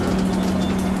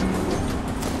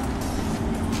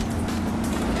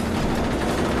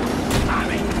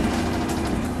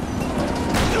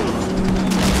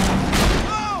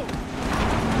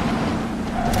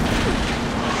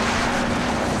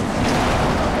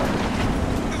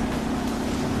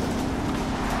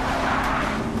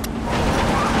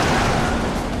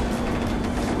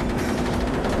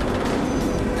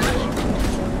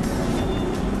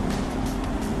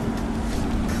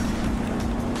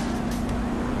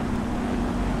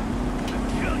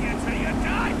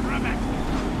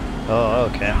 Oh,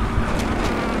 okay.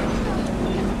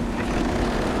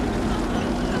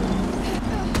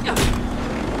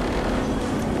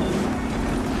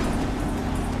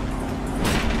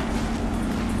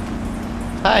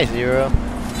 Hi, Zero.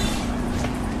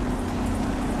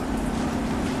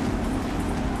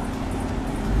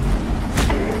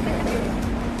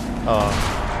 Oh.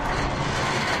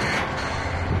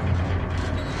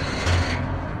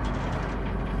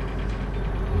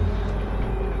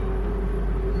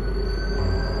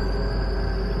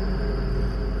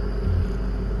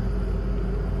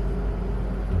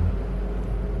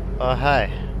 Oh,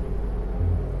 hi.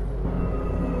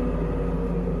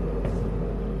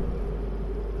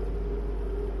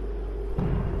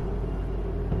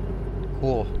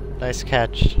 Cool. Nice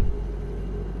catch.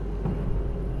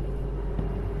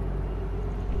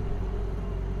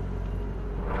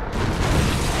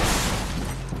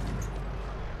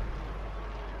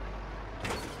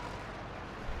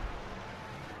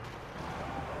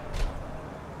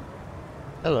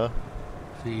 Hello.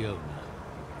 Fiona.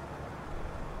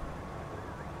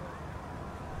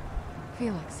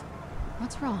 Felix,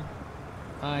 what's wrong?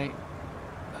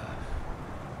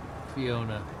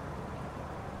 Fiona.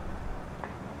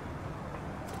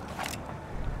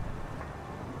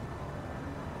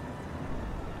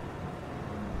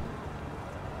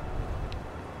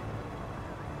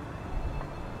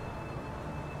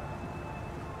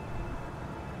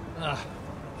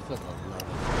 For the love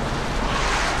of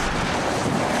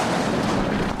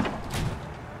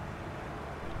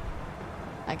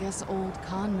I guess old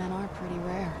con men are pretty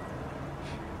rare.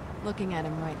 Looking at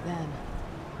him right then,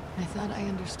 I thought I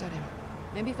understood him.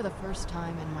 Maybe for the first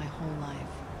time in my whole life.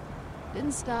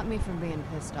 Didn't stop me from being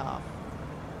pissed off.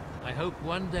 I hope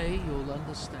one day you'll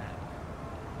understand.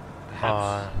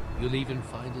 Perhaps you'll even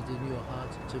find it in your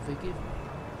heart to forgive me.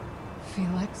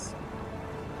 Felix?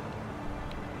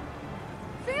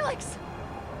 Felix!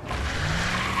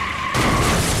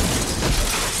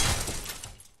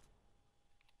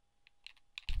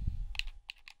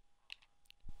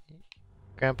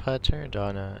 Grandpa turned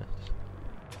on us.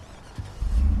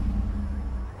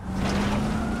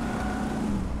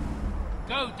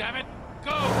 Go, damn it!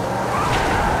 Go!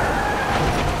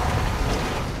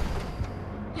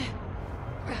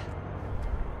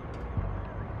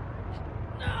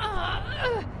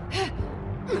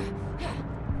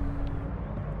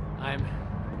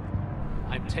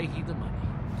 I'm taking the money.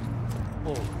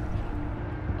 All of it.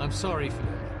 I'm sorry,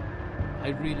 Fiona. I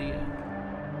really am.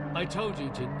 I told you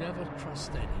to never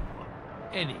trust anyone.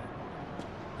 Anyone.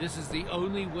 This is the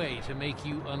only way to make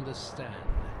you understand.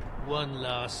 One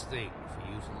last thing for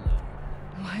you to learn.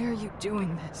 Why are you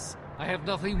doing this? I have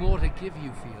nothing more to give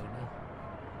you, Fiona.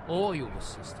 Or your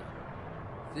sister.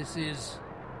 This is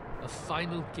a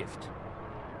final gift.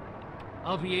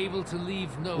 I'll be able to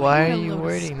leave no... Why are you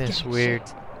wording this weird,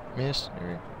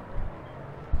 mister?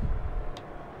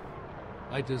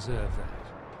 I deserve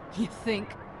that. You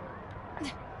think?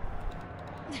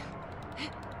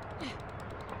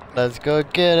 Let's go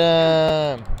get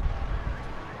him!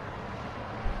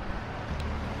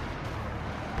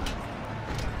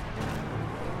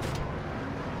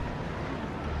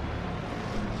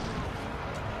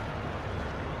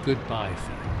 Goodbye,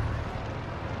 Fiona.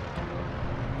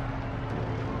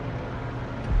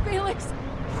 Felix!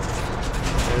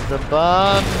 There's a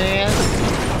bomb, man!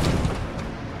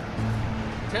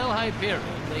 Tell Hyperion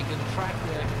they can track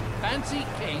their fancy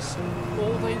case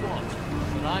all they want,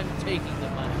 but I'm taking the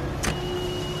money.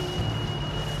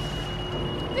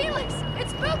 Felix!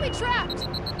 It's booby-trapped!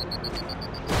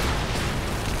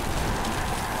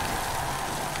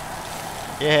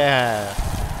 Yeah!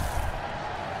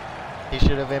 He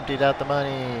should have emptied out the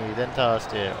money, then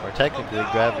tossed it. Or technically,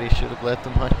 gravity should have let the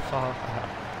money fall out.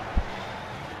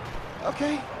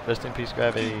 Okay. Rest in peace,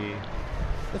 gravity.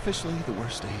 Officially the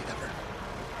worst day ever.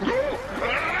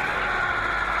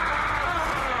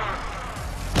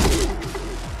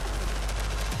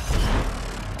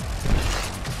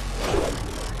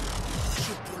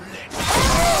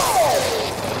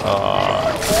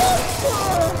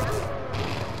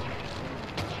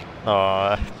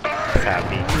 Aw,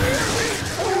 happy.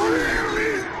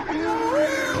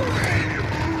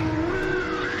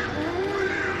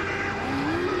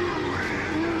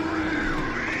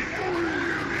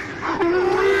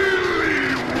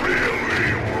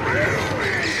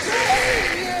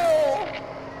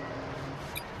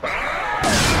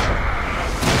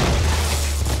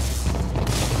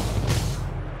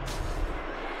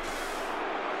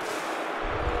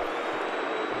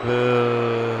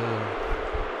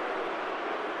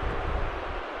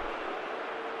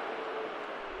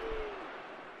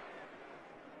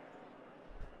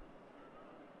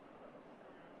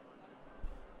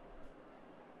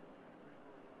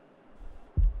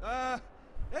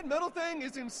 That metal thing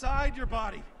is inside your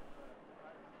body.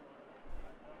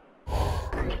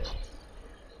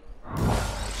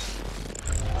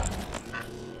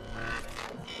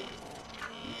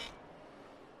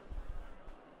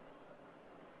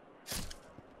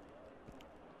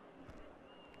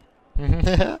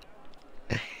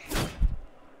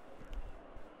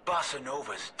 Bossa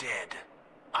Nova's dead.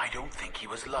 I don't think he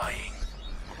was lying.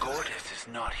 Gortys is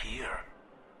not here.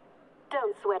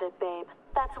 Don't sweat it, babe.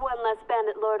 That's one less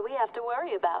bandit lord we have to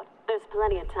worry about. There's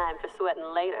plenty of time for sweating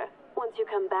later, once you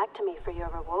come back to me for your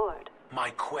reward.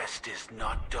 My quest is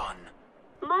not done.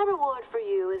 My reward for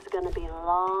you is gonna be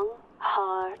long,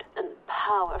 hard, and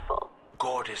powerful.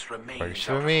 Gortys remains Works out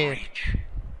for of me. reach.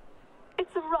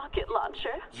 It's a rocket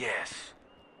launcher. Yes.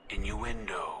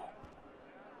 Innuendo.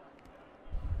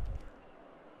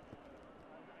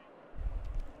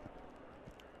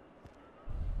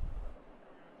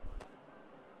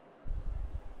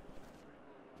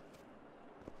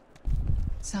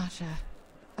 Sasha,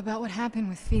 about what happened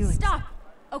with Felix. Stop!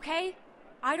 Okay?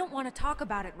 I don't want to talk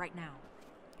about it right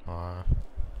now.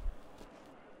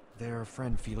 Their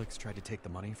friend Felix tried to take the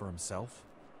money for himself.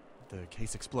 The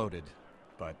case exploded,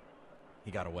 but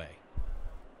he got away.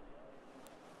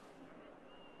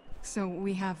 So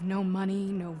we have no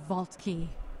money, no vault key,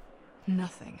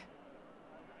 nothing.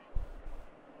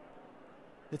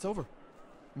 It's over.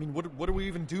 I mean, what do we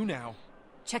even do now?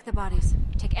 Check the bodies.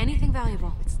 Take anything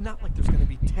valuable. It's not like there's gonna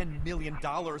be $10 million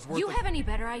worth You of... have any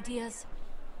better ideas?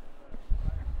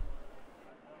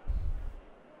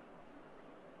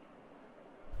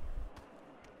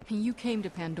 You came to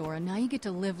Pandora, now you get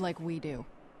to live like we do.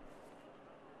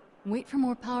 Wait for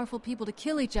more powerful people to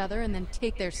kill each other and then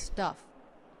take their stuff.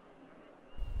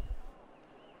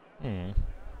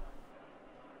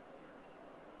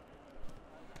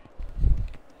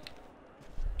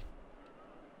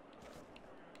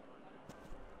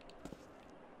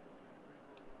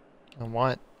 I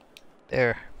want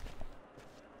there.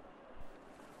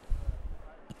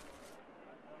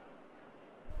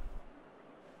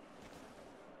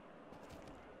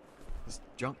 This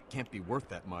junk can't be worth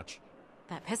that much.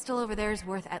 That pistol over there is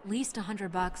worth at least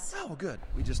 $100. Oh, good.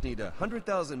 We just need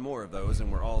 100,000 more of those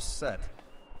and we're all set.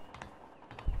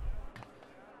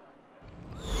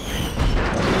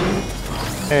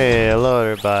 Hey, hello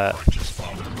everybody.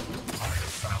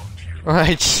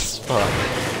 Righteous spot.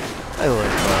 I like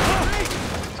that.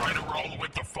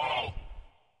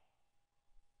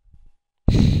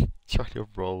 trying to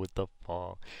roll with the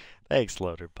ball. Thanks,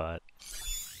 Loaderbot.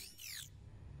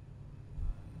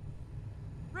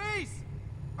 Reese!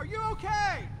 Are you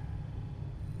okay?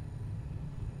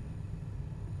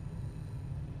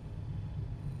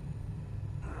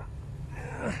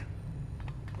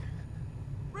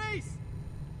 Reese!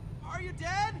 Are you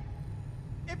dead?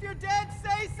 If you're dead,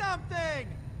 say something!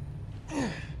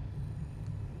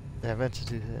 I meant to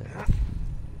do that.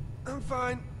 I'm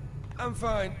fine. I'm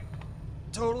fine.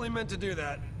 Totally meant to do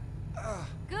that.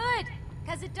 Good,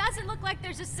 because it doesn't look like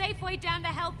there's a safe way down to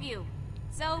help you.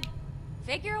 So,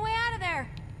 figure a way out of there.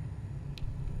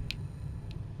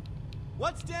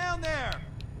 What's down there?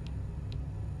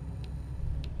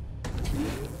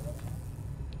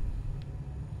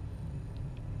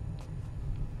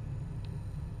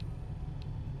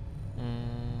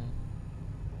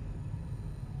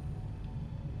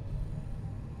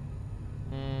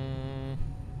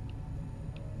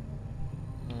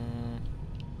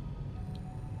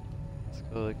 Let's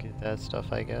go look at that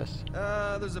stuff, I guess.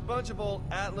 There's a bunch of old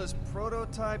Atlas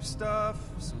prototype stuff,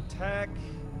 some tech,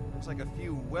 looks like a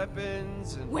few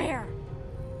weapons, and... Where?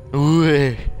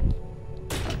 Ooh.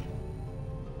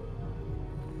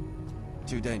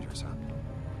 Too dangerous, huh?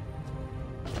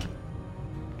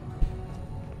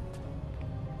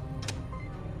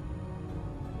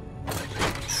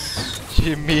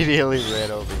 She immediately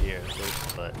ran over here.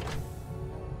 But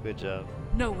good job.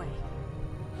 No way.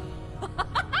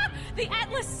 The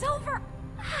Atlas Silver!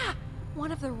 Ah,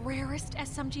 one of the rarest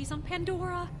SMGs on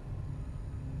Pandora.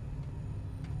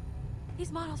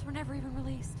 These models were never even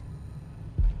released.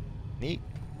 Neat.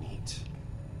 Neat.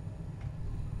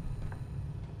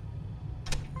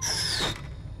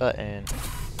 Button.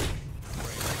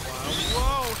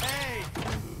 Whoa, hey!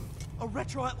 A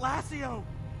retro Atlasio!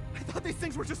 I thought these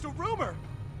things were just a rumor!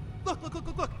 Look, look, look,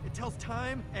 look, look! It tells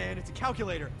time, and it's a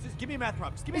calculator. Just give me a math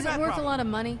problem. Just give me a math problem. Is it worth a lot of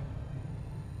money?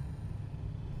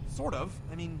 Sort of.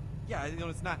 I mean, yeah, you know,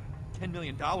 it's not $10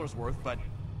 million worth, but,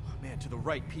 oh man, to the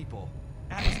right people.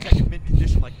 Atlas tech in mint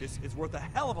condition like this is worth a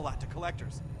hell of a lot to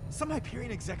collectors. Some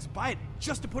Hyperion execs buy it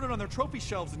just to put it on their trophy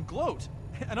shelves and gloat.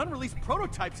 And unreleased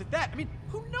prototypes at that. I mean,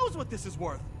 who knows what this is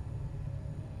worth?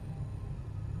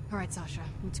 All right, Sasha,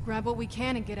 let's grab what we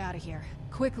can and get out of here.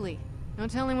 Quickly. No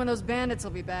telling when those bandits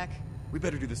will be back. We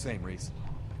better do the same, Reese.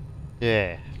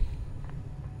 Yeah.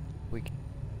 We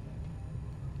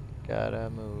gotta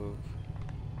move.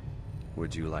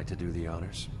 Would you like to do the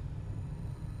honors?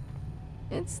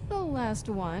 It's the last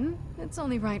one. It's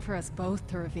only right for us both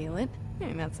to reveal it. I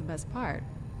mean, that's the best part.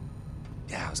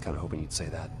 Yeah, I was kind of hoping you'd say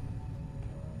that.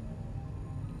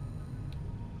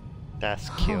 That's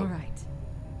cute. All right.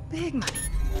 Big money.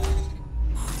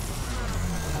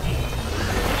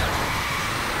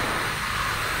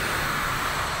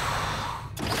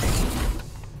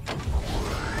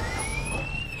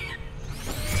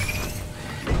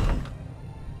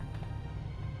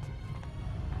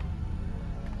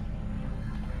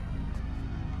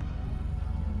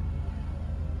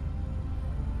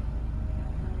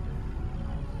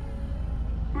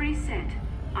 Reset.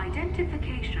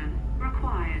 Identification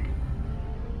required.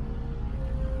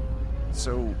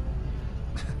 So,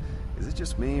 is it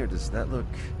just me, or does that look...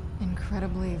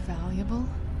 Incredibly valuable?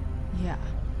 Yeah.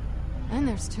 And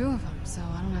there's two of them, so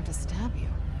I don't have to stab you.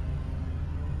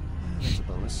 That's a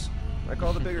bonus. I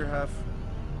call the bigger half.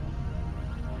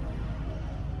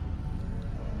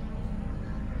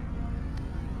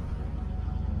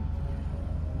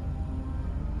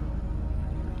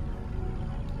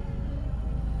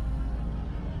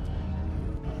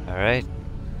 Alright.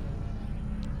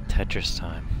 Tetris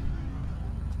time.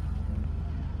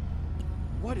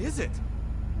 What is it?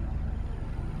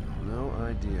 No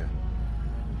idea.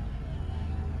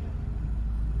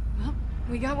 Well,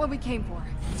 we got what we came for.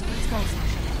 So let's go,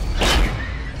 Sasha.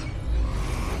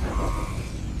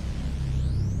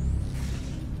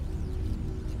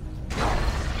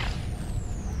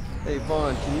 Hey,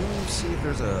 Vaughn, can you see if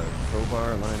there's a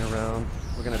crowbar lying around?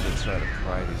 We're gonna have to try to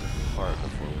pry these apart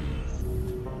before we...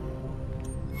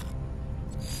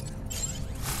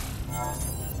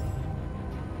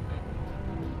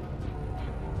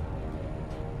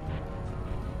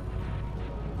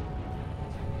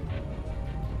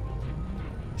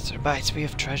 This reminds me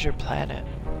of Treasure Planet.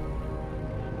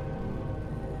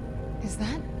 Is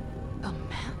that a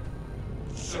map?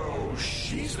 So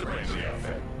she's the crazy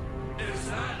outfit. Is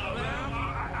that a map?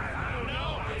 I don't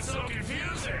know. It's so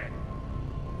confusing.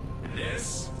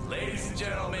 This, ladies and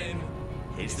gentlemen,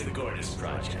 is the Gortys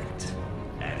Project.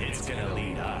 And it's gonna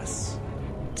lead us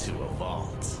to a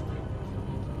vault.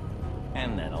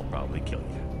 And then I'll probably kill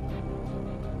you.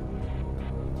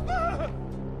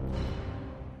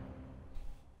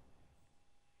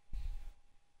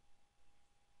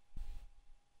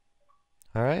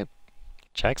 Alright.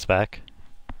 Jack's back.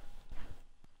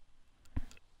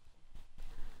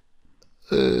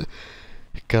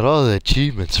 Got all the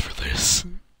achievements for this.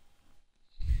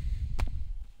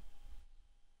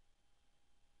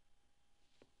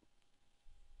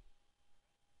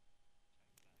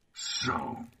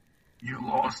 So, you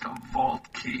lost a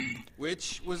vault key.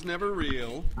 Which was never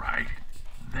real. Right.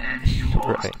 Then you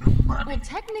lost the money. Well,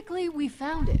 technically, we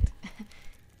found it.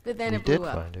 But then it blew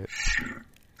up. Sure.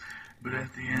 But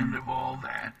at the end of all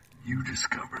that, you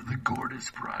discovered the Gordis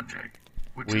Project,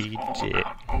 which is all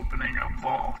about opening a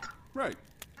vault. Right.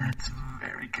 That's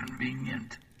very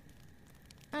convenient.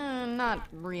 Not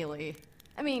really.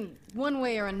 I mean, one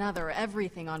way or another,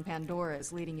 everything on Pandora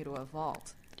is leading you to a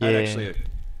vault. Yeah. I'd actually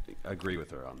agree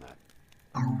with her on that.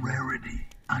 A rarity,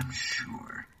 I'm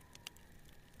sure.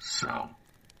 So,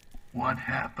 what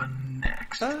happened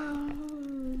next?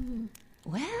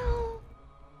 Well...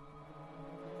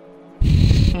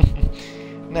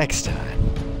 Next time.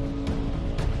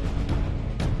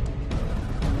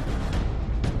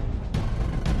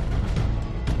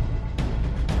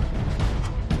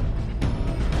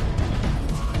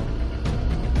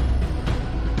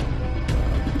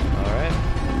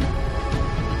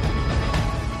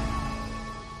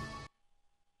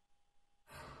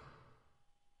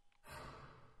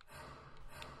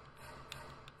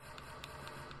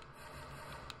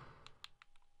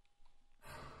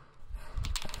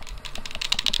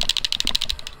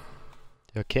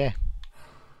 Okay.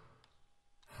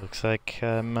 Looks like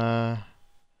I'm